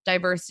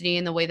diversity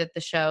in the way that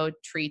the show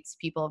treats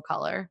people of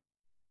color?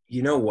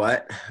 You know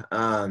what?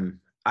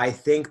 I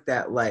think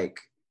that, like,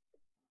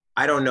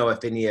 I don't know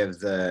if any of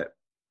the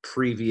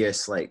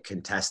previous like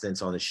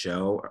contestants on the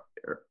show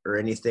or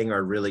anything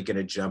are really going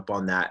to jump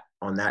on that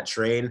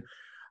train.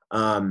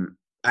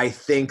 I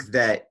think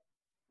that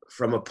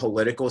from a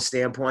political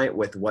standpoint,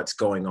 with what's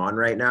going on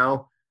right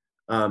now,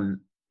 the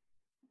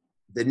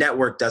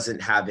network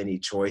doesn't have any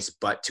choice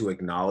but to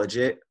acknowledge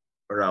it,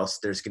 or else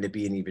there's going to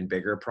be an even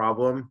bigger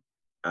problem.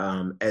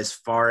 As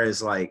far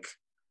as like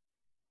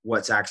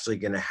what's actually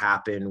going to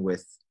happen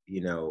with,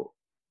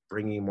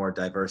 bringing more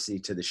diversity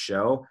to the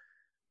show,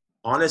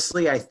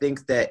 honestly, I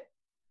think that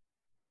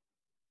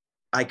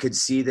I could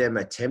see them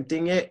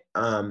attempting it.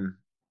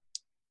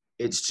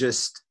 It's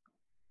just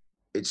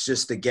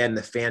again,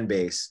 the fan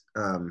base,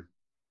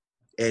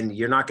 and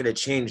you're not going to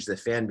change the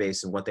fan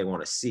base and what they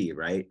want to see.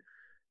 Right.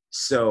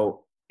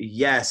 So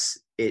yes,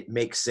 it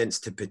makes sense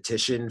to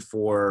petition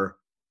for,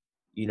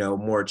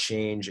 more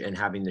change and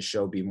having the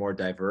show be more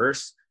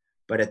diverse.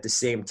 But at the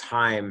same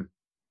time,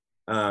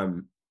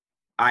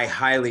 I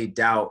highly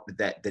doubt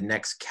that the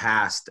next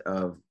cast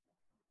of,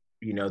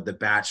 The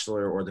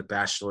Bachelor or The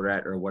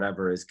Bachelorette or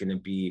whatever is going to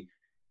be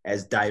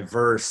as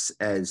diverse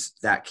as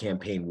that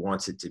campaign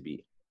wants it to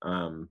be.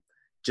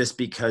 Just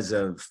because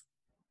of,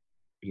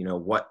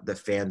 what the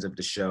fans of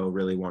the show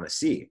really want to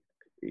see,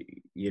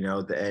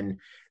 and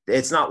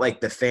it's not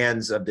like the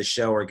fans of the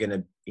show are going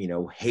to,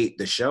 hate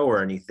the show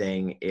or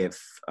anything if,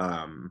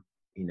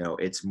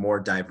 it's more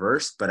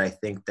diverse. But I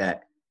think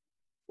that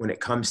when it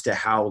comes to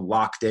how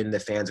locked in the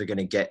fans are going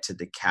to get to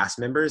the cast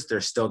members, they're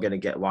still going to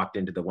get locked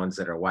into the ones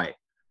that are white.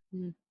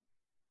 Mm.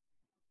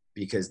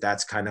 Because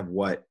that's kind of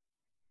what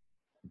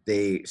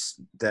that's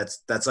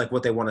like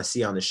what they want to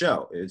see on the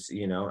show is,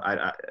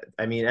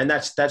 I mean, and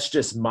that's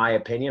just my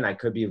opinion. I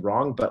could be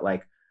wrong, but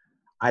like,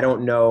 I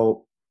don't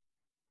know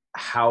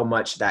how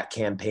much that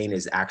campaign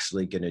is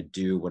actually going to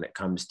do when it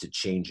comes to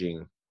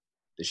changing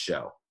the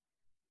show.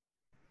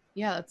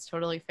 Yeah, that's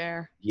totally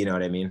fair. You know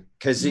what I mean?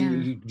 Because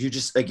you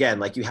just, again,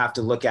 like, you have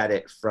to look at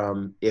it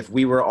from, if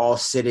we were all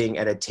sitting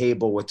at a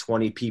table with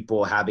 20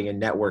 people having a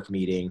network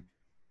meeting,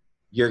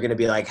 you're going to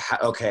be like,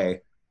 okay,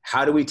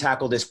 how do we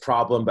tackle this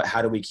problem, but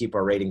how do we keep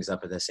our ratings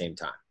up at the same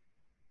time?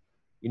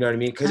 You know what I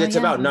mean? Because it's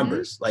about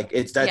numbers. Like,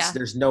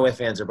 there's no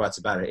ifs, ands, or buts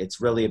about it. It's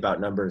really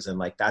about numbers. And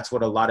like, that's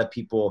what a lot of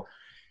people,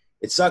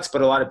 it sucks,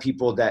 but a lot of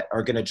people that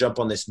are going to jump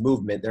on this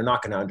movement, they're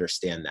not going to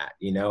understand that,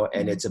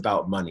 and it's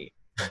about money.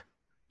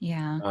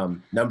 Yeah.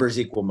 Numbers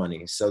equal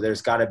money. So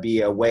there's got to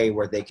be a way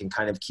where they can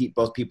kind of keep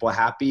both people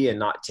happy and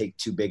not take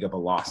too big of a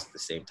loss at the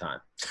same time.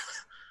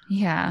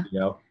 Yeah.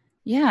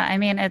 Yeah. I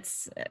mean,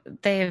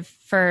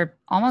 for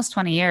almost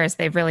 20 years,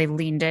 they've really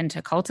leaned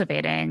into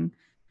cultivating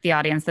the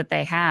audience that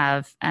they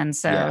have. And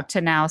so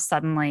to now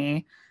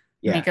suddenly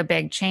make a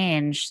big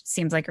change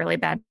seems like a really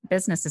bad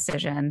business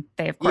decision.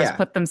 They, of course,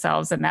 put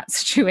themselves in that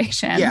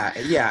situation. Yeah.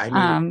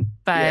 I mean,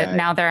 but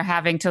now they're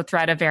having to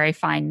thread a very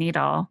fine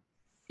needle.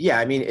 yeah,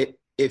 I mean,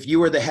 if you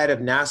were the head of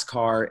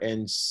NASCAR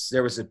and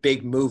there was a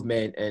big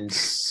movement and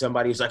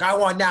somebody was like, I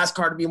want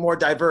NASCAR to be more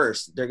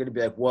diverse, they're going to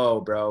be like, whoa,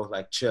 bro,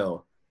 like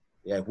chill.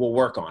 Yeah, we'll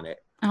work on it.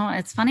 Oh,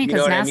 it's funny You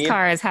because know what I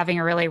NASCAR mean? is having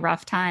a really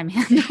rough time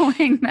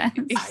handling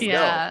this. I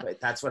Yeah. know, but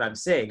that's what I'm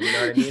saying. You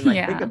know what I mean? Like,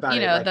 Yeah. think about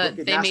You it. know, Like, look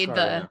at they made NASCAR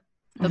right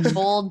now. the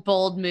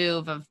bold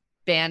move of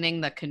banning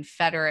the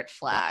Confederate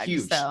flag.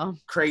 Huge. So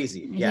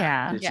Crazy.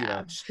 Yeah. It's, you yeah,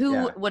 know, who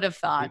yeah. would have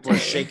thought? People are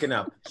shaking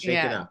up.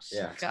 Yeah,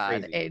 it's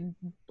God, crazy.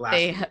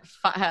 they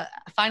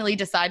finally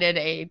decided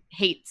a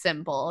hate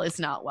symbol is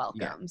not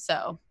welcome. Yeah.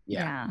 So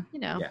Yeah. you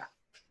know,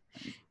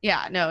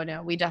 Yeah.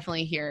 no, we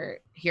definitely hear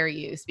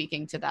you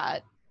speaking to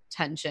that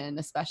tension,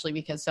 especially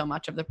because so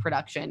much of the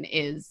production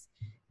is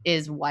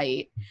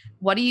white.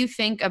 What do you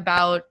think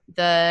about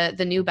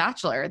the new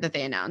Bachelor that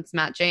they announced,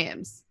 Matt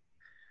James?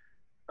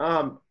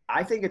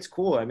 I think it's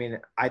cool. I mean,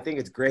 I think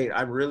it's great.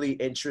 I'm really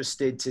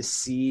interested to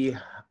see,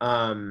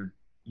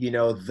 you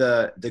know,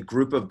 the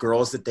group of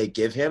girls that they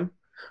give him.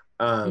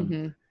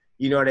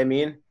 You know what I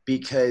mean?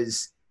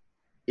 Because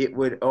it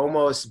would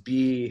almost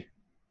be,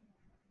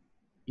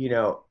 you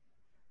know,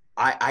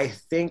 I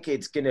think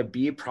it's going to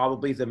be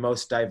probably the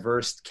most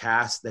diverse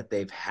cast that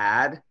they've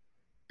had,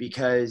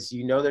 because,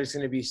 you know, there's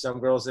going to be some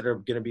girls that are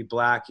going to be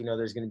Black, you know,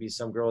 there's going to be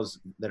some girls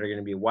that are going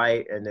to be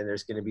white, and then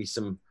there's going to be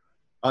some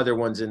other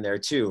ones in there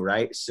too.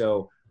 Right.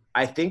 So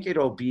I think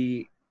it'll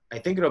be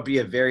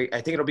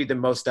the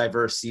most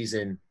diverse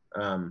season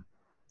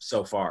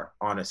so far,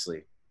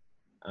 honestly.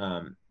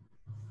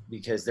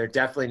 Because they're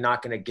definitely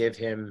not going to give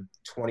him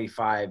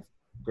 25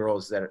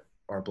 girls that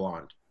are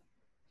blonde.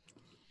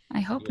 I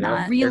hope You know?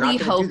 not. Really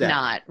not hope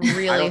not.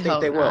 Really I don't think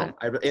hope they not.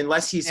 will,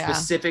 unless he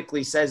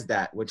specifically says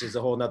that, which is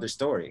a whole nother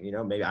story. You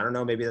know, maybe, I don't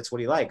know, maybe that's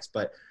what he likes,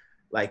 but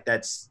like,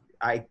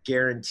 I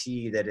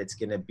guarantee that it's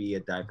going to be a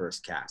diverse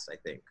cast. I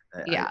think.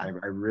 I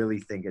really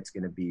think it's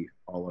going to be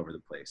all over the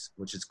place,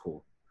 which is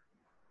cool.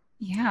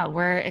 Yeah,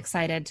 we're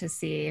excited to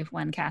see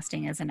when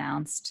casting is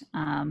announced,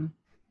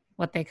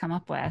 what they come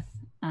up with.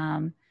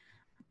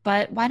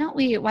 But why don't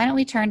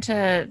we turn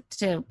to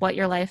what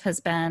your life has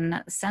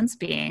been since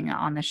being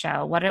on the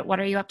show? What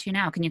are you up to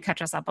now? Can you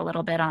catch us up a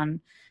little bit on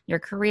your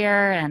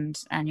career and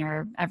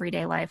your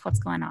everyday life? What's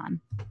going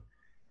on?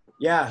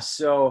 Yeah,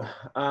 so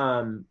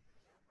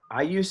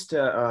I used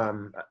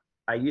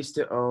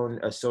to own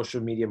a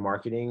social media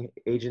marketing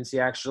agency,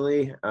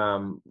 actually,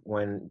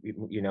 when,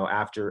 you know,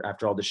 after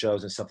all the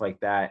shows and stuff like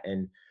that.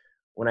 And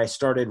when I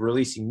started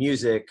releasing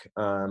music,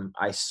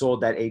 I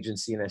sold that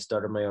agency and I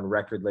started my own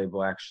record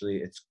label. Actually,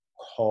 it's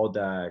called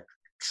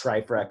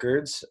Trife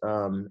Records.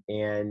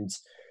 And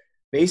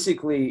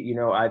basically, you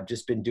know, I've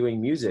just been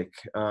doing music,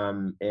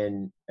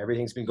 and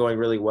everything's been going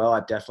really well.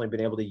 I've definitely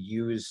been able to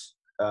use,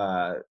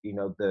 you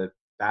know, the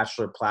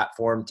Bachelor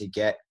platform to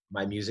get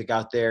my music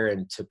out there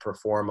and to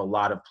perform a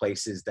lot of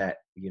places that,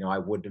 you know, I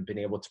wouldn't have been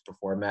able to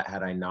perform at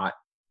had I not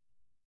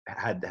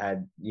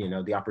had, you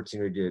know, the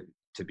opportunity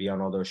to be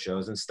on all those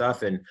shows and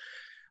stuff. And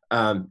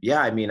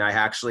yeah, I mean, I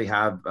actually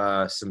have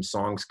some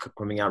songs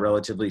coming out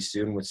relatively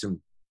soon with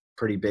some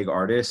pretty big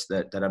artists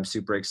that I'm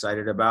super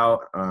excited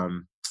about.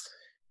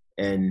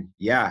 And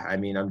yeah, I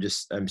mean,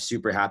 I'm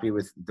super happy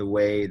with the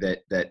way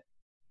that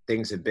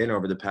things have been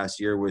over the past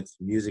year with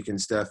music and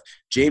stuff.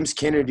 James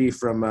Kennedy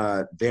from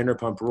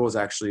Vanderpump Rules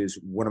actually is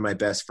one of my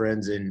best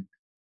friends, and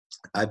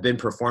I've been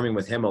performing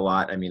with him a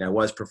lot. I mean, I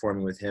was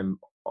performing with him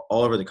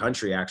all over the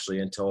country, actually,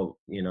 until,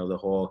 you know, the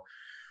whole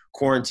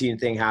quarantine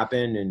thing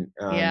happened.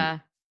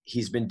 And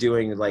he's been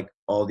doing like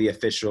all the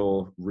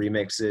official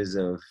remixes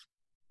of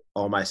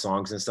all my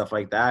songs and stuff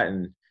like that.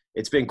 And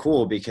it's been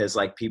cool because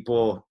like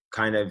people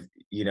kind of,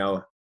 you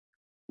know,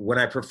 when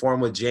I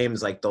perform with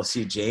James, like they'll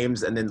see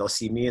James and then they'll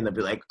see me and they'll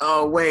be like,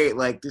 oh wait,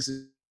 like this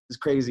is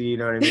crazy. You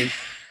know what I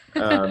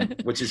mean?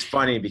 Which is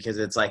funny because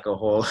it's like a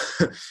whole,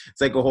 it's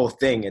like a whole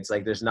thing. It's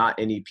like, there's not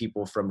any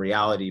people from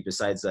reality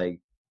besides like,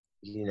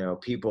 you know,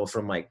 people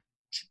from like,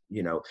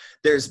 you know,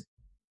 there's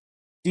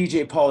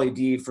DJ Pauly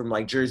D from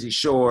like Jersey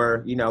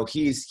Shore, you know,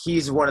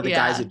 he's one of the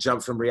guys that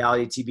jumped from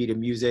reality TV to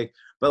music,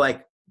 but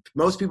like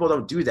most people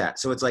don't do that.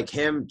 So it's like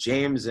him,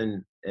 James,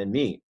 and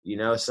me, you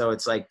know? So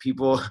it's like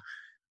people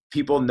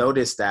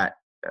notice that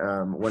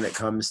when it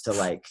comes to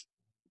like,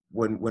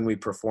 when we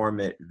perform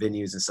at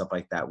venues and stuff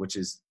like that, which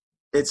is,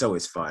 it's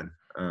always fun.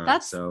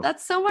 That's so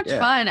much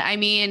fun. I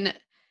mean,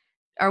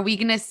 are we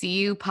going to see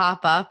you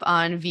pop up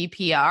on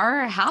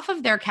VPR? Half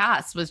of their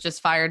cast was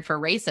just fired for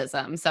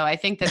racism. So I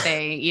think that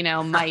they, you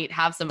know, might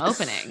have some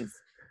openings.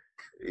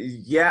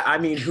 Yeah, I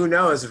mean, who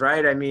knows,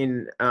 right? I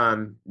mean,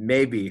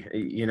 maybe,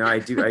 you know, I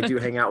do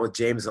hang out with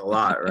James a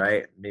lot,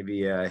 right?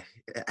 Maybe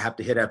have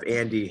to hit up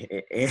Andy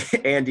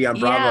on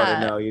Bravo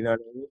to know, you know what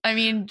I mean? I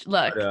mean,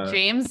 look,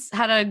 James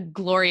had a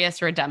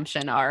glorious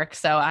redemption arc,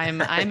 so I'm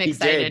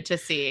excited to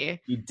see.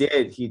 He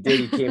did. He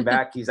came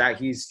back.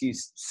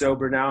 He's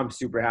sober now. I'm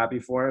super happy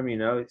for him. You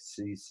know,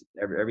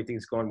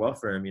 everything's going well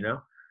for him. You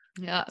know.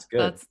 Yeah,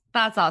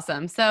 that's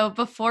awesome. So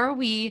before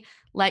we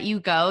let you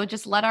go,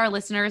 just let our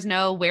listeners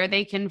know where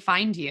they can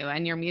find you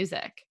and your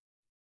music.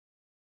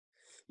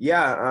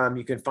 Yeah,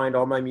 you can find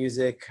all my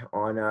music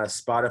on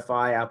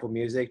Spotify, Apple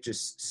Music.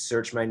 Just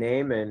search my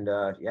name, and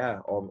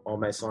all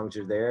my songs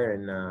are there,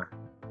 and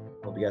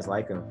hope you guys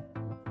like them.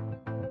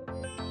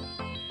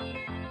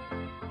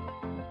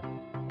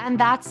 And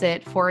that's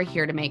it for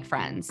Here to Make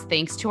Friends.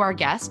 Thanks to our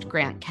guest,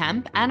 Grant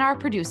Kemp, and our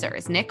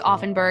producers, Nick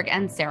Offenberg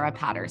and Sarah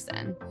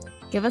Patterson.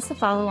 Give us a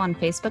follow on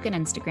Facebook and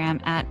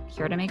Instagram at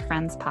Here to Make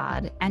Friends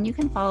Pod, and you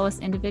can follow us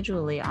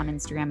individually on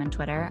Instagram and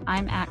Twitter.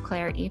 I'm at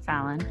Claire E.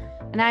 Fallon.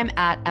 And I'm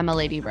at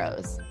Emmalady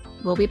Rose.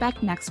 We'll be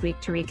back next week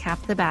to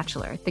recap The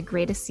Bachelor, the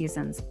greatest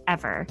seasons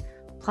ever,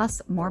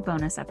 plus more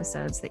bonus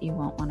episodes that you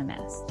won't want to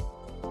miss.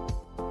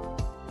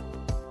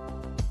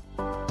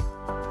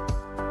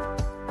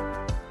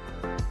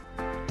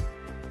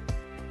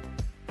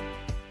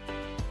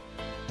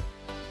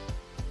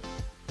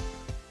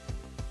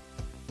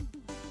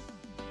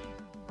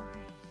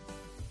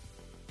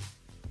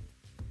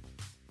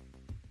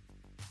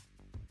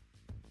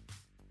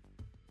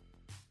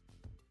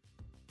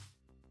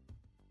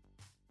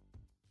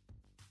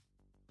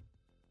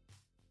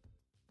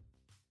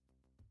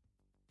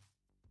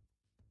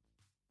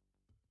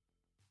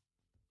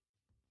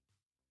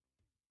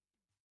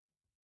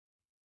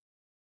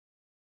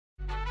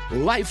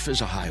 Life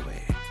is a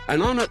highway,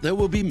 and on it there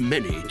will be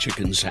many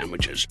chicken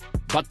sandwiches.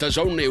 But there's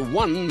only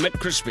one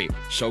McCrispy.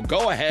 So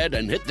go ahead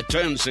and hit the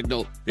turn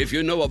signal if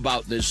you know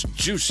about this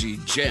juicy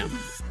gem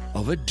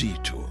of a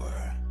detour.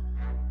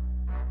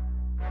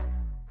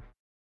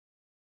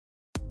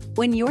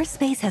 When your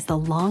space has the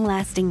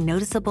long-lasting,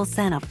 noticeable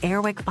scent of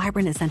Airwick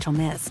Vibrant Essential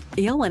Mist,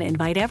 you'll want to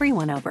invite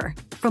everyone over.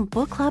 From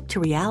book club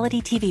to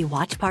reality TV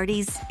watch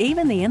parties,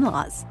 even the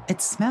in-laws.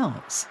 It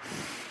smells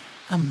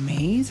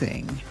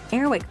amazing.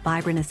 Airwick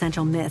Vibrant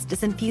Essential Mist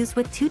is infused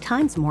with 2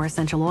 times more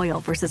essential oil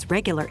versus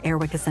regular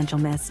Airwick Essential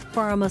Mist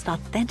for our most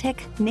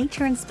authentic,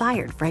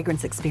 nature-inspired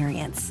fragrance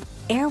experience.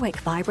 Airwick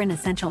Vibrant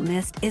Essential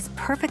Mist is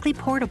perfectly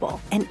portable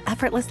and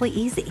effortlessly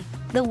easy,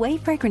 the way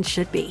fragrance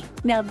should be.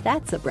 Now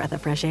that's a breath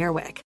of fresh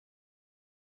Airwick.